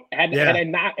 Had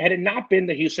it not been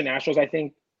the Houston Astros, I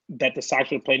think that the Sox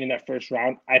would have played in that first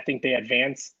round. I think they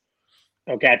advanced.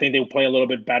 Okay, I think they would play a little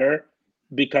bit better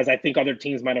because I think other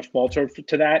teams might have faltered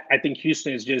to that. I think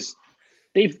Houston is just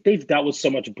they've dealt with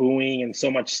so much booing and so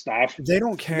much stuff. They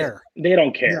don't care. They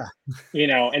don't care.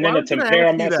 Yeah. And then the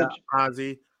Tempera message.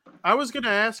 Ozzy, I was going to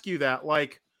ask you that.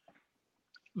 Like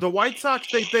the White Sox,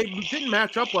 they didn't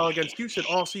match up well against Houston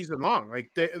all season long. Like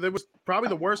there was probably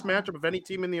the worst matchup of any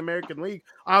team in the American League,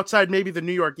 outside maybe the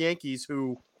New York Yankees,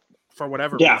 who, for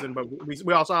whatever reason, but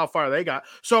we all saw how far they got.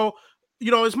 So.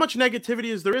 As much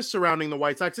negativity as there is surrounding the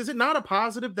White Sox, is it not a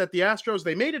positive that the Astros,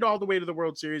 they made it all the way to the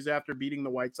World Series after beating the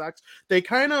White Sox? They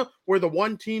kind of were the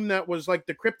one team that was like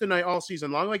the kryptonite all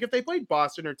season long. Like if they played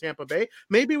Boston or Tampa Bay,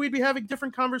 maybe we'd be having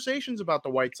different conversations about the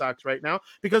White Sox right now.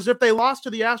 Because if they lost to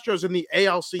the Astros in the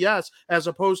ALCS as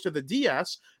opposed to the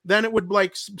DS, then it would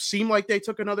seem like they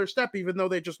took another step, even though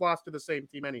they just lost to the same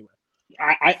team anyway.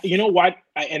 You know what?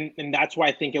 And that's why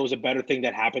I think it was a better thing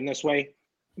that happened this way.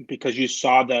 Because you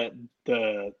saw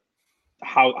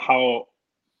how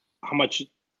much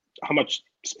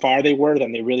far they were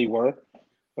than they really were,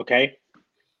 okay.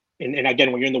 And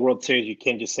again, when you're in the World Series, you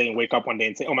can't just say and wake up one day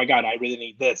and say, "Oh my God, I really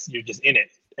need this." You're just in it,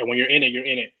 and when you're in it, you're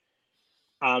in it.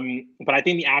 But I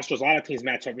think the Astros, a lot of teams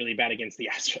match up really bad against the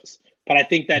Astros. But I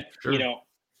think that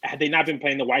had they not been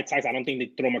playing the White Sox, I don't think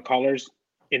they'd throw McCullers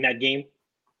in that game.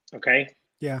 Okay.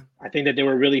 Yeah. I think that they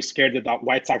were really scared that the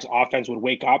White Sox offense would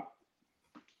wake up.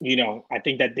 I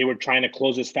think that they were trying to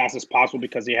close as fast as possible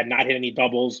because they had not hit any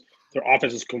doubles. Their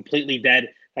offense was completely dead.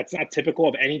 That's not typical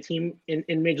of any team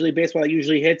in Major League Baseball that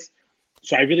usually hits.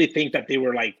 So I really think that they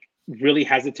were really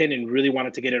hesitant and really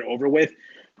wanted to get it over with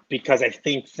because I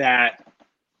think that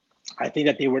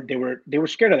they were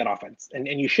scared of that offense. And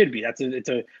you should be.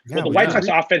 The White Sox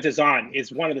offense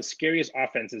is one of the scariest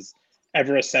offenses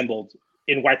ever assembled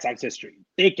in White Sox history.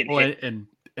 They can hit.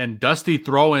 And Dusty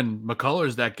throwing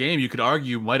McCullers that game, you could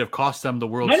argue, might have cost them the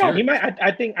World Series. No, he might.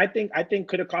 I think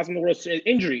could have cost him the World Series.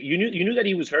 Injury. You knew that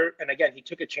he was hurt, and again, he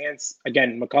took a chance.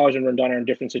 Again, McCullers and Rondon are in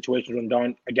different situations.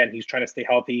 Rondon, again, he's trying to stay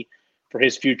healthy for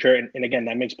his future, and again,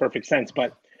 that makes perfect sense.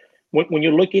 But when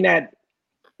you're looking at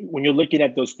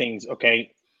those things,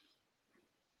 okay,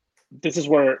 this is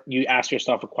where you ask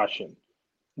yourself a question.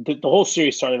 The whole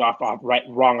series started off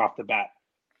wrong off the bat.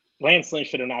 Lance Lynn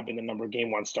should have not been the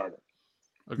game one starter.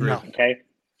 Agreed. Okay.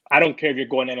 I don't care if you're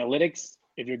going analytics,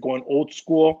 if you're going old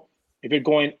school, if you're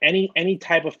going any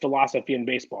type of philosophy in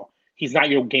baseball, he's not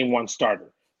your game one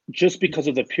starter just because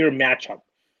of the pure matchup.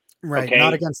 Right. Okay?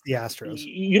 Not against the Astros.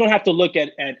 You don't have to look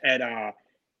at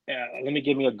let me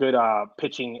give me a good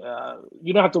pitching.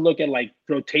 You don't have to look at like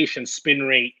rotation, spin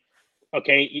rate.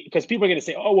 Okay. Because people are going to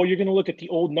say, oh, well, you're going to look at the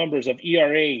old numbers of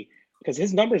ERA because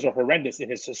his numbers are horrendous in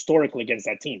his historically against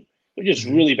that team. They're just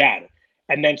really bad.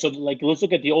 And then, so like, let's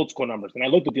look at the old school numbers. And I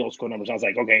looked at the old school numbers. I was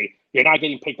like, okay, you're not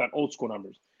getting picked on old school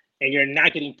numbers and you're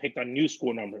not getting picked on new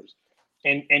school numbers.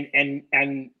 And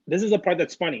this is the part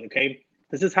that's funny. Okay.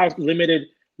 This is how limited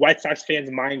White Sox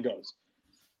fans' mind goes.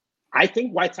 I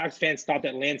think White Sox fans thought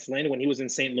that Lance Lynn, when he was in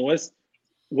St. Louis,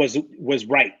 was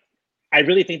right. I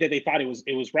really think that they thought it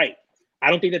was right. I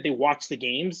don't think that they watched the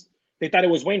games. They thought it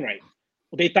was Wainwright.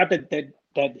 They thought that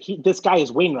this guy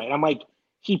is Wainwright. I'm like,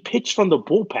 he pitched from the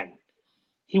bullpen.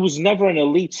 He was never an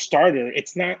elite starter.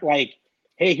 It's not like,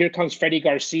 hey, here comes Freddie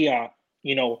Garcia,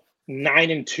 9-2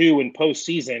 in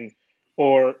postseason,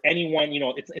 or anyone,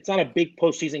 it's not a big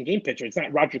postseason game pitcher. It's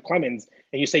not Roger Clemens.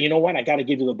 And you say, you know what? I got to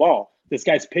give you the ball. This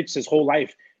guy's pitched his whole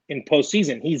life in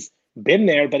postseason. He's been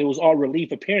there, but it was all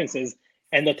relief appearances.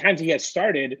 And the times he has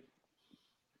started,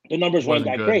 the numbers weren't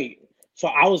that great. So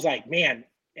I was like, man,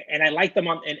 and I liked him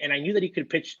and I knew that he could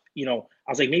pitch, I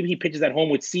was like, maybe he pitches at home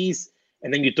with Cease,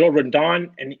 and then you throw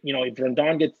Rondon, and if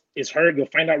Rondon is hurt, you'll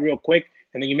find out real quick,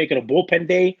 and then you make it a bullpen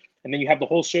day, and then you have the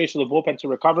whole series for the bullpen to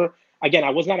recover. Again, I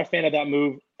was not a fan of that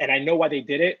move, and I know why they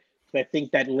did it. I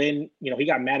think that Lynn, he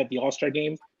got mad at the All-Star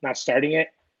game, not starting it.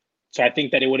 So I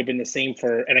think that it would have been the same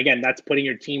and again, that's putting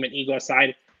your team and ego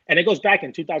aside. And it goes back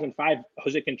in 2005,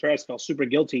 Jose Contreras felt super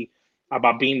guilty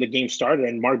about being the game starter.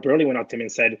 And Mark Burley went up to him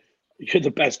and said, you're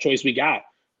the best choice we got.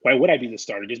 Why would I be the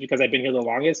starter? Just because I've been here the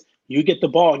longest? You get the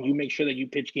ball and you make sure that you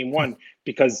pitch game one,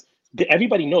 because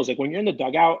everybody knows, like, when you're in the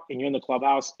dugout and you're in the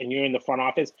clubhouse and you're in the front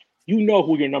office, you know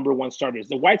who your number one starter is.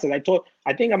 The White Sox,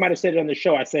 I think I might have said it on the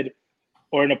show. I said,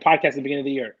 or in a podcast at the beginning of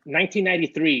the year,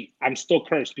 1993, I'm still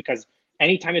cursed because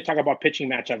anytime they talk about pitching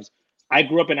matchups, I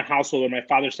grew up in a household where my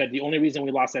father said the only reason we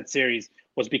lost that series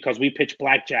was because we pitched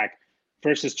blackjack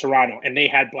versus Toronto, and they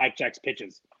had blackjack's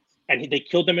pitches. And they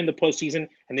killed them in the postseason,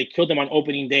 and they killed them on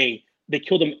opening day. They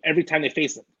killed them every time they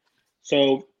faced them.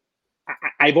 So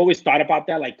I've always thought about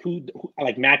that, like who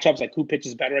like matchups, like who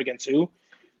pitches better against who.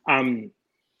 And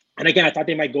again, I thought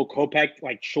they might go Kopech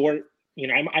like short.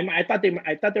 I thought they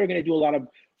were going to do a lot of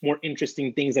more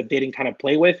interesting things that they didn't kind of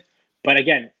play with. But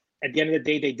again, at the end of the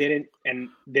day, they didn't. And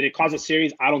did it cause a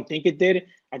series? I don't think it did.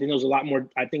 I think it was a lot more.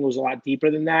 I think it was a lot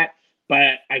deeper than that.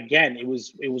 But again, it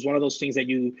was one of those things that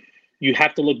you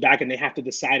have to look back and they have to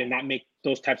decide and not make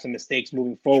those types of mistakes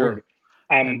moving forward.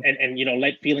 Sure. And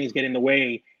let feelings get in the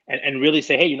way and really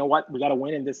say, hey, you know what, we got to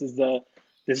win, and this is what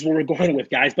we're going with,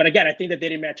 guys. But again, I think that they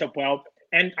didn't match up well.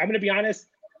 And I'm going to be honest,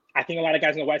 I think a lot of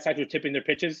guys on the White Sox were tipping their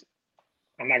pitches.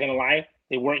 I'm not going to lie,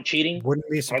 they weren't cheating. Wouldn't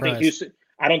be surprised.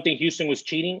 I don't think Houston was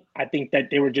cheating. I think that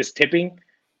they were just tipping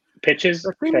pitches.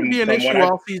 There seemed to be an issue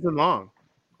all season long.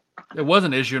 It was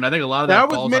an issue, and I think a lot of that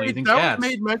falls on Ethan Katz. Was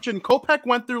made mention. Kopech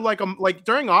went through like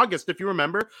during August, if you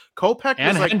remember. Kopech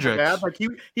was like bad. Like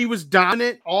he was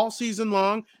dominant all season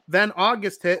long. Then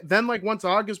August hit. Then like once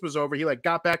August was over, he like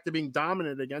got back to being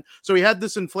dominant again. So he had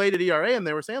this inflated ERA, and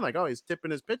they were saying like, oh, he's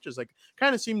tipping his pitches. Like,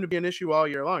 kind of seemed to be an issue all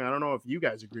year long. I don't know if you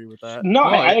guys agree with that. No,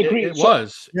 I agree. It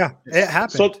was. Yeah, it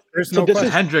happened. So there's no question.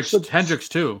 Hendricks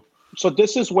too. So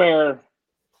this is where.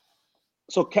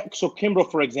 So Kimbrel,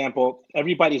 for example,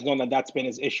 everybody's known that that's been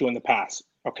his issue in the past.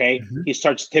 Okay, He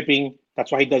starts tipping.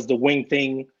 That's why he does the wing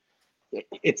thing.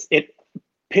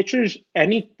 Pitchers.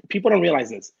 People don't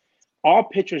realize this. All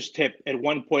pitchers tip at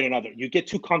one point or another. You get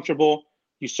too comfortable.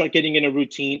 You start getting in a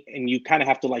routine, and you kind of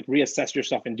have to like reassess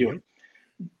yourself and do it.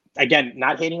 Again,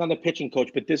 not hating on the pitching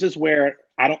coach, but this is where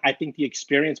I think the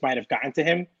experience might have gotten to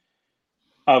him.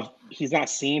 He's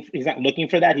not looking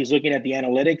for that. He's looking at the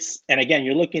analytics. And again,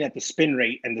 you're looking at the spin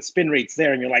rate, and the spin rate's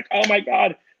there. And you're like, oh my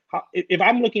God, if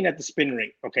I'm looking at the spin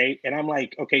rate, okay. And I'm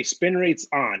like, okay, spin rate's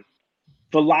on,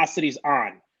 velocity's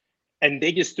on. And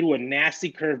they just threw a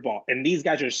nasty curveball. And these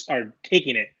guys are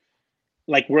taking it.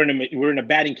 Like we're in a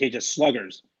batting cage as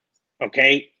sluggers.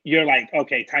 Okay. You're like,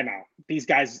 okay, timeout. These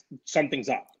guys, something's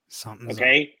up.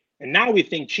 Okay. Up. And now we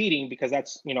think cheating because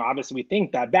that's, obviously we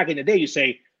think that. Back in the day, you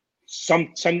say,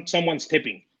 someone's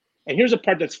tipping. And here's a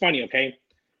part that's funny, okay?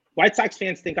 White Sox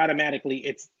fans think automatically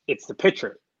it's the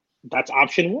pitcher. That's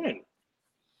option one.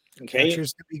 Okay.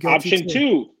 Option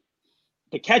two,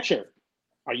 the catcher.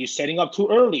 Are you setting up too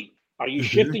early? Are you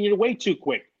shifting your weight too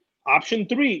quick? Option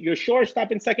three, your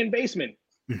shortstop and second baseman.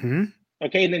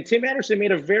 Okay. And then Tim Anderson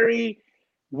made a very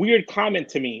weird comment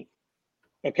to me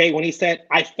Okay, when he said,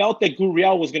 I felt that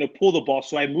Gurriel was going to pull the ball,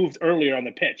 so I moved earlier on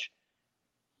the pitch.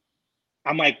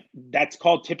 I'm like, that's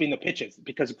called tipping the pitches,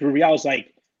 because Gurriel's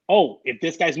like, oh, if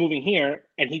this guy's moving here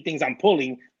and he thinks I'm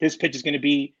pulling, this pitch is going to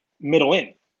be middle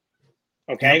in.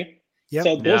 Okay? Yep.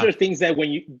 So those are things that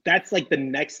that's like the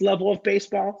next level of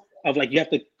baseball, of like you have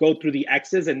to go through the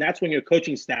X's, and that's when your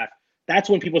coaching staff, that's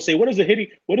when people say, what does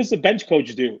the bench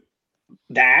coach do?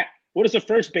 That. What does the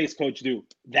first base coach do?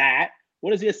 That.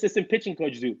 What does the assistant pitching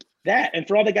coach do? That. And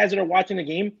for all the guys that are watching the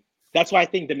game, that's why I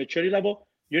think the maturity level,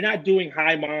 you're not doing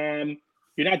hi mom,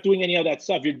 you're not doing any of that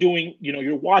stuff. You're doing,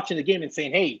 you're watching the game and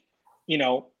saying, hey, you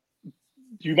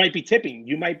might be tipping,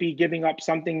 you might be giving up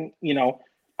something, you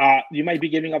might be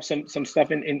giving up some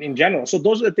stuff in general. So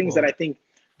those are the things that I think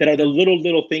that are the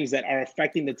little things that are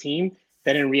affecting the team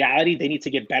that in reality they need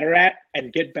to get better at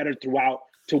and get better throughout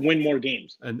to win more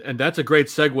games. And that's a great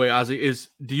segue, Ozzy.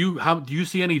 Do you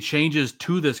see any changes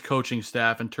to this coaching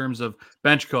staff in terms of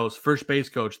bench coach, first base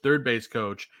coach, third base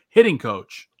coach, hitting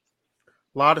coach?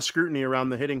 A lot of scrutiny around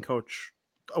the hitting coach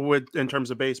in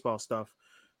terms of baseball stuff.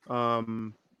 A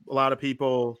lot of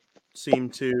people seem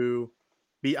to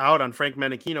be out on Frank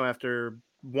Menechino after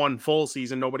one full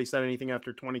season. Nobody said anything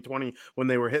after 2020 when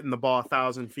they were hitting the ball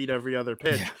 1,000 feet every other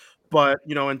pitch. Yeah. But,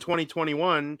 in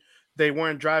 2021, they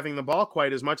weren't driving the ball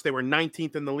quite as much. They were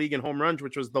 19th in the league in home runs,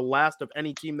 which was the last of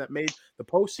any team that made the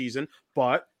postseason.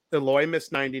 But Eloy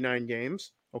missed 99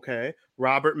 games. Okay.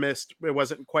 Robert missed, it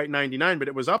wasn't quite 99, but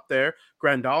it was up there.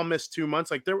 Grandal missed 2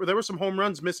 months. Like there were some home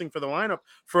runs missing for the lineup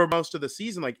for most of the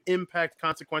season, like impact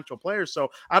consequential players. So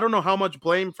I don't know how much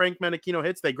blame Frank Menechino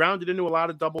hits. They grounded into a lot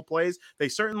of double plays. They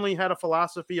certainly had a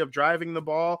philosophy of driving the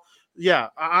ball. Yeah,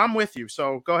 I'm with you.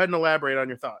 So go ahead and elaborate on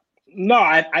your thought. No,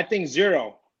 I think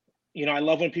zero. I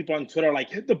love when people on Twitter are like,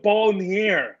 hit the ball in the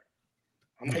air.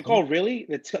 I'm like, oh, really?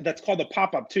 That's called the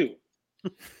pop-up too.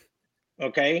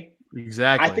 Okay?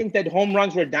 Exactly. I think that home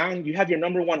runs were down. You have your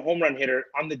number one home run hitter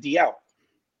on the DL.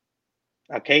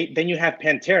 Okay? Then you have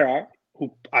Pantera, who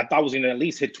I thought was going to at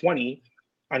least hit 20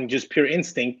 on just pure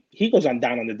instinct. He goes on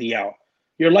down on the DL.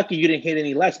 You're lucky you didn't hit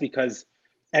any less, because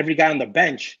every guy on the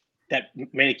bench that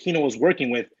Menechino was working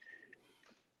with,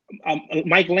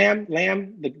 Mike Lamb,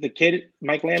 the kid,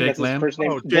 Mike Lamb, that's his first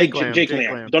name. Oh, Jake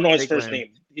Lamb. Don't know his first name.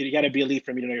 You got to be elite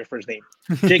for me to know your first name.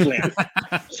 Jake Lamb.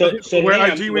 So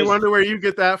we wonder where you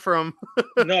get that from.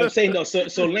 No, I'm saying no.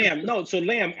 So Lamb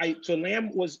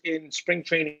was in spring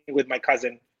training with my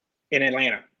cousin in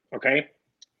Atlanta. Okay,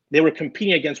 they were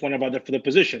competing against one another for the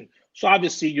position. So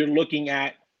obviously you're looking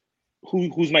at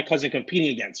who's my cousin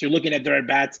competing against. You're looking at their at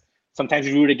bats. Sometimes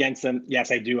you root against them.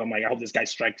 Yes, I do. I'm like, I hope this guy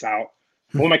strikes out.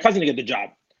 I want my cousin to get the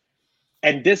job.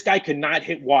 And this guy could not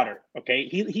hit water. Okay.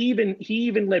 He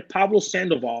even let Pablo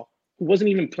Sandoval, who wasn't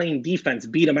even playing defense,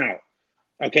 beat him out.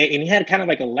 Okay. And he had kind of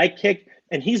like a leg kick.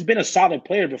 And he's been a solid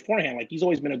player beforehand. Like he's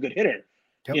always been a good hitter.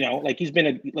 Yep. Like he's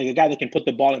been a guy that can put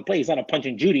the ball in play. He's not a punch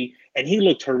and Judy. And he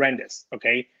looked horrendous.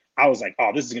 Okay. I was like,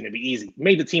 oh, this is going to be easy.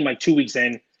 Made the team like 2 weeks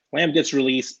in. Lamb gets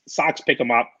released. Sox pick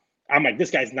him up. I'm like, this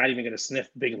guy's not even going to sniff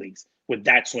big leagues with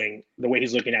that swing the way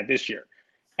he's looking at this year.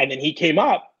 And then he came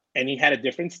up and he had a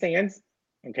different stance.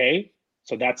 Okay.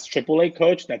 So that's AAA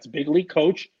coach. That's big league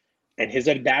coach. And his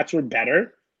at-bats were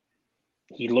better.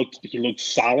 He looked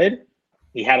solid.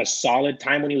 He had a solid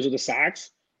time when he was with the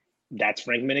Sox. That's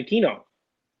Frank Menechino.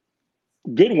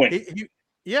 Good win.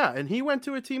 And he went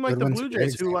to a team like the Blue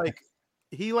Jays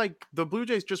the Blue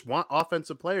Jays just want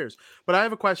offensive players. But I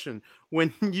have a question.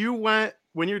 When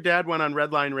your dad went on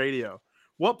Redline Radio,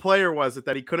 what player was it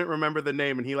that he couldn't remember the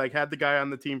name, and he had the guy on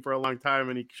the team for a long time,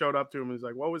 and he showed up to him and he's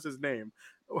like, what was his name?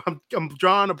 I'm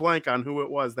drawing a blank on who it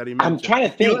was that he mentioned. I'm trying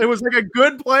to think. It was like a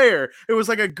good player.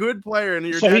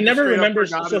 And so he never remembers.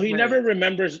 So he never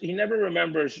remembers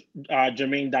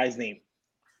Jermaine Dye's name.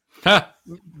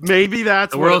 Maybe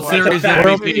that's the World Series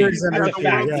MVP.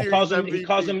 He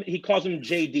calls him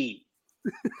JD,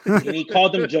 and he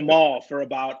called him Jamal for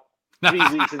about 3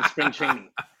 weeks in spring training.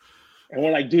 And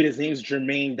we're like, dude, his name's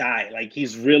Jermaine Dye. Like,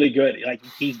 he's really good. Like,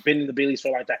 he's been in the big leagues for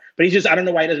a long time. But he's just, I don't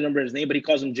know why he doesn't remember his name, but he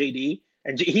calls him JD.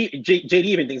 And JD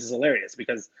even thinks it's hilarious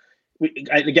because,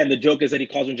 again, the joke is that he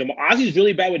calls him Jamal. Ozzy's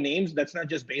really bad with names. That's not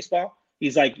just baseball.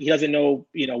 He's like, he doesn't know,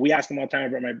 we ask him all the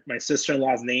time about my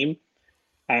sister-in-law's name.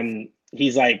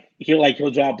 He's like,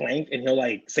 he'll draw a blank and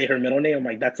he'll say her middle name. I'm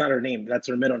like, that's not her name. That's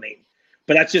her middle name.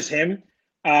 But that's just him.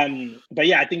 But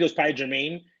yeah, I think it was probably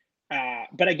Jermaine.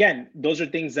 But again, those are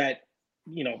things that,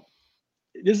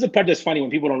 this is the part that's funny when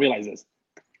people don't realize this.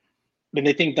 When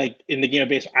they think in the game of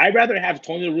baseball, I'd rather have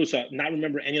Tony La Russa not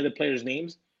remember any of the players'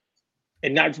 names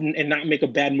and not make a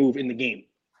bad move in the game.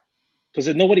 Because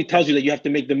nobody tells you that you have to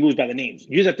make the moves by the names.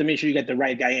 You just have to make sure you get the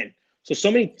right guy in.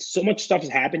 So much stuff is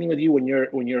happening with you when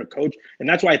you're a coach, and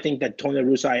that's why I think that Tony La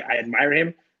Russa, I admire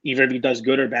him, even if he does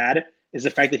good or bad, is the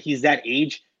fact that he's that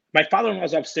age. My father-in-law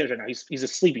is upstairs right now.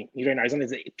 He's sleeping. He's on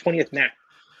his 20th nap.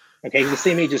 Okay, he's the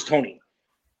same age as Tony.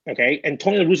 Okay, and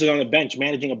Tony La Russa is on the bench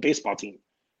managing a baseball team,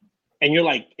 and you're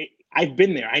like, I've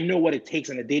been there. I know what it takes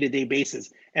on a day-to-day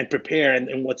basis and prepare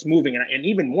and what's moving, and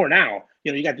even more now.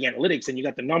 You got the analytics and you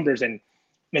got the numbers and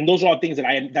those are all things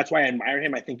that's why I admire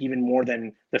him. I think even more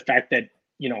than the fact that,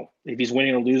 if he's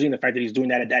winning or losing, the fact that he's doing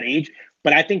that at that age.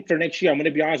 But I think for next year, I'm going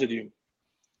to be honest with you.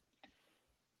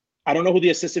 I don't know who the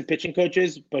assistant pitching coach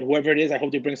is, but whoever it is, I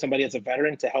hope they bring somebody that's a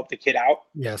veteran to help the kid out.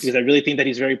 Yes. Because I really think that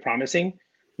he's very promising.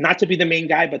 Not to be the main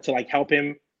guy, but to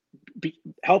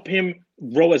help him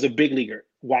grow as a big leaguer.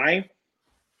 Why?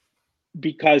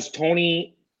 Because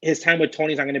his time with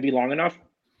Tony's not going to be long enough.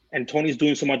 And Tony's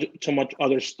doing so much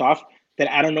other stuff that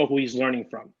I don't know who he's learning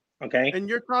from. Okay. And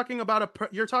you're talking about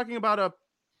a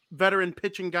veteran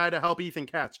pitching guy to help Ethan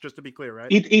Katz, just to be clear,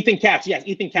 right? Ethan Katz, yes,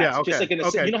 Ethan Katz. Yeah, okay. Just like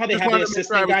okay. You know how they just have the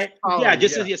assistant guy?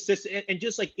 As the assistant, and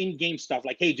just like in-game stuff,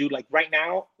 like, hey, dude, like right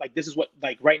now, like this is what,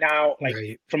 like right now,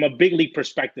 like from a big league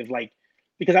perspective, like,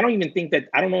 because I don't even think that,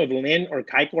 I don't know if Lynn or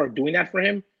Keiko are doing that for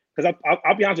him. Because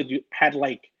I'll be honest with you, had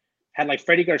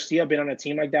Freddie Garcia been on a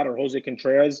team like that, or Jose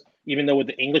Contreras, even though with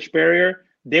the English barrier,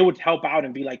 they would help out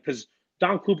and be like, because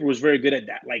Don Cooper was very good at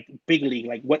that, like big league,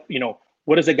 like what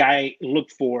does a guy look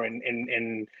for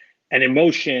and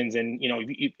emotions, and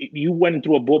you went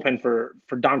through a bullpen for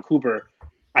Don Cooper.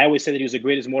 I always say that he was the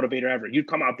greatest motivator ever. You'd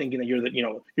come out thinking that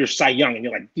you're Cy Young, and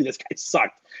you're like, dude, this guy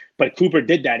sucked, but Cooper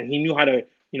did that, and he knew how to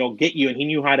get you, and he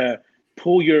knew how to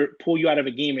pull you out of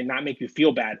a game and not make you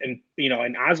feel bad, and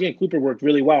and Ozzie and Cooper worked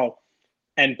really well.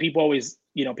 And people always,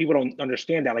 people don't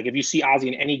understand that. Like if you see Ozzie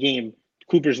in any game,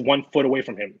 Cooper's 1 foot away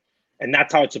from him. And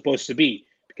that's how it's supposed to be,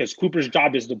 because Cooper's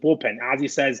job is the bullpen. Ozzie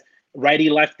says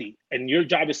righty, lefty, and your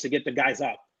job is to get the guys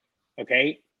up.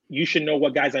 Okay. You should know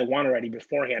what guys I want already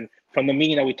beforehand from the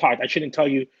meeting that we talked. I shouldn't tell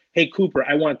you, hey, Cooper,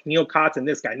 I want Neil Kotz and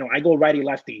this guy. No, I go righty,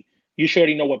 lefty. You should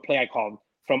already know what play I called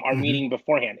from our meeting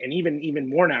beforehand. And even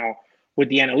more now with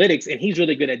the analytics, and he's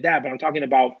really good at that, but I'm talking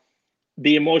about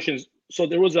the emotions. So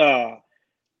there was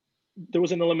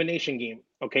an elimination game,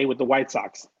 okay, with the White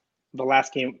Sox, the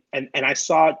last game, and I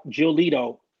saw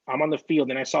Giolito. I'm on the field,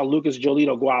 and I saw Lucas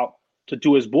Giolito go out to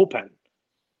do his bullpen.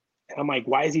 And I'm like,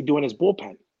 why is he doing his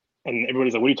bullpen? And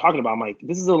everybody's like, what are you talking about? I'm like,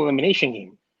 this is an elimination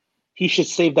game. He should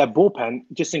save that bullpen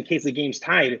just in case the game's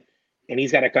tied, and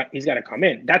he's got to come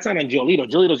in. That's not on Giolito.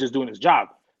 Giolito's just doing his job.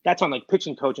 That's on like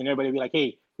pitching coach, and everybody be like,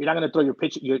 hey, you're not going to throw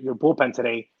your bullpen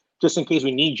today just in case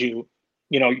we need you.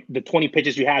 The 20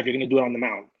 pitches you have, you're going to do it on the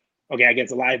mound. Okay,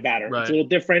 against a live batter. Right. It's a little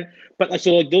different, but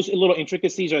so like those little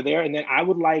intricacies are there. And then I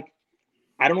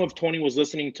don't know if Tony was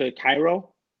listening to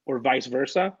Cairo or vice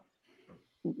versa.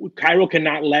 Cairo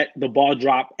cannot let the ball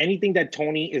drop. Anything that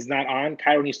Tony is not on,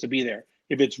 Cairo needs to be there.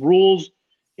 If it's rules,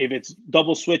 if it's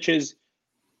double switches,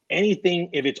 anything,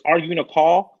 if it's arguing a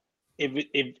call,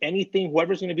 if anything,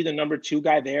 whoever's going to be the number 2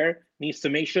 guy there needs to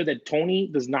make sure that Tony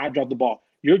does not drop the ball.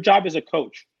 Your job as a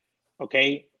coach,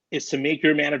 okay, is to make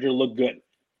your manager look good.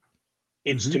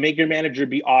 It's to make your manager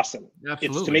be awesome.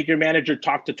 Absolutely. It's to make your manager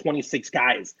talk to 26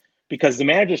 guys, because the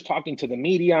manager's talking to the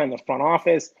media and the front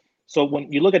office. So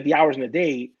when you look at the hours in the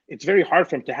day, it's very hard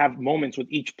for him to have moments with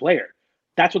each player.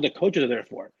 That's what the coaches are there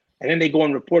for. And then they go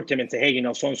and report to him and say,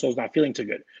 hey, so-and-so's not feeling too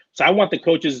good. So I want the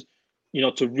coaches,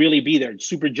 to really be there.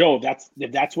 Super Joe,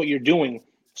 if that's what you're doing.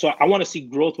 So I want to see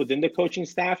growth within the coaching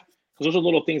staff, because those are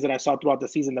little things that I saw throughout the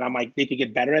season that I'm like, they could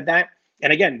get better at that.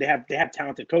 And again, they have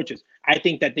talented coaches. I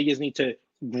think that they just need to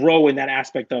grow in that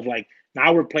aspect of like,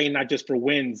 now we're playing not just for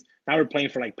wins, now we're playing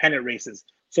for like pennant races.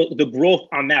 So the growth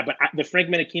on that. But the Frank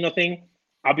Menechino thing,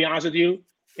 I'll be honest with you,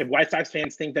 if White Sox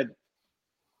fans think that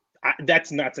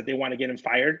that's nuts that they want to get him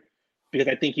fired, because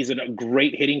I think he's a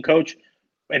great hitting coach,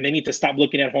 and they need to stop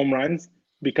looking at home runs,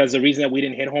 because the reason that we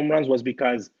didn't hit home runs was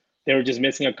because they were just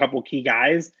missing a couple key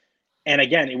guys. And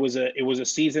again, it was a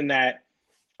season that,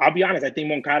 I'll be honest, I think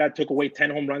Moncada took away 10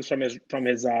 home runs from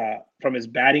his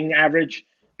batting average,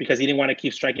 because he didn't want to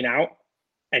keep striking out.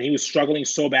 And he was struggling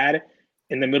so bad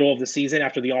in the middle of the season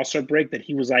after the All-Star break that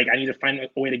he was like, I need to find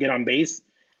a way to get on base.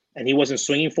 And he wasn't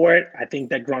swinging for it. I think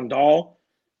that Grandal,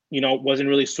 wasn't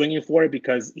really swinging for it,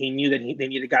 because he knew that they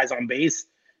needed guys on base,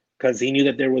 because he knew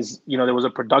that there was a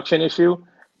production issue.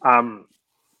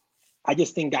 I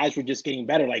just think guys were just getting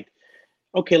better. Like,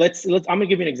 okay, let's I'm going to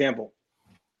give you an example.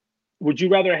 Would you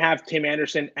rather have Tim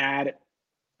Anderson add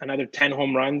another 10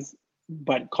 home runs,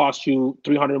 but cost you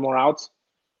 300 more outs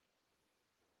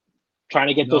trying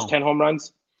to get those 10 home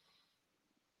runs?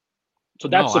 So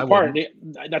that's the part.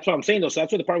 That's what I'm saying, though. So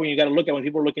that's what the part when you got to look at when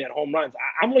people are looking at home runs.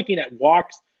 I'm looking at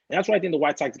walks, and that's why I think the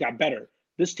White Sox got better.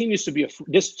 This team used to be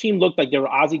this team looked like they were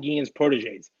Ozzie Guillen's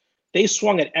proteges. They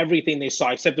swung at everything they saw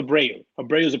except Abreu.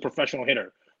 Abreu is a professional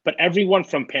hitter, but everyone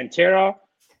from Pantera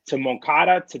to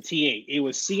Moncada to TA, it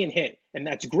was see and hit, and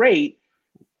that's great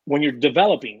when you're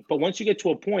developing. But once you get to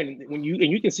a point when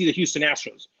you can see the Houston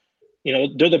Astros,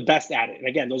 they're the best at it. And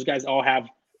again, those guys all have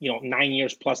 9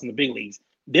 years plus in the big leagues.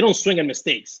 They don't swing at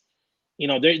mistakes.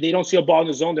 They don't see a ball in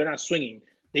the zone. They're not swinging.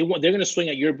 They're going to swing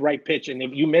at your right pitch. And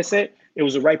if you miss it, it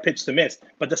was the right pitch to miss.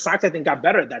 But the Sox, I think, got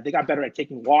better at that. They got better at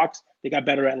taking walks. They got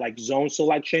better at like zone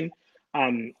selection.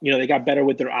 They got better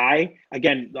with their eye.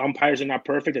 Again, the umpires are not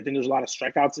perfect. I think there's a lot of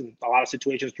strikeouts in a lot of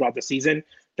situations throughout the season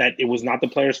that it was not the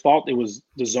player's fault. It was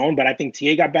the zone. But I think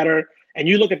TA got better. And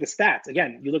you look at the stats.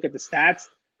 Again, you look at the stats,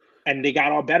 and they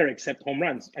got all better except home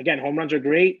runs. Again, home runs are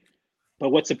great. But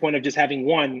what's the point of just having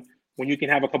one when you can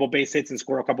have a couple base hits and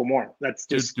score a couple more? That's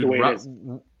just the way it is.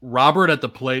 Robert at the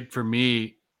plate, for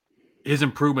me, his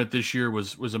improvement this year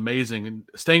was amazing. And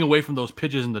staying away from those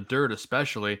pitches in the dirt,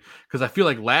 especially, because I feel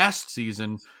like last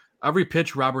season, every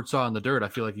pitch Robert saw in the dirt, I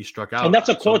feel like he struck out. And that's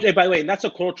a culture, by the way, and that's a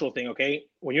cultural thing, okay?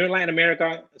 When you're in Latin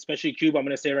America, especially Cuba, I'm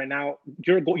going to say right now,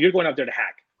 you're going out there to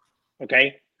hack,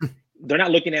 okay? They're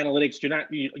not looking at analytics.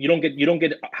 You don't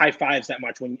get high fives that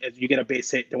much when you get a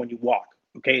base hit than when you walk.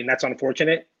 Okay, and that's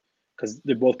unfortunate because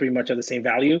they're both pretty much of the same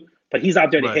value. But he's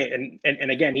out there to hit,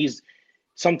 and again, he's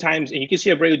sometimes, and you can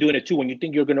see Abreu doing it too. When you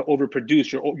think you're going to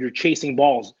overproduce, you're chasing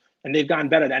balls, and they've gotten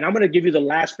better at that. And I'm going to give you the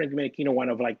last Frank Domenichino one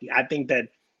of I think that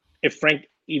if Frank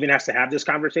even has to have this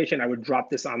conversation, I would drop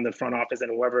this on the front office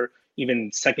and whoever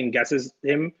even second guesses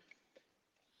him.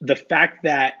 The fact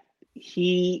that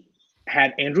he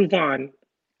had Andrew Vaughn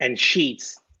and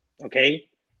Sheets, okay,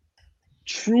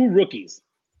 true rookies.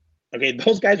 Okay,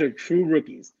 those guys are true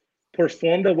rookies.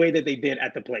 Perform the way that they did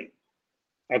at the plate.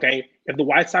 Okay, if the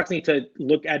White Sox need to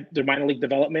look at their minor league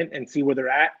development and see where they're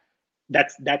at,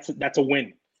 that's a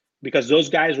win because those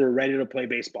guys were ready to play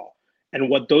baseball. And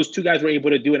what those two guys were able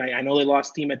to do, and I know they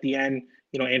lost steam at the end.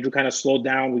 Andrew kind of slowed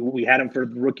down. We had him for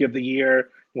Rookie of the Year.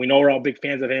 We know we're all big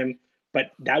fans of him,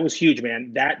 but that was huge,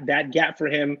 man. That gap for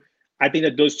him. I think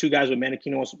that those two guys, what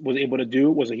Domenichino was able to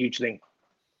do, was a huge thing.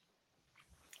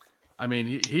 I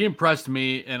mean, he impressed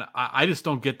me, and I just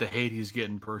don't get the hate he's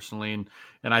getting personally.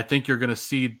 And I think you're going to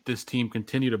see this team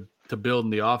continue to build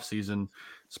in the offseason,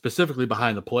 specifically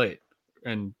behind the plate.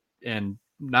 And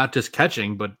not just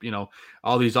catching, but,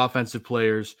 all these offensive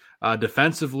players.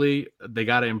 Defensively, they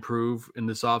got to improve in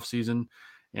this offseason.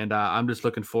 And I'm just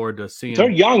looking forward to seeing.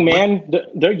 They're young, man.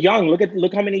 They're young.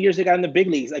 Look how many years they got in the big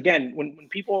leagues. Again, when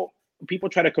people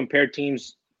try to compare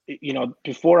teams,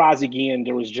 before Ozzie Guillen,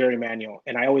 there was Jerry Manuel.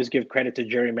 And I always give credit to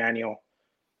Jerry Manuel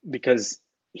because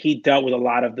he dealt with a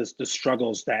lot of the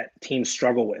struggles that teams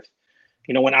struggle with.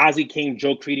 When Ozzie came,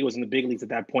 Joe Crede was in the big leagues at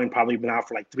that point, probably been out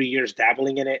for like 3 years,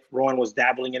 dabbling in it. Rowan was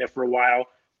dabbling in it for a while.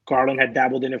 Garland had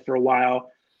dabbled in it for a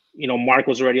while. Mark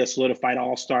was already a solidified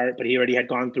all-star, but he already had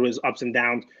gone through his ups and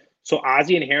downs. So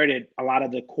Ozzie inherited a lot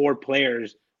of the core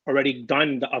players already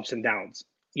done the ups and downs.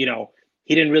 He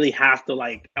didn't really have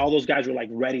to all those guys were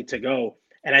ready to go.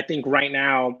 And I think right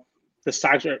now the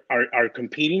Sox are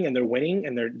competing and they're winning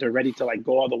and they're ready to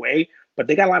go all the way. But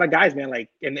they got a lot of guys, man.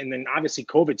 And then obviously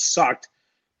COVID sucked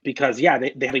because they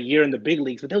had a year in the big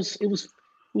leagues, but it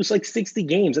was like 60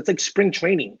 games. That's like spring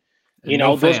training.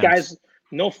 Those guys,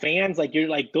 no fans.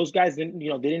 Those guys didn't,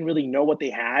 they didn't really know what they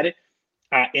had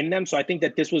in them. So I think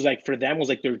that this was for them was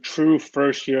their true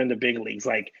first year in the big leagues.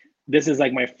 This is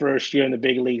my first year in the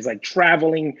big leagues,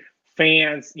 traveling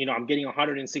fans, I'm getting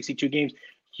 162 games.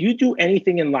 You do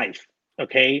anything in life,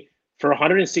 okay, for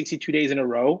 162 days in a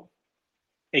row,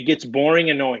 it gets boring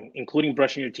and annoying, including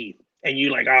brushing your teeth. And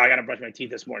you I got to brush my teeth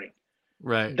this morning.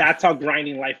 Right. That's how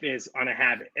grinding life is on a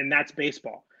habit. And that's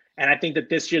baseball. And I think that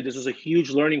this year, this was a huge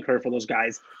learning curve for those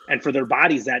guys and for their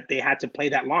bodies that they had to play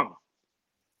that long.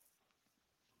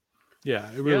 Yeah,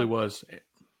 it really was.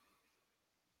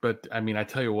 But I mean, I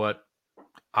tell you what,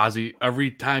 Ozzie,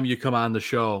 every time you come on the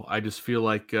show, I just feel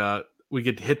like we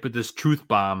get hit with this truth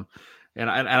bomb. And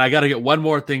I got to get one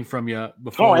more thing from you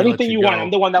before. Oh, anything you want.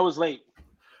 I'm the one that was late.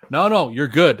 No, you're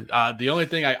good. The only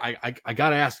thing I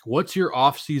got to ask, what's your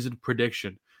off-season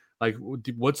prediction?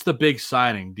 What's the big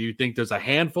signing? Do you think there's a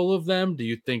handful of them? Do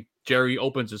you think Jerry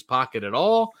opens his pocket at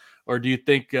all? Or do you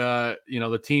think,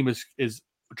 the team is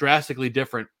drastically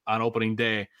different on opening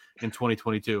day in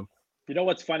 2022? You know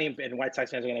what's funny? And White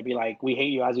Sox fans are going to be like, we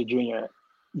hate you, Ozzie Jr.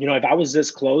 If I was this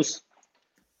close,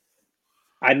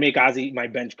 I'd make Ozzie my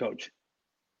bench coach.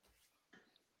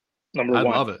 Number one. I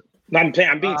love it. No, I'm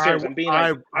being serious.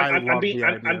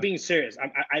 I'm being serious.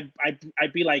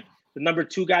 I'd be like the number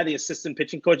 2 guy, the assistant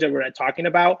pitching coach that we're talking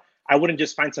about. I wouldn't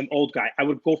just find some old guy. I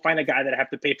would go find a guy that I have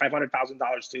to pay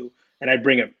 $500,000 to, and I'd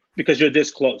bring him because you're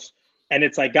this close. And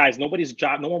it's like, guys, nobody's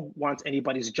job. No one wants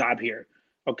anybody's job here.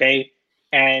 Okay.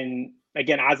 And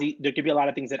again, Ozzie, there could be a lot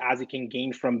of things that Ozzie can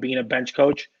gain from being a bench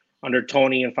coach under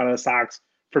Tony in front of the Sox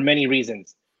for many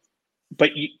reasons.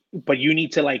 But you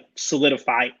need to like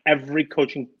solidify every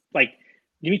coaching. Like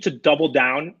you need to double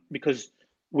down because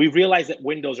we realize that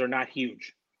windows are not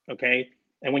huge. Okay.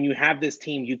 And when you have this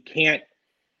team, you can't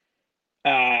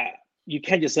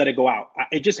just let it go out.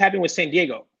 It just happened with San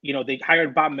Diego. You know, they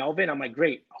hired Bob Melvin. I'm like,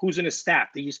 great. Who's in his staff?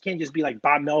 They just can't just be like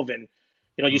Bob Melvin.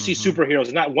 You know, you see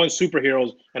superheroes, not one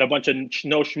superheroes and a bunch of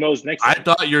no schmoes next to him. I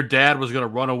thought your dad was going to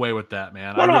run away with that,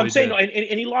 man. No, I'm saying,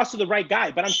 and he lost to the right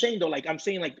guy. But I'm saying, though, like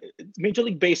Major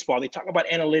League Baseball, they talk about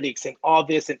analytics and all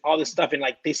this stuff. And,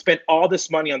 like, they spent all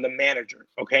this money on the manager,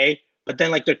 okay? But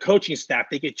then, like, their coaching staff,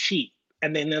 they get cheap.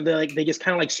 And then they're like, they just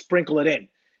kind of, like, sprinkle it in.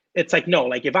 It's like, no,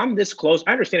 like, if I'm this close,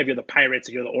 I understand if you're the Pirates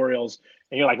or you're the Orioles,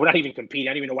 and you're like, we're not even competing.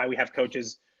 I don't even know why we have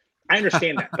coaches. I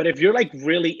understand that. But if you're, like,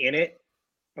 really in it,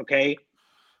 okay,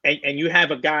 and you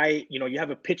have a guy, you know, you have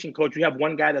a pitching coach, you have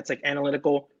one guy that's like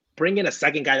analytical, bring in a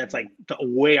second guy that's like the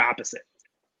way opposite.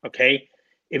 Okay.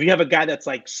 If you have a guy that's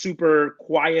like super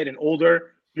quiet and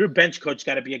older, your bench coach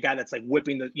got to be a guy that's like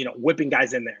whipping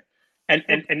guys in there. And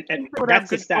that's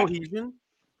the staff. Cohesion.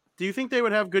 Do you think they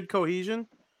would have good cohesion?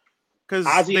 Because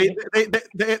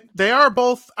they are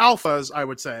both alphas, I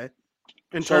would say.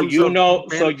 So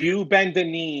you bend the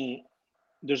knee.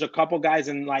 There's a couple guys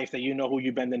in life that you know who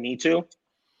you bend the knee to.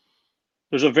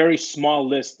 There's a very small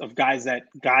list of guys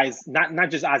not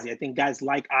just Ozzie. I think guys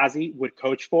like Ozzie would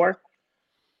coach for.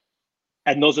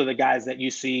 And those are the guys that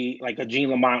you see like a Gene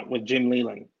Lamont with Jim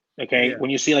Leland. Okay. Yeah.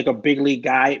 When you see like a big league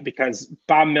guy, because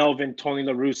Bob Melvin, Tony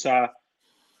La Russa,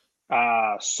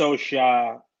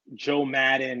 Scioscia, Joe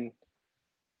Madden,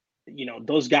 you know,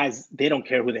 those guys, they don't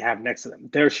care who they have next to them.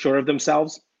 They're sure of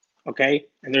themselves. Okay.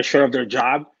 And they're sure of their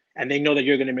job. And they know that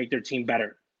you're going to make their team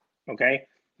better. Okay.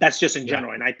 That's just in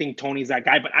general. And I think Tony's that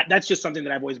guy, but that's just something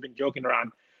that I've always been joking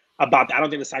around about. I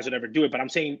don't think the Sox would ever do it, but I'm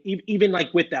saying even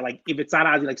like with that, like if it's not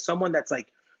Ozzie, like someone that's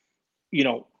like, you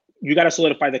know, you got to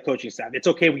solidify the coaching staff. It's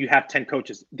okay when you have 10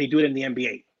 coaches. They do it in the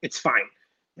NBA. It's fine.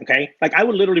 Okay. Like I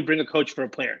would literally bring a coach for a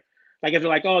player. Like if you're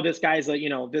like, oh, this guy's like, you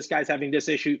know, this guy's having this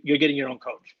issue, you're getting your own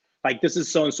coach. Like this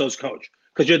is so-and-so's coach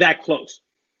because you're that close.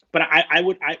 But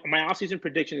my offseason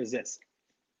prediction is this.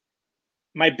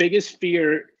 My biggest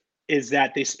fear is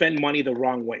that they spend money the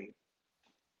wrong way,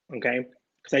 okay?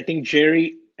 Because I think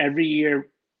Jerry, every year,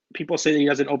 people say that he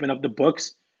doesn't open up the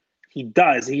books. He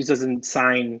does. He doesn't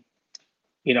sign,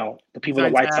 you know, the people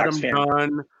that White Sox fans.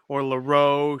 Dunn or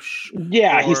LaRoche.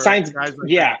 Yeah, he signs. Like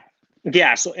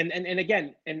yeah. So and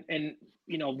again,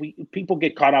 you know, people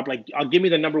get caught up. Like, I'll give me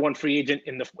the number one free agent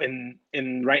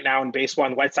in right now in baseball,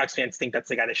 and White Sox fans think that's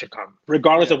the guy that should come,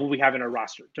 regardless of who we have in our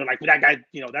roster. They're like, that guy,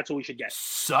 you know, that's what we should get.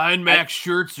 Sign Max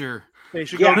Scherzer. They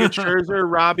should go get Scherzer,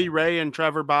 Robbie Ray, and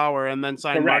Trevor Bauer, and then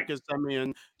sign Marcus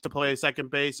Semien to play second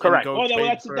base. Correct.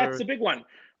 That's the big one.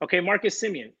 Okay, Marcus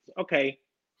Semien. Okay,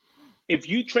 if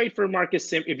you trade for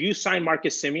if you sign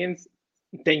Marcus Semien,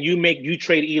 then you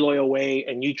trade Eloy away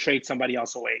and you trade somebody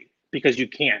else away because you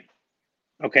can.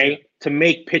 Okay, to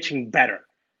make pitching better.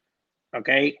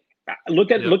 Okay,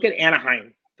 look at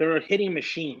Anaheim. They're a hitting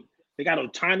machine. They got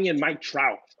Ohtani and Mike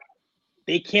Trout.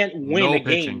 They can't win a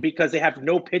game because they have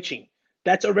no pitching.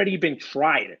 That's already been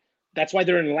tried. That's why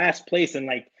they're in last place in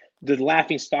like the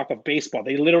laughing stock of baseball.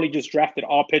 They literally just drafted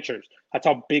all pitchers. That's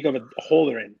how big of a hole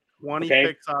they're in. 20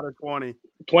 picks out of 20.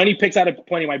 20 picks out of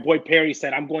 20. My boy Perry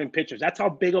said, I'm going pitchers. That's how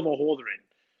big of a hole they're in.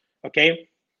 Okay.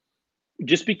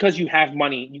 Just because you have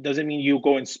money doesn't mean you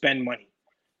go and spend money.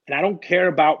 And I don't care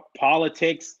about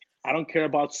politics. I don't care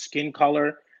about skin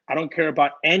color. I don't care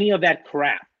about any of that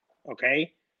crap.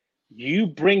 Okay. You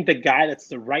bring the guy that's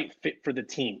the right fit for the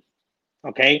team.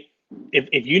 Okay.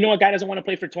 If you know a guy doesn't want to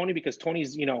play for Tony because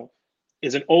Tony's, you know,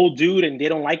 is an old dude and they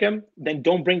don't like him, then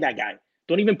don't bring that guy.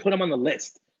 Don't even put him on the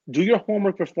list. Do your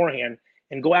homework beforehand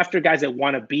and go after guys that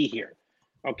want to be here.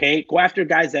 Okay. Go after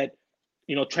guys that,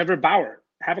 you know, Trevor Bauer.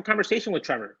 Have a conversation with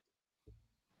Trevor.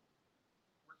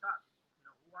 What's up? You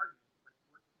know, who are you?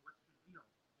 What's the deal?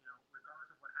 You know, regardless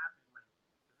of what happened, like,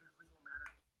 is this legal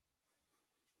matter?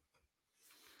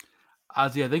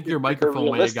 Ozzie, I think your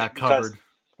microphone may have got covered.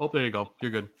 Oh, there you go. You're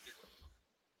good.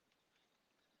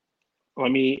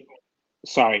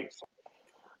 Sorry.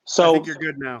 So I think you're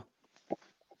good now.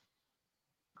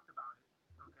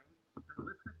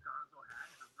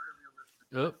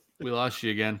 Oh, we lost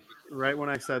you again. Right when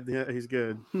I said he's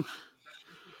good.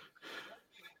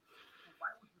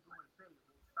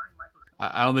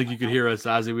 I don't think you could hear us,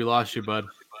 Ozzy. We lost you, bud.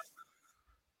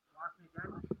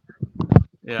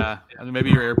 Yeah, I mean, maybe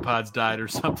your AirPods died or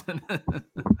something.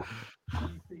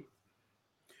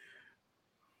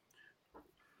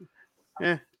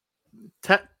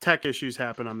 Tech issues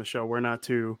happen on the show. We're not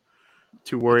too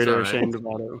worried or ashamed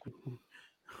about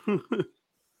it.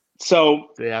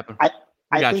 So they happen.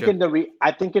 I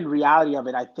think in reality of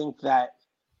it, I think that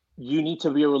you need to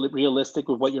be realistic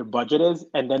with what your budget is,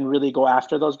 and then really go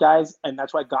after those guys. And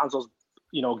that's why Gonzo's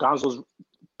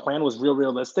plan was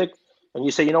realistic. And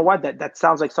you say, you know what, that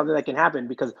sounds like something that can happen,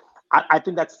 because I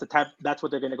think that's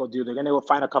what they're going to go do. They're going to go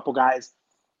find a couple guys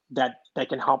that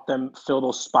can help them fill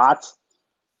those spots.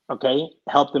 Okay,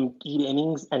 help them eat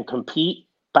innings and compete.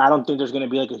 But I don't think there's going to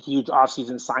be like a huge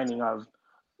offseason signing of,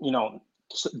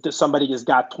 somebody just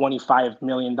got $25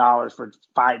 million for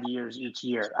 5 years each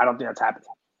year. I don't think that's happening.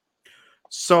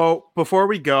 So before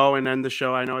we go and end the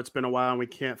show, I know it's been a while and we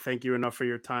can't thank you enough for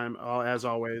your time, as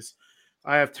always.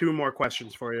 I have 2 more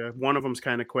questions for you. One of them's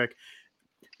kind of quick.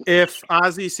 If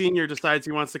Ozzie Sr. decides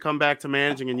he wants to come back to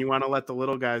managing and you want to let the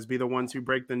little guys be the ones who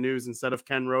break the news instead of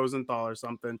Ken Rosenthal or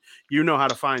something, you know how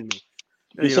to find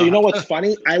me. So you know what's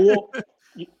funny? I will.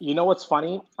 You know what's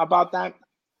funny about that?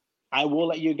 I will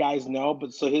let you guys know.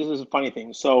 But so here's the funny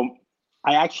thing. So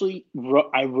I actually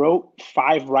wrote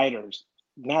 5 writers,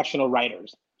 national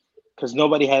writers, because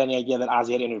nobody had any idea that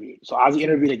Ozzie had interviewed. So Ozzie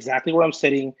interviewed exactly where I'm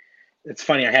sitting. It's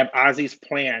funny. I have Ozzie's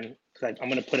plan. I'm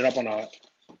going to put it up on a.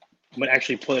 I'm going to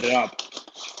actually put it up.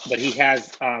 But he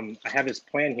has. I have his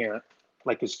plan here,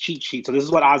 like his cheat sheet. So this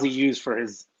is what Ozzie used for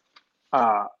his.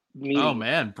 Meeting. Oh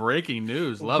man! Breaking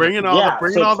news. Love bringing it.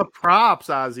 all the props,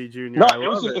 Ozzie Jr. No,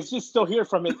 it's just still here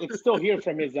from it. It's still here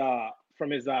from his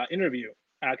interview,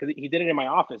 because he did it in my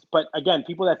office. But again,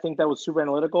 people that think that was super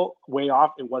analytical, way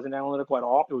off. It wasn't analytical at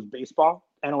all. It was baseball.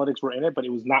 Analytics were in it, but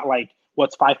it was not like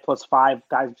what's 5 + 5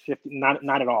 guys 50.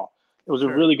 Not at all. It was a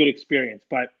really good experience,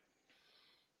 but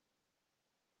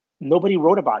nobody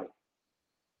wrote about it.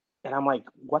 And I'm like,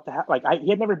 what the heck? Like, he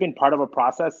had never been part of a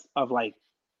process of like,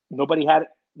 nobody had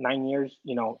 9 years,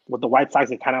 with the White Sox.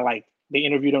 It kind of like they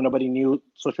interviewed him. Nobody knew.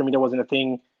 Social media wasn't a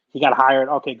thing. He got hired.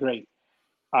 Okay, great.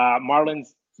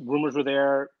 Marlins rumors were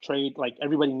there. Trade, like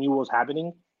everybody knew what was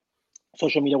happening.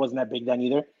 Social media wasn't that big then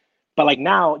either. But like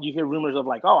now you hear rumors of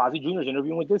like, oh, Ozzie Jr. is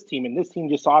interviewing with this team and this team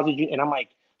just saw Ozzie Jr. And I'm like,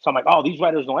 oh, these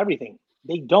writers know everything.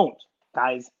 They don't,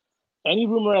 guys. Any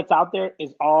rumor that's out there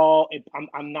is all.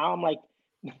 I'm like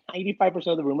 95%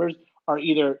 of the rumors are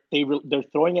either they're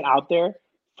throwing it out there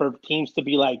for teams to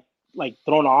be like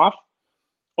thrown off,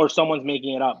 or someone's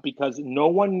making it up, because no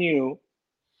one knew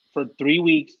for 3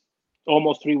 weeks,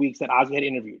 almost 3 weeks, that Ozzie had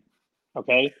interviewed.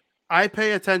 Okay. I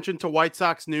pay attention to White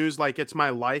Sox news like it's my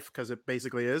life, because it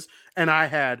basically is, and I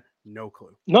had no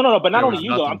clue. No, but not only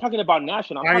you though. I'm talking about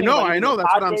national. I know.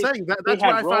 That's what I'm saying. That's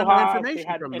where I find my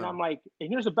information from. And I'm like, and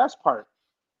here's the best part: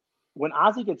 when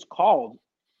Ozzie gets called,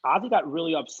 Ozzie got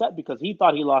really upset because he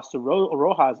thought he lost to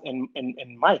Rojas and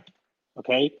Mike.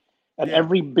 Okay. And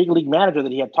every big league manager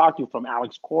that he had talked to, from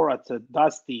Alex Cora to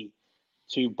Dusty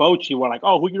to Bochy, were like,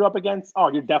 oh, who you're up against?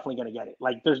 Oh, you're definitely going to get it.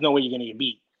 Like, there's no way you're going to get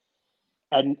beat.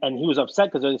 And he was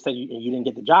upset because they said you didn't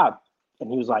get the job.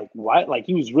 And he was like, what? Like,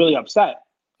 he was really upset.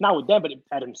 Not with them, but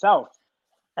at himself.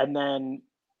 And then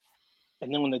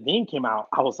when the name came out,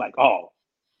 I was like, oh,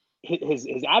 his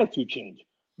attitude changed,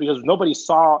 because nobody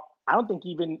saw. I don't think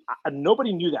even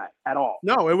nobody knew that at all.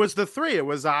 No, it was the 3. It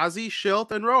was Ozzie,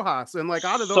 Schilt, and Rojas, and like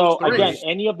out of those 3. So again,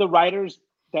 any of the writers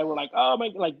that were like, oh my,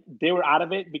 like they were out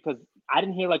of it, because I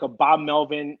didn't hear like a Bob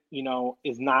Melvin,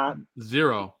 is not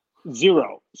 0.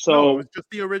 So no, it was just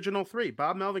the original 3.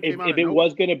 Bob Melvin came out. If it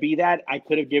was going to be that, I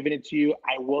could have given it to you.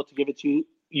 I will to give it to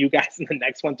you guys in the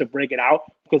next one to break it out,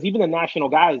 because even the national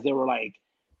guys, they were like,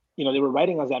 they were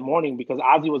writing us that morning, because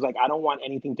Ozzie was like, I don't want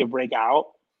anything to break out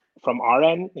from our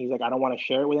end. He's like, I don't want to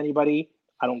share it with anybody.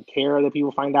 I don't care that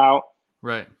people find out.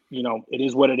 Right. It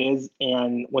is what it is.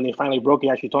 And when they finally broke it,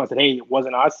 he actually told us that, hey, it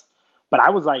wasn't us. But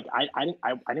I was like, I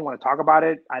didn't want to talk about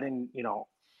it. I didn't,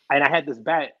 and I had this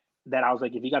bet that I was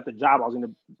like, if he got the job, I was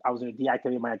gonna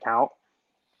deactivate my account,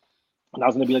 and I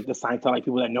was gonna be like the sign to like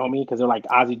people that know me, because they're like,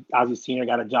 Ozzie Sr.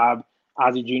 got a job.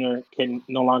 Ozzie Jr. can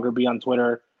no longer be on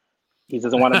Twitter. He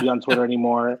doesn't want to be on Twitter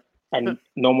anymore. And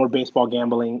no more baseball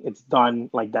gambling. It's done.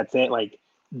 Like, that's it. Like,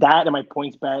 that and my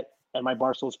points bet and my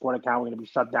Barstool Sport account were going to be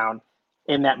shut down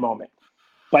in that moment.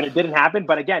 But it didn't happen.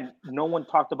 But again, no one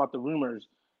talked about the rumors.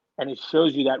 And it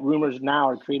shows you that rumors now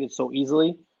are created so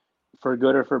easily, for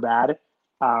good or for bad,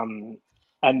 and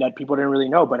that people didn't really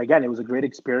know. But again, it was a great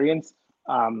experience.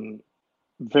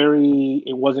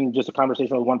 it wasn't just a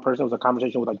conversation with one person. It was a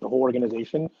conversation with like the whole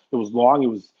organization. It was long. It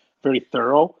was very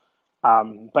thorough.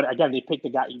 But again, they picked a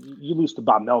guy. You lose to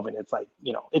Bob Melvin. It's like,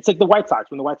 it's like the White Sox.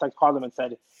 When the White Sox called him and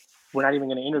said, we're not even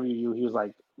going to interview you, he was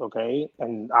like, okay.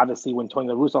 And obviously when Tony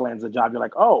La Russa lands the job, you're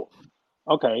like, oh,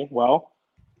 okay, well.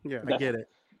 Yeah, I get it.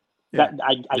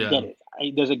 I get it.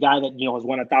 There's a guy that, has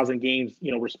won 1,000 games,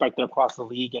 respected across the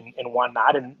league and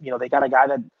whatnot. And, they got a guy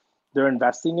that they're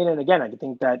investing in. And again, I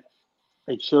think that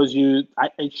it shows you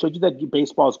that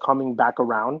baseball is coming back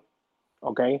around.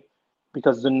 Okay.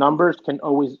 Because the numbers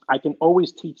I can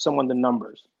always teach someone the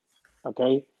numbers.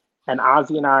 Okay. And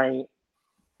Ozzy and I,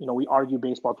 we argue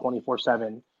baseball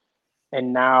 24/7.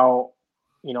 And now,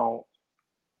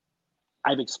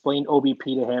 I've explained OBP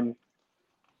to him.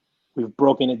 We've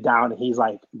broken it down, and he's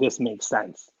like, this makes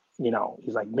sense.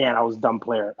 He's like, man, I was a dumb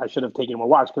player. I should have taken more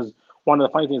walks. Because one of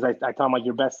the funny things I tell him, like,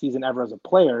 your best season ever as a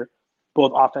player,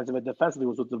 both offensive and defensively,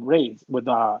 was with the Braves, with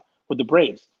the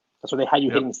Braves. That's why they had you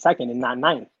hitting second and not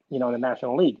ninth, in the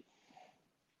National League.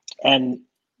 And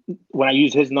when I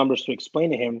use his numbers to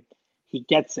explain to him, he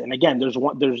gets it. And again, there's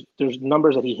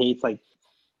numbers that he hates, like,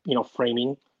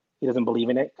 framing. He doesn't believe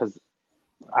in it because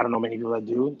I don't know many people that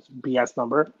do. It's a BS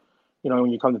number.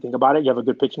 When you come to think about it, you have a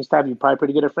good pitching staff, you're probably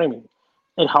pretty good at framing.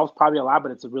 It helps probably a lot,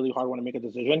 but it's a really hard one to make a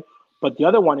decision. But the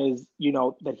other one is,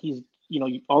 that he's,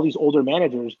 all these older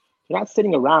managers, they're not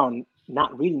sitting around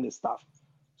not reading this stuff.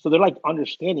 So they're like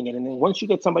understanding it. And then once you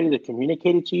get somebody to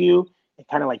communicate it to you and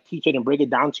kind of like teach it and break it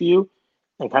down to you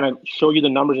and kind of show you the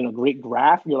numbers in a great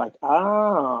graph, you're like,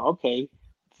 okay,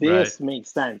 this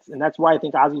makes sense. And that's why I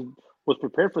think Ozzy was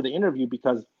prepared for the interview,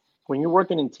 because when you're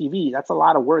working in TV, that's a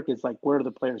lot of work. It's like, where are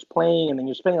the players playing? And then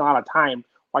you're spending a lot of time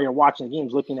while you're watching the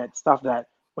games looking at stuff that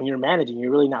when you're managing,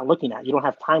 you're really not looking at. You don't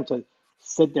have time to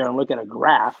sit there and look at a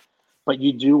graph, but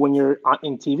you do when you're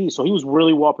in TV. So he was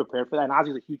really well prepared for that. And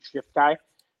Ozzy's a huge shift guy.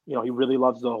 He really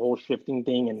loves the whole shifting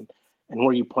thing and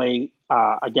where you play.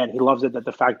 Again, he loves it, that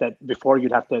the fact that before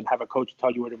you'd have to have a coach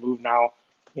tell you where to move. Now,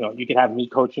 you could have me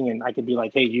coaching and I could be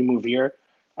like, hey, you move here.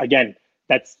 Again,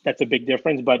 that's a big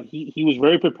difference, but he was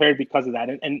very prepared because of that.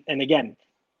 And again,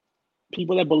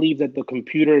 people that believe that the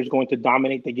computer is going to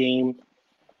dominate the game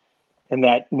and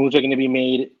that moves are going to be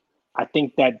made, I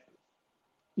think that,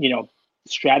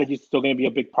 strategy is still going to be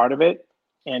a big part of it.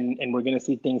 And we're going to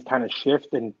see things kind of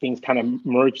shift and things kind of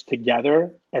merge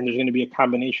together. And there's going to be a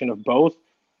combination of both.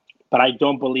 But I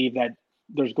don't believe that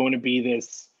there's going to be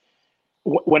this.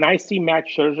 When I see Matt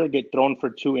Scherzer get thrown for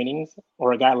 2 innings,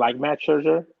 or a guy like Matt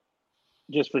Scherzer,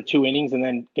 just for 2 innings and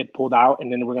then get pulled out,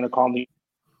 and then we're going to call him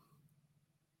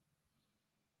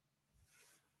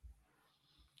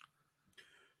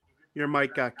Your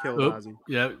mic got killed, Ozzy.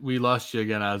 Yeah, we lost you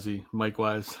again, Ozzy,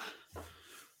 mic-wise.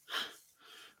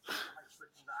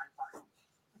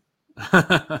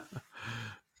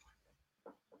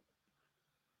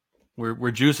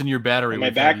 We're juicing your battery. Am I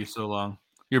back? You so long.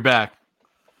 You're back.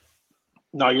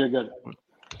 No, you're good.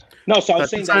 No, so I was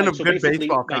saying that. That's a good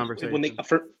baseball conversation. When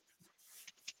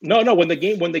the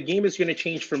game is going to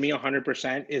change for me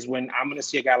 100% is when I'm going to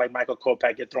see a guy like Michael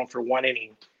Kopech get thrown for 1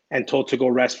 inning and told to go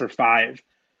rest for 5,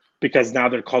 because now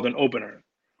they're called an opener.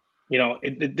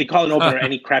 They call an opener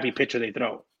any crappy pitcher they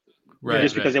throw,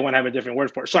 just because they want to have a different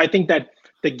word for it. So I think that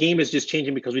the game is just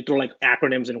changing because we throw like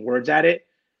acronyms and words at it,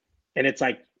 and it's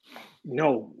like,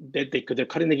 no, they're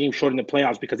cutting the game short in the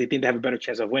playoffs because they think they have a better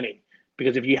chance of winning.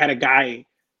 Because if you had a guy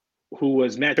who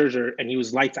was Matt Scherzer and he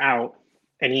was lights out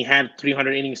and he had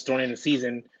 300 innings thrown in the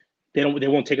season, they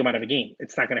won't take him out of the game.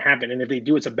 It's not going to happen. And if they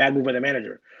do, it's a bad move by the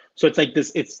manager. So it's like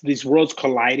this. It's these worlds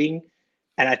colliding,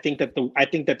 and I think that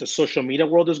the social media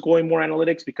world is going more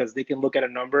analytics because they can look at a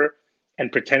number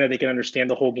and pretend that they can understand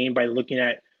the whole game by looking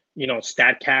at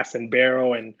StatCast and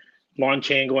Barrow and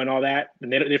launch angle and all that.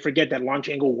 And they forget that launch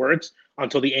angle works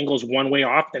until the angle's one way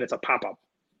off, then it's a pop up.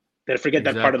 They forget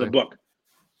that part of the book.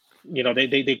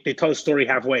 They tell the story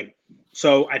halfway.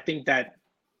 So I think that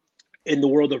in the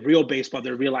world of real baseball,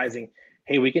 they're realizing,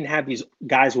 hey, we can have these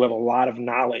guys who have a lot of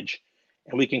knowledge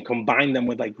and we can combine them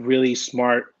with like really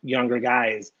smart younger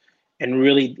guys and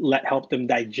really help them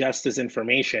digest this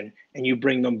information. And you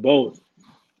bring them both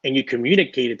and you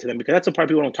communicate it to them, because that's the part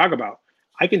people don't talk about.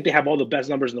 I can have all the best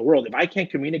numbers in the world. If I can't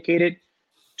communicate it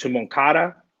to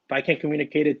Moncada, if I can't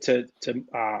communicate it to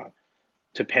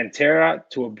Pantera,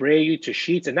 to Abreu, to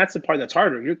Sheets, and that's the part that's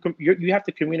harder. You have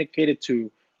to communicate it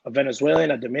to a Venezuelan,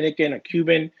 a Dominican, a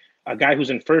Cuban, a guy who's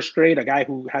in first grade, a guy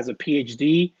who has a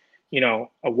PhD,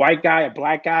 a white guy, a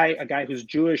black guy, a guy who's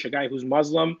Jewish, a guy who's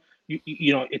Muslim.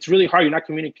 It's really hard. You're not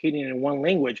communicating in one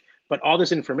language, but all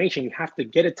this information, you have to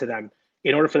get it to them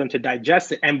in order for them to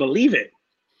digest it and believe it.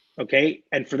 okay,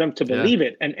 and for them to believe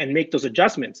it and make those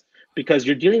adjustments, because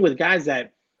you're dealing with guys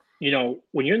that,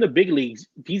 when you're in the big leagues,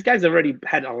 these guys have already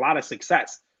had a lot of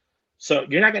success. So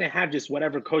you're not going to have just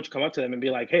whatever coach come up to them and be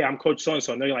like, hey, I'm coach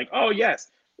so-and-so. And they're like, oh, yes.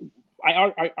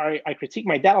 I critique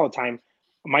my dad all the time.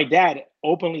 My dad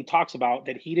openly talks about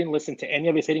that he didn't listen to any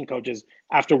of his hitting coaches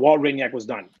after Walt Rignac was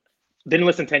done. Didn't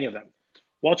listen to any of them.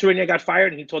 Walter Rignac got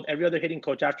fired, and he told every other hitting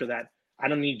coach after that, I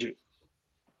don't need you.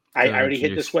 I already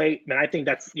hit this way. And I think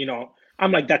that's,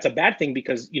 I'm like, that's a bad thing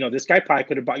because, this guy probably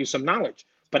could have brought you some knowledge.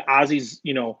 But Ozzy's,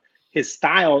 his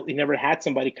style, he never had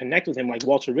somebody connect with him like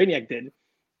Walter Rignac did.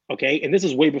 Okay. And this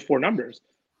is way before numbers.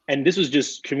 And this was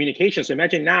just communication. So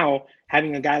imagine now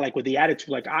having a guy like with the attitude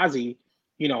like Ozzy,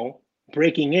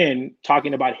 breaking in,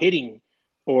 talking about hitting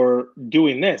or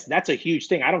doing this. That's a huge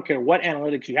thing. I don't care what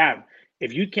analytics you have.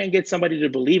 If you can't get somebody to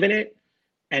believe in it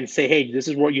and say, hey, this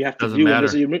is what you have to do,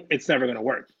 and it's never going to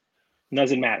work.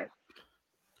 Doesn't matter.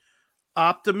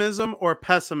 Optimism or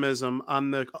pessimism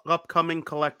on the upcoming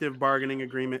collective bargaining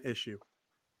agreement issue?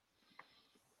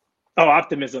 Oh,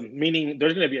 optimism, meaning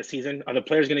there's going to be a season. Are the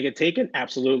players going to get taken?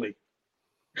 Absolutely.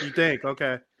 You think?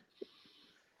 Okay.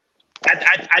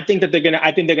 I think that they're going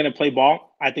to play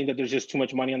ball. I think that there's just too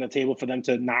much money on the table for them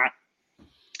to not.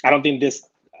 I don't think this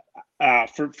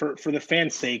for the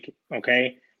fans' sake.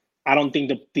 Okay, I don't think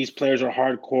that these players are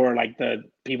hardcore like the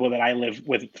people that I live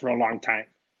with for a long time.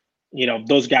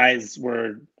 Those guys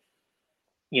were,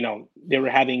 they were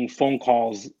having phone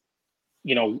calls.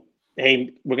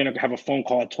 Hey, we're going to have a phone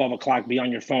call at 12 o'clock, be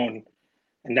on your phone.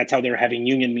 And that's how they were having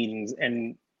union meetings.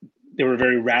 And they were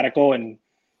very radical. And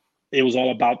it was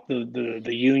all about the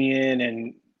union.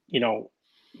 And,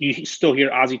 you still hear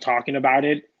Ozzy talking about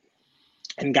it.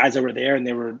 And guys that were there, and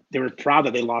they were proud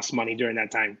that they lost money during that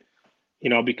time,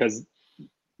 because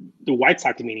the White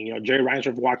Sox meeting, Jerry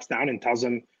Reinsdorf walks down and tells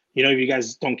them, if you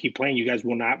guys don't keep playing, you guys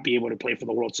will not be able to play for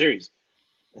the World Series.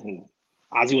 And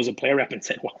Ozzy was a player rep and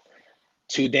said, well,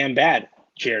 too damn bad,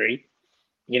 Jerry,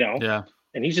 Yeah.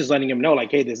 And he's just letting him know,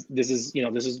 like, hey, this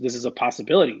is a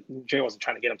possibility. Jerry wasn't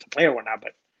trying to get him to play or whatnot,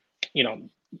 but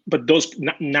but those,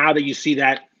 now that you see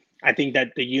that, I think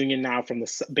that the union now from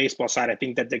the baseball side, I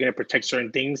think that they're going to protect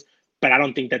certain things, but I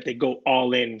don't think that they go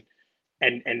all in.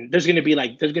 And there's going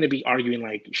to be arguing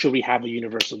like, should we have a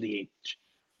universal DH?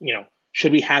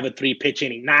 Should we have a 3-pitch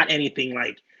inning? Not anything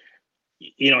like,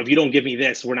 if you don't give me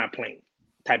this, we're not playing.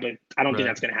 Type of, I don't think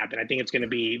that's going to happen. I think it's going to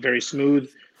be very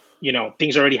smooth.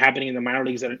 Things are already happening in the minor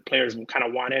leagues that players kind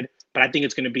of wanted, but I think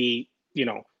it's going to be, it's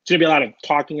going to be a lot of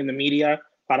talking in the media.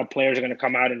 A lot of players are going to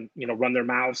come out and, run their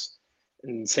mouths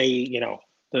and say,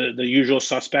 the usual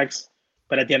suspects.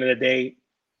 But at the end of the day,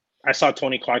 I saw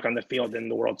Tony Clark on the field in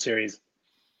the World Series.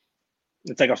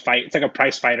 It's like a fight. It's like a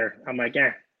prize fighter. I'm like,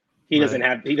 he doesn't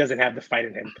have the fight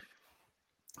in him.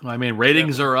 I mean,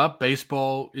 ratings are up.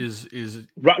 Baseball is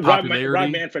popularity.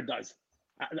 Rob Manfred does.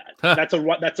 That's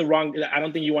a wrong. I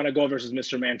don't think you want to go versus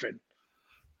Mr. Manfred.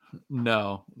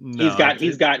 No. He's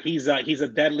a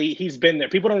deadly. He's been there.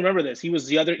 People don't remember this. He was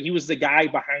the guy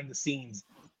behind the scenes,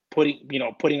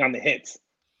 putting on the hits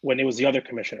when it was the other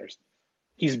commissioners.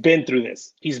 He's been through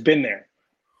this. He's been there.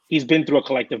 He's been through a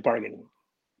collective bargaining.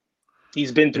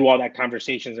 He's been through all that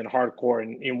conversations and hardcore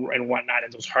and whatnot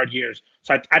in those hard years.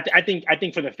 So I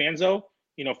think for the fans though,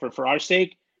 for our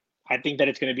sake, I think that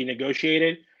it's going to be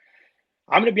negotiated.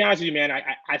 I'm going to be honest with you, man.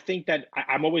 I think that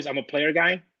I'm a player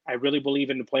guy. I really believe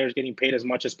in the players getting paid as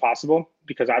much as possible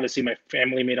because obviously my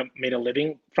family made a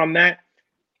living from that.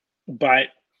 But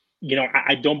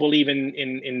I don't believe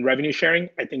in revenue sharing.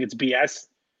 I think it's BS.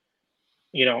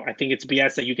 I think it's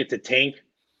BS that you get to tank.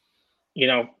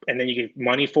 And then you get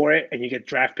money for it and you get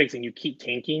draft picks and you keep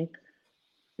tanking.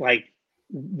 Like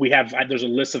there's a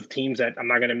list of teams that I'm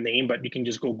not going to name, but you can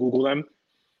just go Google them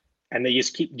and they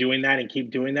just keep doing that.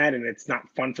 And it's not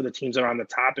fun for the teams that are on the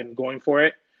top and going for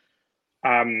it.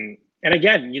 And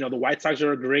again, the White Sox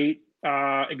are a great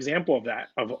example of that,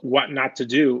 of what not to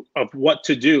do, of what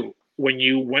to do when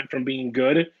you went from being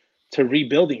good to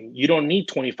rebuilding. You don't need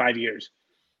 25 years.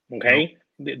 Okay. No.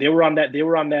 They were on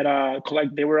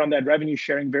that revenue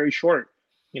sharing very short.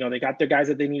 They got the guys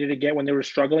that they needed to get when they were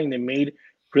struggling. They made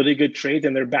really good trades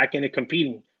and they're back into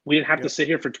competing. We didn't have to sit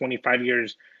here for 25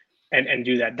 years and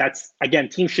do that. That's, again,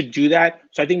 teams should do that.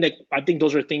 So I think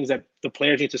those are things that the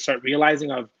players need to start realizing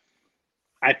of.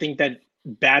 I think that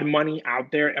bad money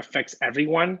out there affects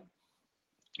everyone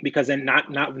because then none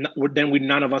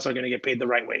of us are going to get paid the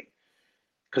right way.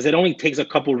 Because it only takes a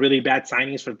couple really bad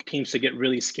signings for teams to get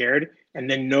really scared and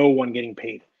then no one getting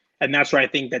paid. And that's where I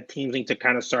think that teams need to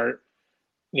kind of start,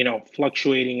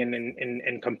 fluctuating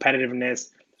in competitiveness.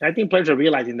 And I think players are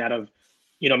realizing that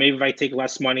maybe if I take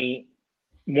less money,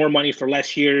 more money for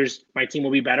less years, my team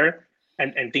will be better.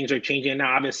 And things are changing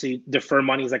now. Obviously, defer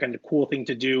money is like a cool thing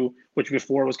to do, which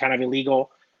before was kind of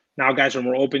illegal. Now guys are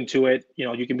more open to it.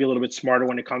 You can be a little bit smarter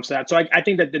when it comes to that. So I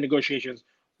think that the negotiations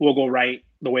will go right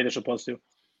the way they're supposed to.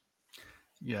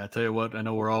 Yeah, I tell you what, I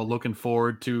know we're all looking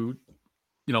forward to,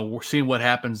 we're seeing what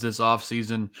happens this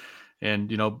offseason. And,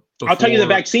 before... I'll tell you, the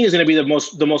vaccine is going to be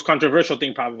the most controversial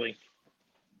thing, probably.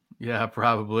 Yeah,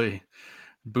 probably.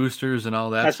 Boosters and all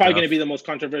that. That's probably going to be the most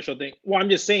controversial thing. Well, I'm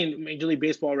just saying, Major League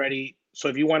Baseball already. So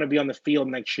if you want to be on the field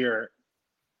next year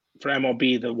for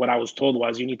MLB, what I was told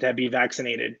was you need to be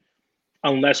vaccinated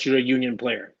unless you're a union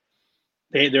player.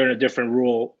 They're in a different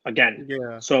rule again.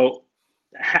 Yeah. So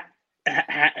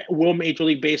will Major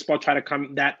League Baseball try to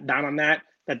come down on that?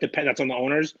 That depends. That's on the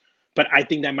owners. But I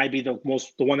think that might be the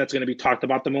one that's going to be talked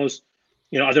about the most.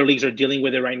 Other leagues are dealing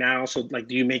with it right now. So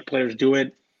do you make players do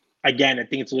it? Again, I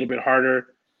think it's a little bit harder.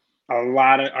 A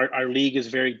lot of our league is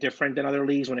very different than other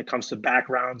leagues when it comes to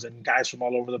backgrounds and guys from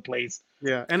all over the place.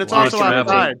 Yeah, and it's also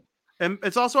outside. And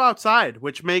it's also outside,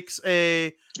 which makes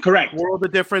a world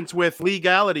of difference with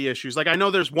legality issues. Like I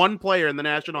know there's one player in the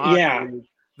National Hockey League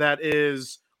that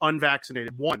is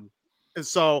unvaccinated. One. And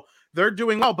so they're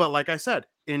doing well, but like I said,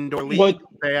 indoor league,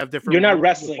 they have different. You're not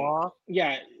wrestling.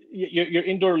 Yeah. Your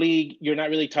indoor league, you're not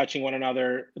really touching one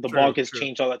another. The ball gets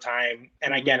changed all the time.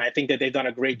 And again, I think that they've done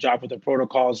a great job with the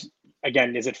protocols.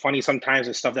 Again, is it funny sometimes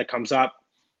the stuff that comes up?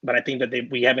 But I think that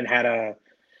we haven't had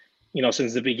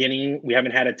since the beginning, we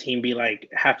haven't had a team be like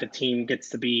half the team gets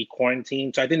to be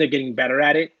quarantined. So I think they're getting better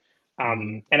at it.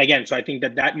 And again, so I think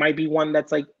that might be one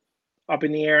that's like up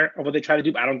in the air of what they try to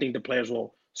do. But I don't think the players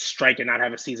will strike and not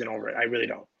have a season over it. I really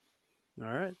don't.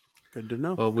 All right. Good to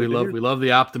know. Well, we love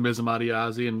the optimism out of you,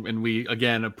 Ozzy, and we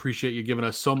again appreciate you giving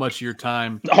us so much of your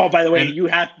time. Oh, by the way, you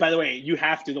have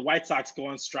to. The White Sox go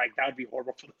on strike. That would be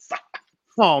horrible for the Sox.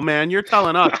 Oh man, you're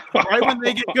telling us right when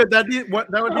they get good. That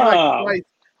would be like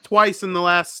twice in the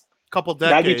last couple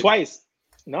decades. That'd be twice.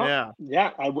 No,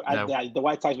 yeah. The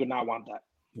White Sox would not want that.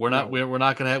 We're not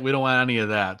gonna. We don't want any of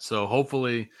that. So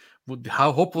hopefully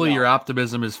your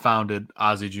optimism is founded,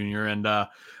 Ozzy Jr. And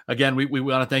again, we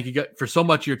want to thank you for so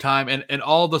much of your time and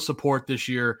all the support this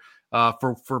year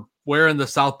for wearing the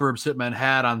South Burbs Hitmen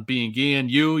hat on being Gian.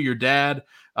 You, your dad,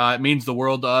 it means the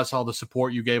world to us. All the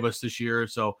support you gave us this year.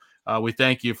 So we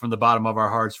thank you from the bottom of our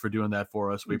hearts for doing that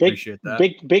for us. We appreciate that.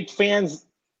 Big fans.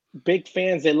 Big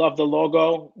fans. They love the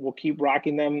logo. We'll keep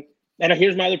rocking them. And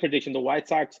here's my other prediction: the White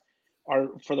Sox are,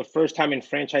 for the first time in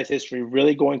franchise history,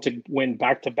 really going to win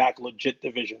back-to-back legit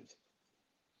divisions.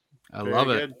 I love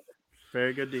it.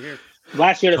 Very good to hear.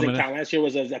 Last year doesn't count. Last year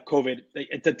was a COVID.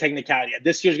 It's a technicality.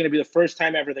 This year's going to be the first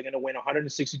time ever they're going to win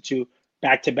 162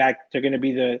 back-to-back. They're going to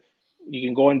be you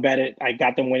can go and bet it. I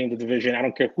got them winning the division. I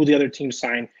don't care who the other teams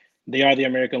sign. They are the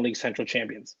American League Central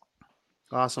champions.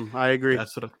 Awesome. I agree.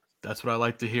 That's what I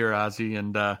like to hear, Ozzy.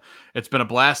 And it's been a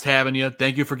blast having you.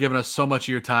 Thank you for giving us so much of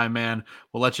your time, man.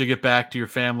 We'll let you get back to your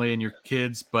family and your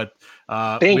kids, but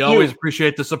we always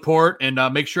appreciate the support. And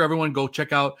make sure everyone go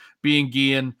check out Being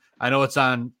Gian. I know it's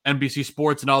on NBC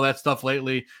Sports and all that stuff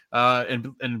lately,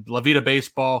 and La Vida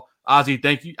Baseball. Ozzy,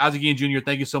 thank you. Ozzy Gian Jr.,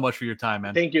 thank you so much for your time,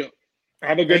 man. Thank you.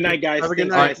 Have a good night, guys. Have a good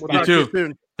night. We'll you too.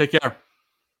 Soon. Take care.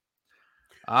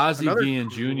 Ozzy Gian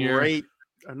Jr.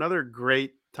 Another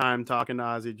great time talking to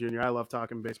Ozzy Jr. I love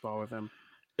talking baseball with him.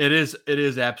 It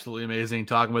is absolutely amazing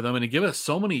talking with him, and he gave us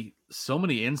so many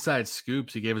inside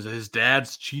scoops. He gave us his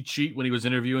dad's cheat sheet when he was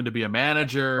interviewing to be a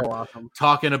manager,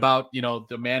 talking about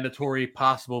the mandatory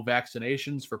possible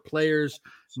vaccinations for players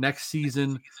next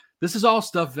season. This is all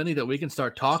stuff, Vinny, that we can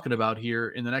start talking about here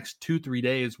in the next 2-3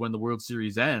 days when the World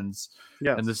Series ends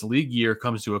and this league year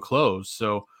comes to a close.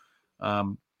 So,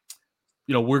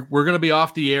 we're going to be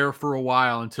off the air for a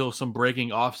while until some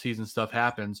breaking off-season stuff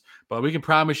happens. But we can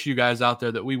promise you guys out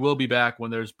there that we will be back when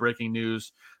there's breaking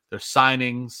news, there's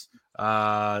signings,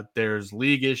 there's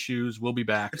league issues. We'll be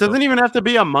back. It doesn't even have to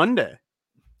be a Monday.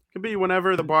 It could be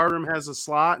whenever the barroom has a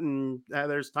slot and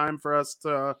there's time for us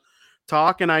to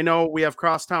talk. And I know we have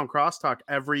Crosstown Crosstalk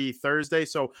every Thursday,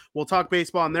 so we'll talk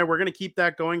baseball in there. We're going to keep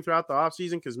that going throughout the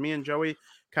offseason because me and Joey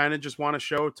kind of just want to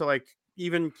show to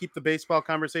even keep the baseball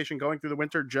conversation going through the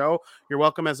winter. Joe, you're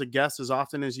welcome as a guest as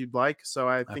often as you'd like. So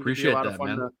I think it'd be a lot of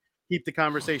fun to keep the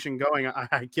conversation going.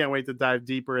 I can't wait to dive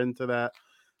deeper into that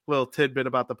little tidbit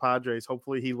about the Padres.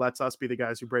 Hopefully he lets us be the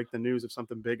guys who break the news if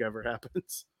something big ever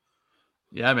happens.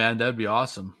 Yeah, man, that'd be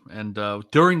awesome. And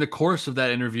during the course of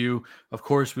that interview, of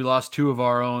course, we lost two of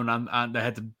our own on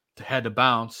that had to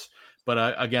bounce.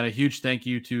 But again, a huge thank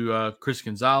you to Chris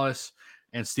Gonzalez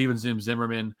and Steven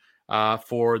Zimmerman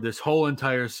for this whole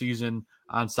entire season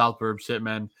on South Burbs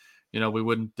Hitmen. we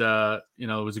wouldn't, it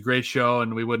was a great show,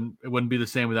 and it wouldn't be the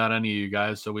same without any of you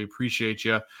guys. So we appreciate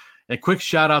you. And quick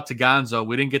shout out to Gonzo.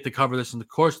 We didn't get to cover this in the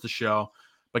course of the show,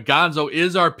 but Gonzo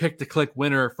is our pick to click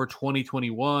winner for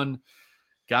 2021.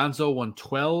 Gonzo won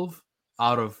 12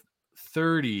 out of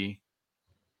 30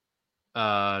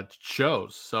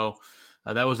 shows. So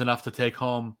that was enough to take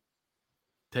home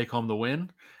the win.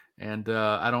 And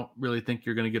I don't really think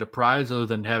you're going to get a prize other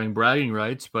than having bragging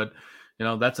rights, but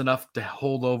that's enough to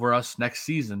hold over us next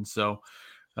season. So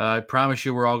I promise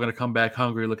you we're all going to come back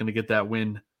hungry looking to get that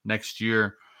win next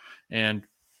year. And,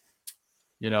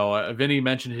 Vinny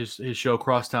mentioned his show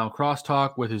Crosstown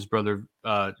Crosstalk with his brother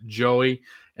Joey.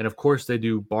 And, of course, they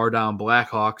do Bar Down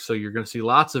Blackhawk. So you're going to see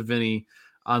lots of Vinny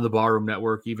on the Barroom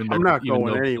Network. I'm not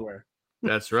going anywhere.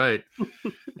 That's right.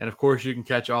 And, of course, you can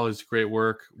catch all his great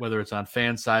work, whether it's on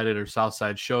Fansided or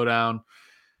Southside Showdown.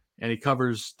 And he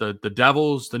covers the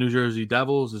Devils, the New Jersey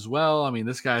Devils as well. I mean,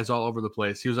 this guy is all over the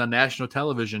place. He was on national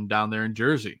television down there in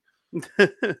Jersey.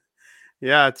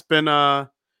 Yeah, it's been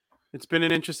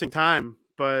an interesting time.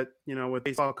 But, with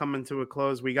baseball coming to a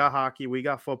close, we got hockey, we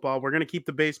got football. We're going to keep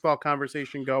the baseball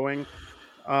conversation going.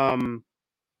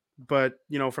 But,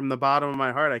 from the bottom of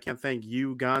my heart, I can't thank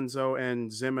you, Gonzo,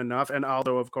 and Zim enough. And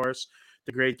Aldo, of course,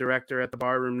 the great director at the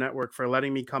Barroom Network, for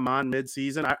letting me come on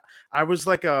mid-season. I was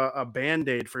like a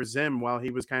Band-Aid for Zim while he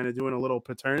was kind of doing a little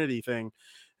paternity thing.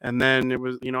 And then it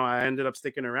was, I ended up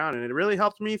sticking around, and it really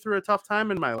helped me through a tough time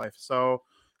in my life. So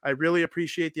I really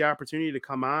appreciate the opportunity to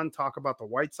come on, talk about the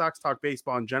White Sox, talk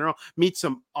baseball in general, meet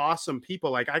some awesome people.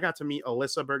 Like I got to meet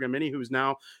Alyssa Bergamini, who's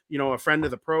now, a friend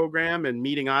of the program, and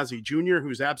meeting Ozzie Jr.,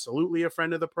 who's absolutely a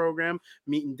friend of the program,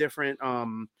 meeting different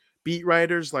beat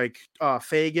writers like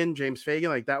James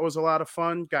Fagan. Like that was a lot of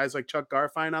fun. Guys like Chuck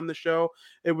Garfien on the show.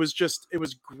 It was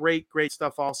great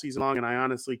stuff all season long. And I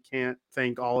honestly can't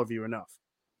thank all of you enough.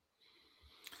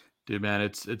 Dude, man,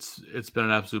 it's been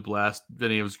an absolute blast.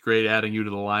 Vinny, it was great adding you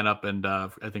to the lineup. And I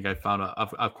think I found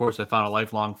a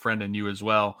lifelong friend in you as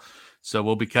well. So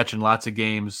we'll be catching lots of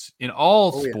games in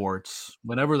all sports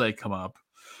whenever they come up.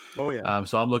 Oh yeah.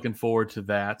 So I'm looking forward to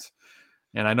that.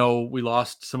 And I know we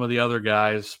lost some of the other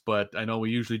guys, but I know we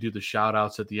usually do the shout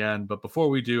outs at the end. But before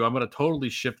we do, I'm going to totally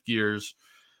shift gears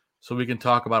so we can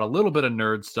talk about a little bit of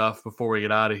nerd stuff before we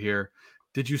get out of here.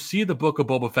 Did you see the Book of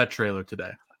Boba Fett trailer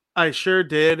today? I sure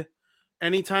did.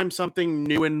 Anytime something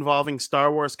new involving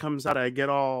Star Wars comes out, I get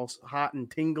all hot and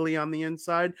tingly on the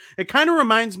inside. It kind of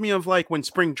reminds me of like when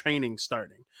spring training's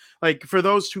starting. Like for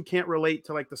those who can't relate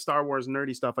to like the Star Wars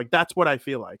nerdy stuff, like that's what I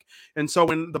feel like. And so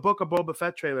when the Book of Boba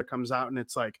Fett trailer comes out, and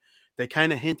it's like they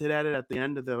kind of hinted at it at the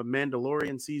end of the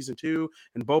Mandalorian season 2,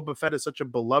 and Boba Fett is such a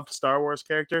beloved Star Wars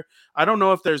character. I don't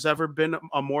know if there's ever been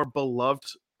a more beloved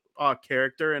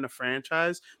character in a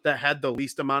franchise that had the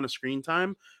least amount of screen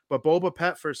time, but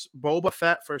Boba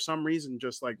Fett for some reason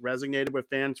just like resonated with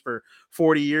fans for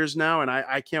 40 years now, and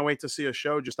I can't wait to see a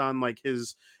show just on like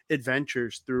his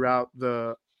adventures throughout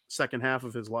the second half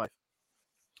of his life.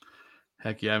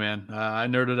 Heck yeah, man! I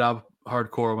nerded out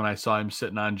hardcore when I saw him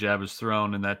sitting on Jabba's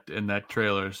throne in that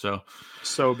trailer. So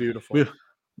beautiful.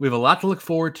 We have a lot to look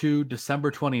forward to.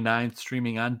 December 29th,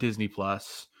 streaming on Disney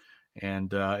Plus.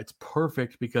 And it's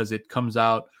perfect because it comes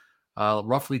out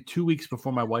roughly 2 weeks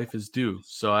before my wife is due.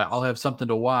 So I'll have something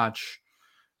to watch,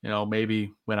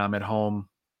 maybe when I'm at home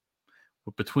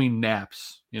between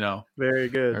naps, Very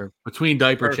good. Or between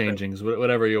diaper changings,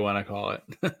 whatever you want to call it.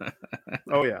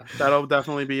 Oh, yeah. That'll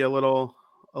definitely be a little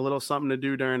something to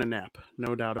do during a nap.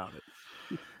 No doubt about it.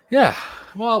 Yeah.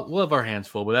 Well, we'll have our hands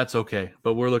full, but that's okay.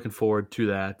 But we're looking forward to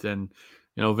that. And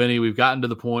Vinny, we've gotten to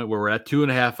the point where we're at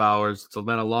 2.5 hours. It's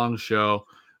been a long show,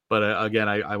 but again,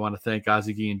 I want to thank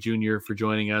Ozzie Guillen Jr. for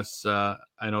joining us. I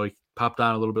know he popped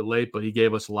on a little bit late, but he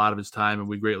gave us a lot of his time, and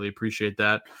we greatly appreciate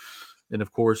that. And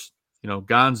of course,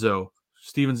 Gonzo,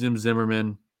 Steven Zim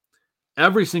Zimmerman,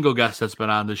 every single guest that's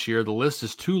been on this year. The list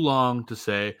is too long to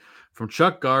say, from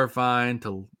Chuck Garfien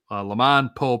to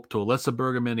Lamont Pope to Alyssa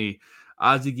Bergamini,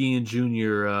 Ozzie Guillen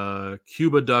Jr.,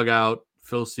 Cuba Dugout,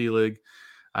 Phil Seelig.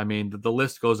 I mean, the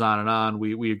list goes on and on.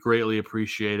 We greatly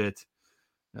appreciate it.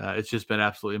 It's just been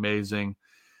absolutely amazing.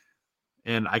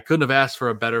 And I couldn't have asked for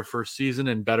a better first season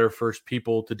and better first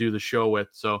people to do the show with.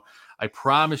 So I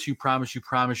promise you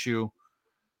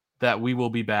that we will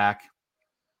be back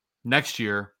next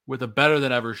year with a better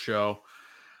than ever show.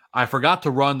 I forgot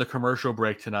to run the commercial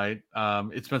break tonight.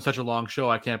 It's been such a long show.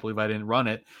 I can't believe I didn't run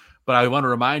it. But I want to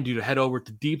remind you to head over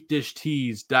to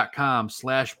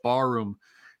deepdishtees.com/barroom.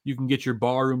 You can get your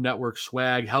Barroom Network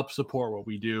swag, help support what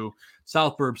we do.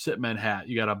 South Burb Sitmen hat.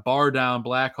 You got a Bar Down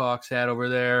Blackhawks hat over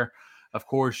there. Of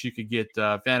course, you could get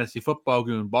Fantasy Football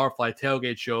Goon, Barfly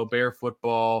Tailgate Show, Bear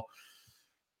Football,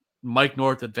 Mike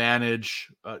North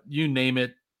Advantage, you name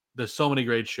it. There's so many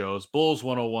great shows. Bulls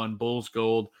 101, Bulls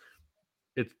Gold.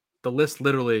 The list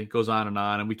literally goes on,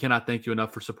 and we cannot thank you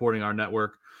enough for supporting our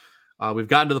network. We've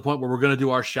gotten to the point where we're going to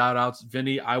do our shout-outs.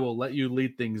 Vinny, I will let you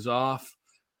lead things off.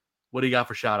 What do you got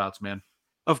for shout-outs, man?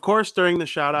 Of course, during the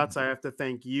shout-outs, I have to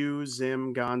thank you,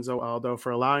 Zim, Gonzo, Aldo,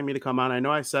 for allowing me to come on. I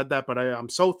know I said that, but I'm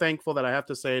so thankful that I have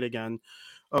to say it again.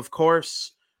 Of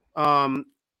course,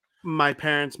 my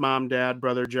parents, mom, dad,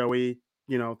 brother, Joey,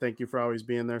 thank you for always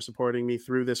being there, supporting me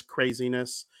through this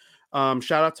craziness.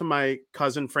 Shout out to my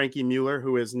cousin, Frankie Mueller,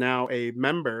 who is now a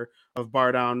member of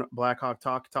Bar Down Blackhawk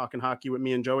Talk, talking hockey with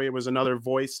me and Joey. It was another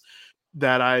voice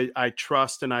that I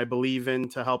trust and I believe in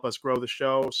to help us grow the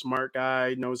show. Smart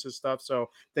guy, knows his stuff. So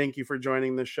thank you for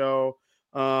joining the show.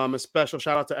 A special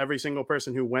shout out to every single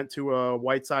person who went to a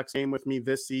White Sox game with me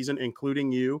this season,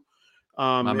 including you.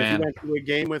 If you went to a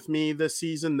game with me this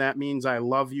season, that means I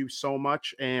love you so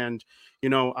much. And,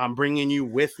 I'm bringing you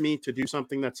with me to do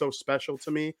something that's so special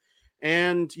to me.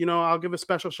 And, I'll give a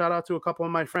special shout out to a couple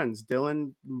of my friends.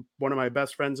 Dylan, one of my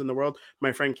best friends in the world.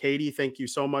 My friend Katie, thank you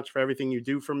so much for everything you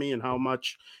do for me and how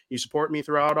much you support me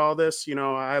throughout all this.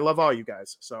 I love all you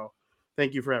guys. So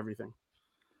thank you for everything.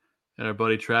 And our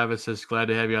buddy Travis says, glad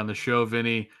to have you on the show,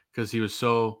 Vinny, because he was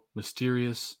so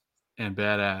mysterious and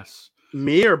badass.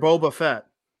 Me or Boba Fett?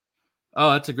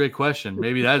 Oh, that's a great question.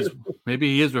 Maybe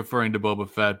he is referring to Boba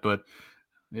Fett, but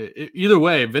either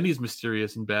way, Vinny's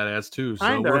mysterious and badass too. So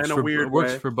it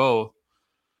works for both.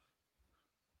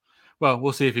 Well,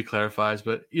 we'll see if he clarifies,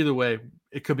 but either way,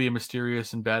 it could be a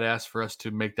mysterious and badass for us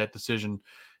to make that decision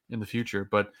in the future.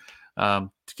 But to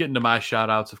get into my shout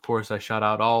outs, of course, I shout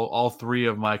out all three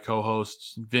of my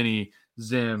co-hosts, Vinny,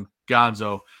 Zim,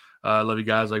 Gonzo. I love you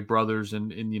guys like brothers,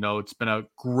 and it's been a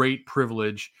great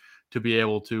privilege to be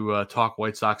able to talk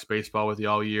White Sox baseball with you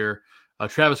all year.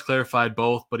 Travis clarified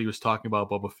both, but he was talking about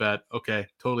Boba Fett. Okay,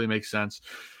 totally makes sense.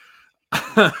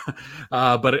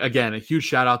 But again, a huge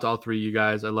shout out to all three of you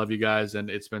guys. I love you guys, and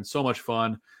it's been so much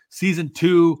fun. Season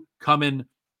 2 coming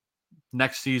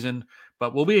next season,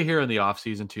 but we'll be here in the off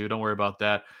season too. Don't worry about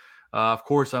that. Of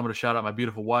course, I'm going to shout out my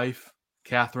beautiful wife,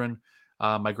 Catherine,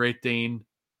 my Great Dane,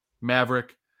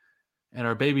 Maverick, and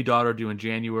our baby daughter due in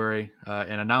January,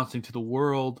 and announcing to the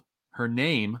world her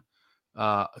name.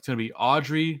 It's going to be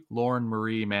Audrey Lauren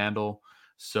Marie Mandel.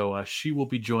 So she will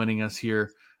be joining us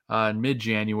here in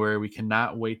mid-January. We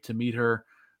cannot wait to meet her.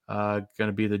 Going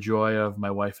to be the joy of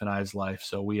my wife and I's life.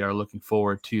 So we are looking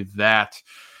forward to that.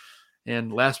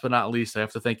 And last but not least, I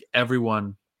have to thank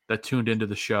everyone that tuned into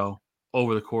the show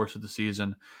over the course of the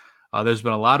season. There's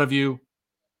been a lot of you.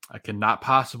 I cannot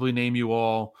possibly name you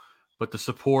all, but the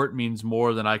support means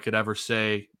more than I could ever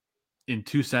say in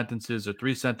 2 sentences or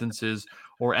 3 sentences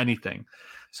or anything.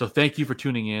 So thank you for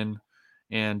tuning in.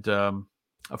 And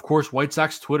of course, White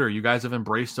Sox Twitter, you guys have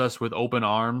embraced us with open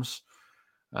arms.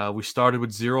 We started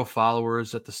with 0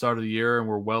 followers at the start of the year, and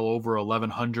we're well over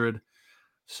 1,100.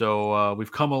 So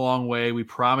we've come a long way. We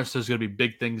promise there's going to be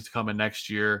big things coming next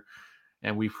year.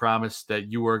 And we promise that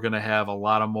you are going to have a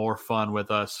lot of more fun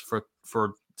with us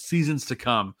for seasons to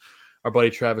come. Our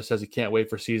buddy Travis says he can't wait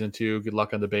for season 2. Good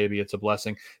luck on the baby. It's a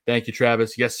blessing. Thank you,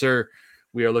 Travis. Yes, sir.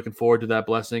 We are looking forward to that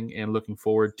blessing and looking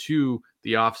forward to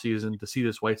the offseason to see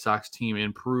this White Sox team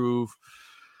improve.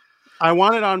 I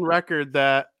want it on record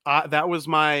that that was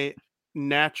my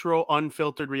natural,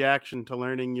 unfiltered reaction to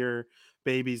learning your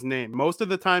baby's name. Most of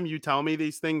the time you tell me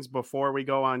these things before we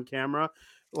go on camera.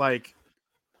 Like,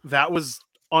 that was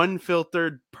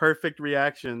unfiltered, perfect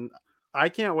reaction. I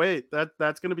can't wait.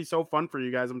 That's going to be so fun for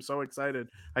you guys. I'm so excited.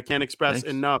 I can't express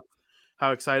enough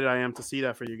how excited I am to see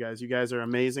that for you guys. You guys are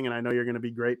amazing, and I know you're going to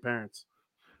be great parents.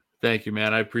 Thank you,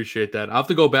 man. I appreciate that. I'll have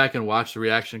to go back and watch the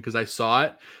reaction because I saw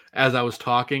it as I was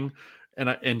talking,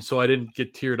 and so I didn't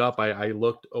get teared up. I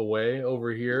looked away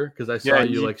over here because I saw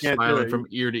you like smiling from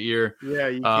ear to ear. Yeah,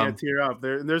 you can't tear up.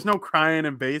 There's no crying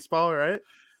in baseball, right?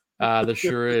 There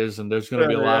sure is, and there's going to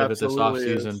be a lot of it this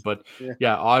offseason. But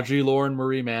yeah, Audrey Lauren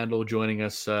Marie Mandel joining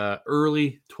us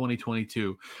early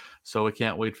 2022. So we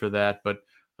can't wait for that. But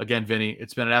again, Vinny,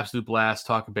 it's been an absolute blast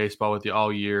talking baseball with you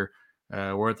all year.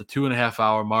 We're at the 2.5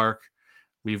 hour mark.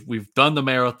 We've done the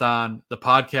marathon. The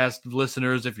podcast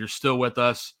listeners, if you're still with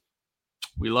us,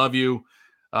 we love you.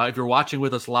 If you're watching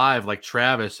with us live, like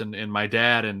Travis and my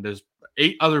dad, and there's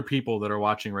 8 other people that are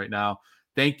watching right now,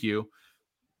 thank you.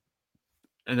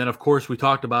 And then, of course, we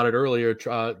talked about it earlier.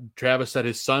 Travis said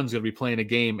his son's going to be playing a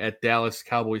game at Dallas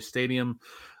Cowboys Stadium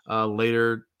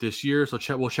later this year. So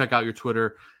we'll check out your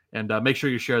Twitter and make sure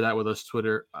you share that with us.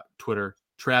 Twitter,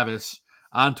 Travis.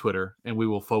 on Twitter, and we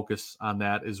will focus on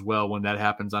that as well when that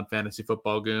happens on Fantasy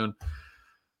Football Goon.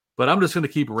 But I'm just going to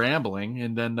keep rambling,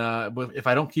 and then if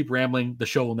I don't keep rambling, the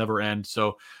show will never end.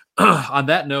 So on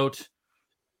that note,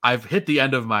 I've hit the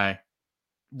end of my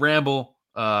ramble.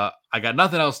 I got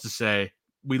nothing else to say.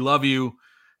 We love you.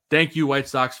 Thank you, White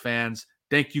Sox fans.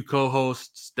 Thank you,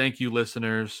 co-hosts. Thank you,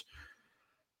 listeners.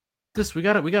 We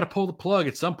got to pull the plug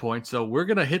at some point. So we're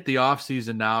going to hit the off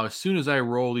season now as soon as I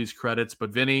roll these credits.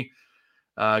 But Vinny,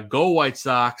 go White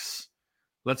Sox.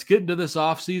 Let's get into this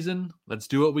off season. Let's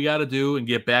do what we got to do and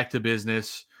get back to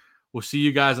business. We'll see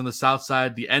you guys on the South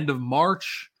Side the end of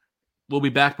March. We'll be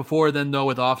back before then, though,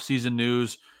 with off season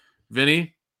news.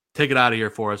 Vinny, take it out of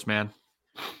here for us, man.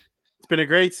 It's been a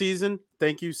great season.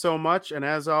 Thank you so much. And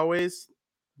as always,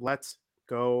 let's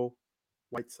go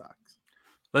White Sox.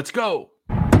 Let's go.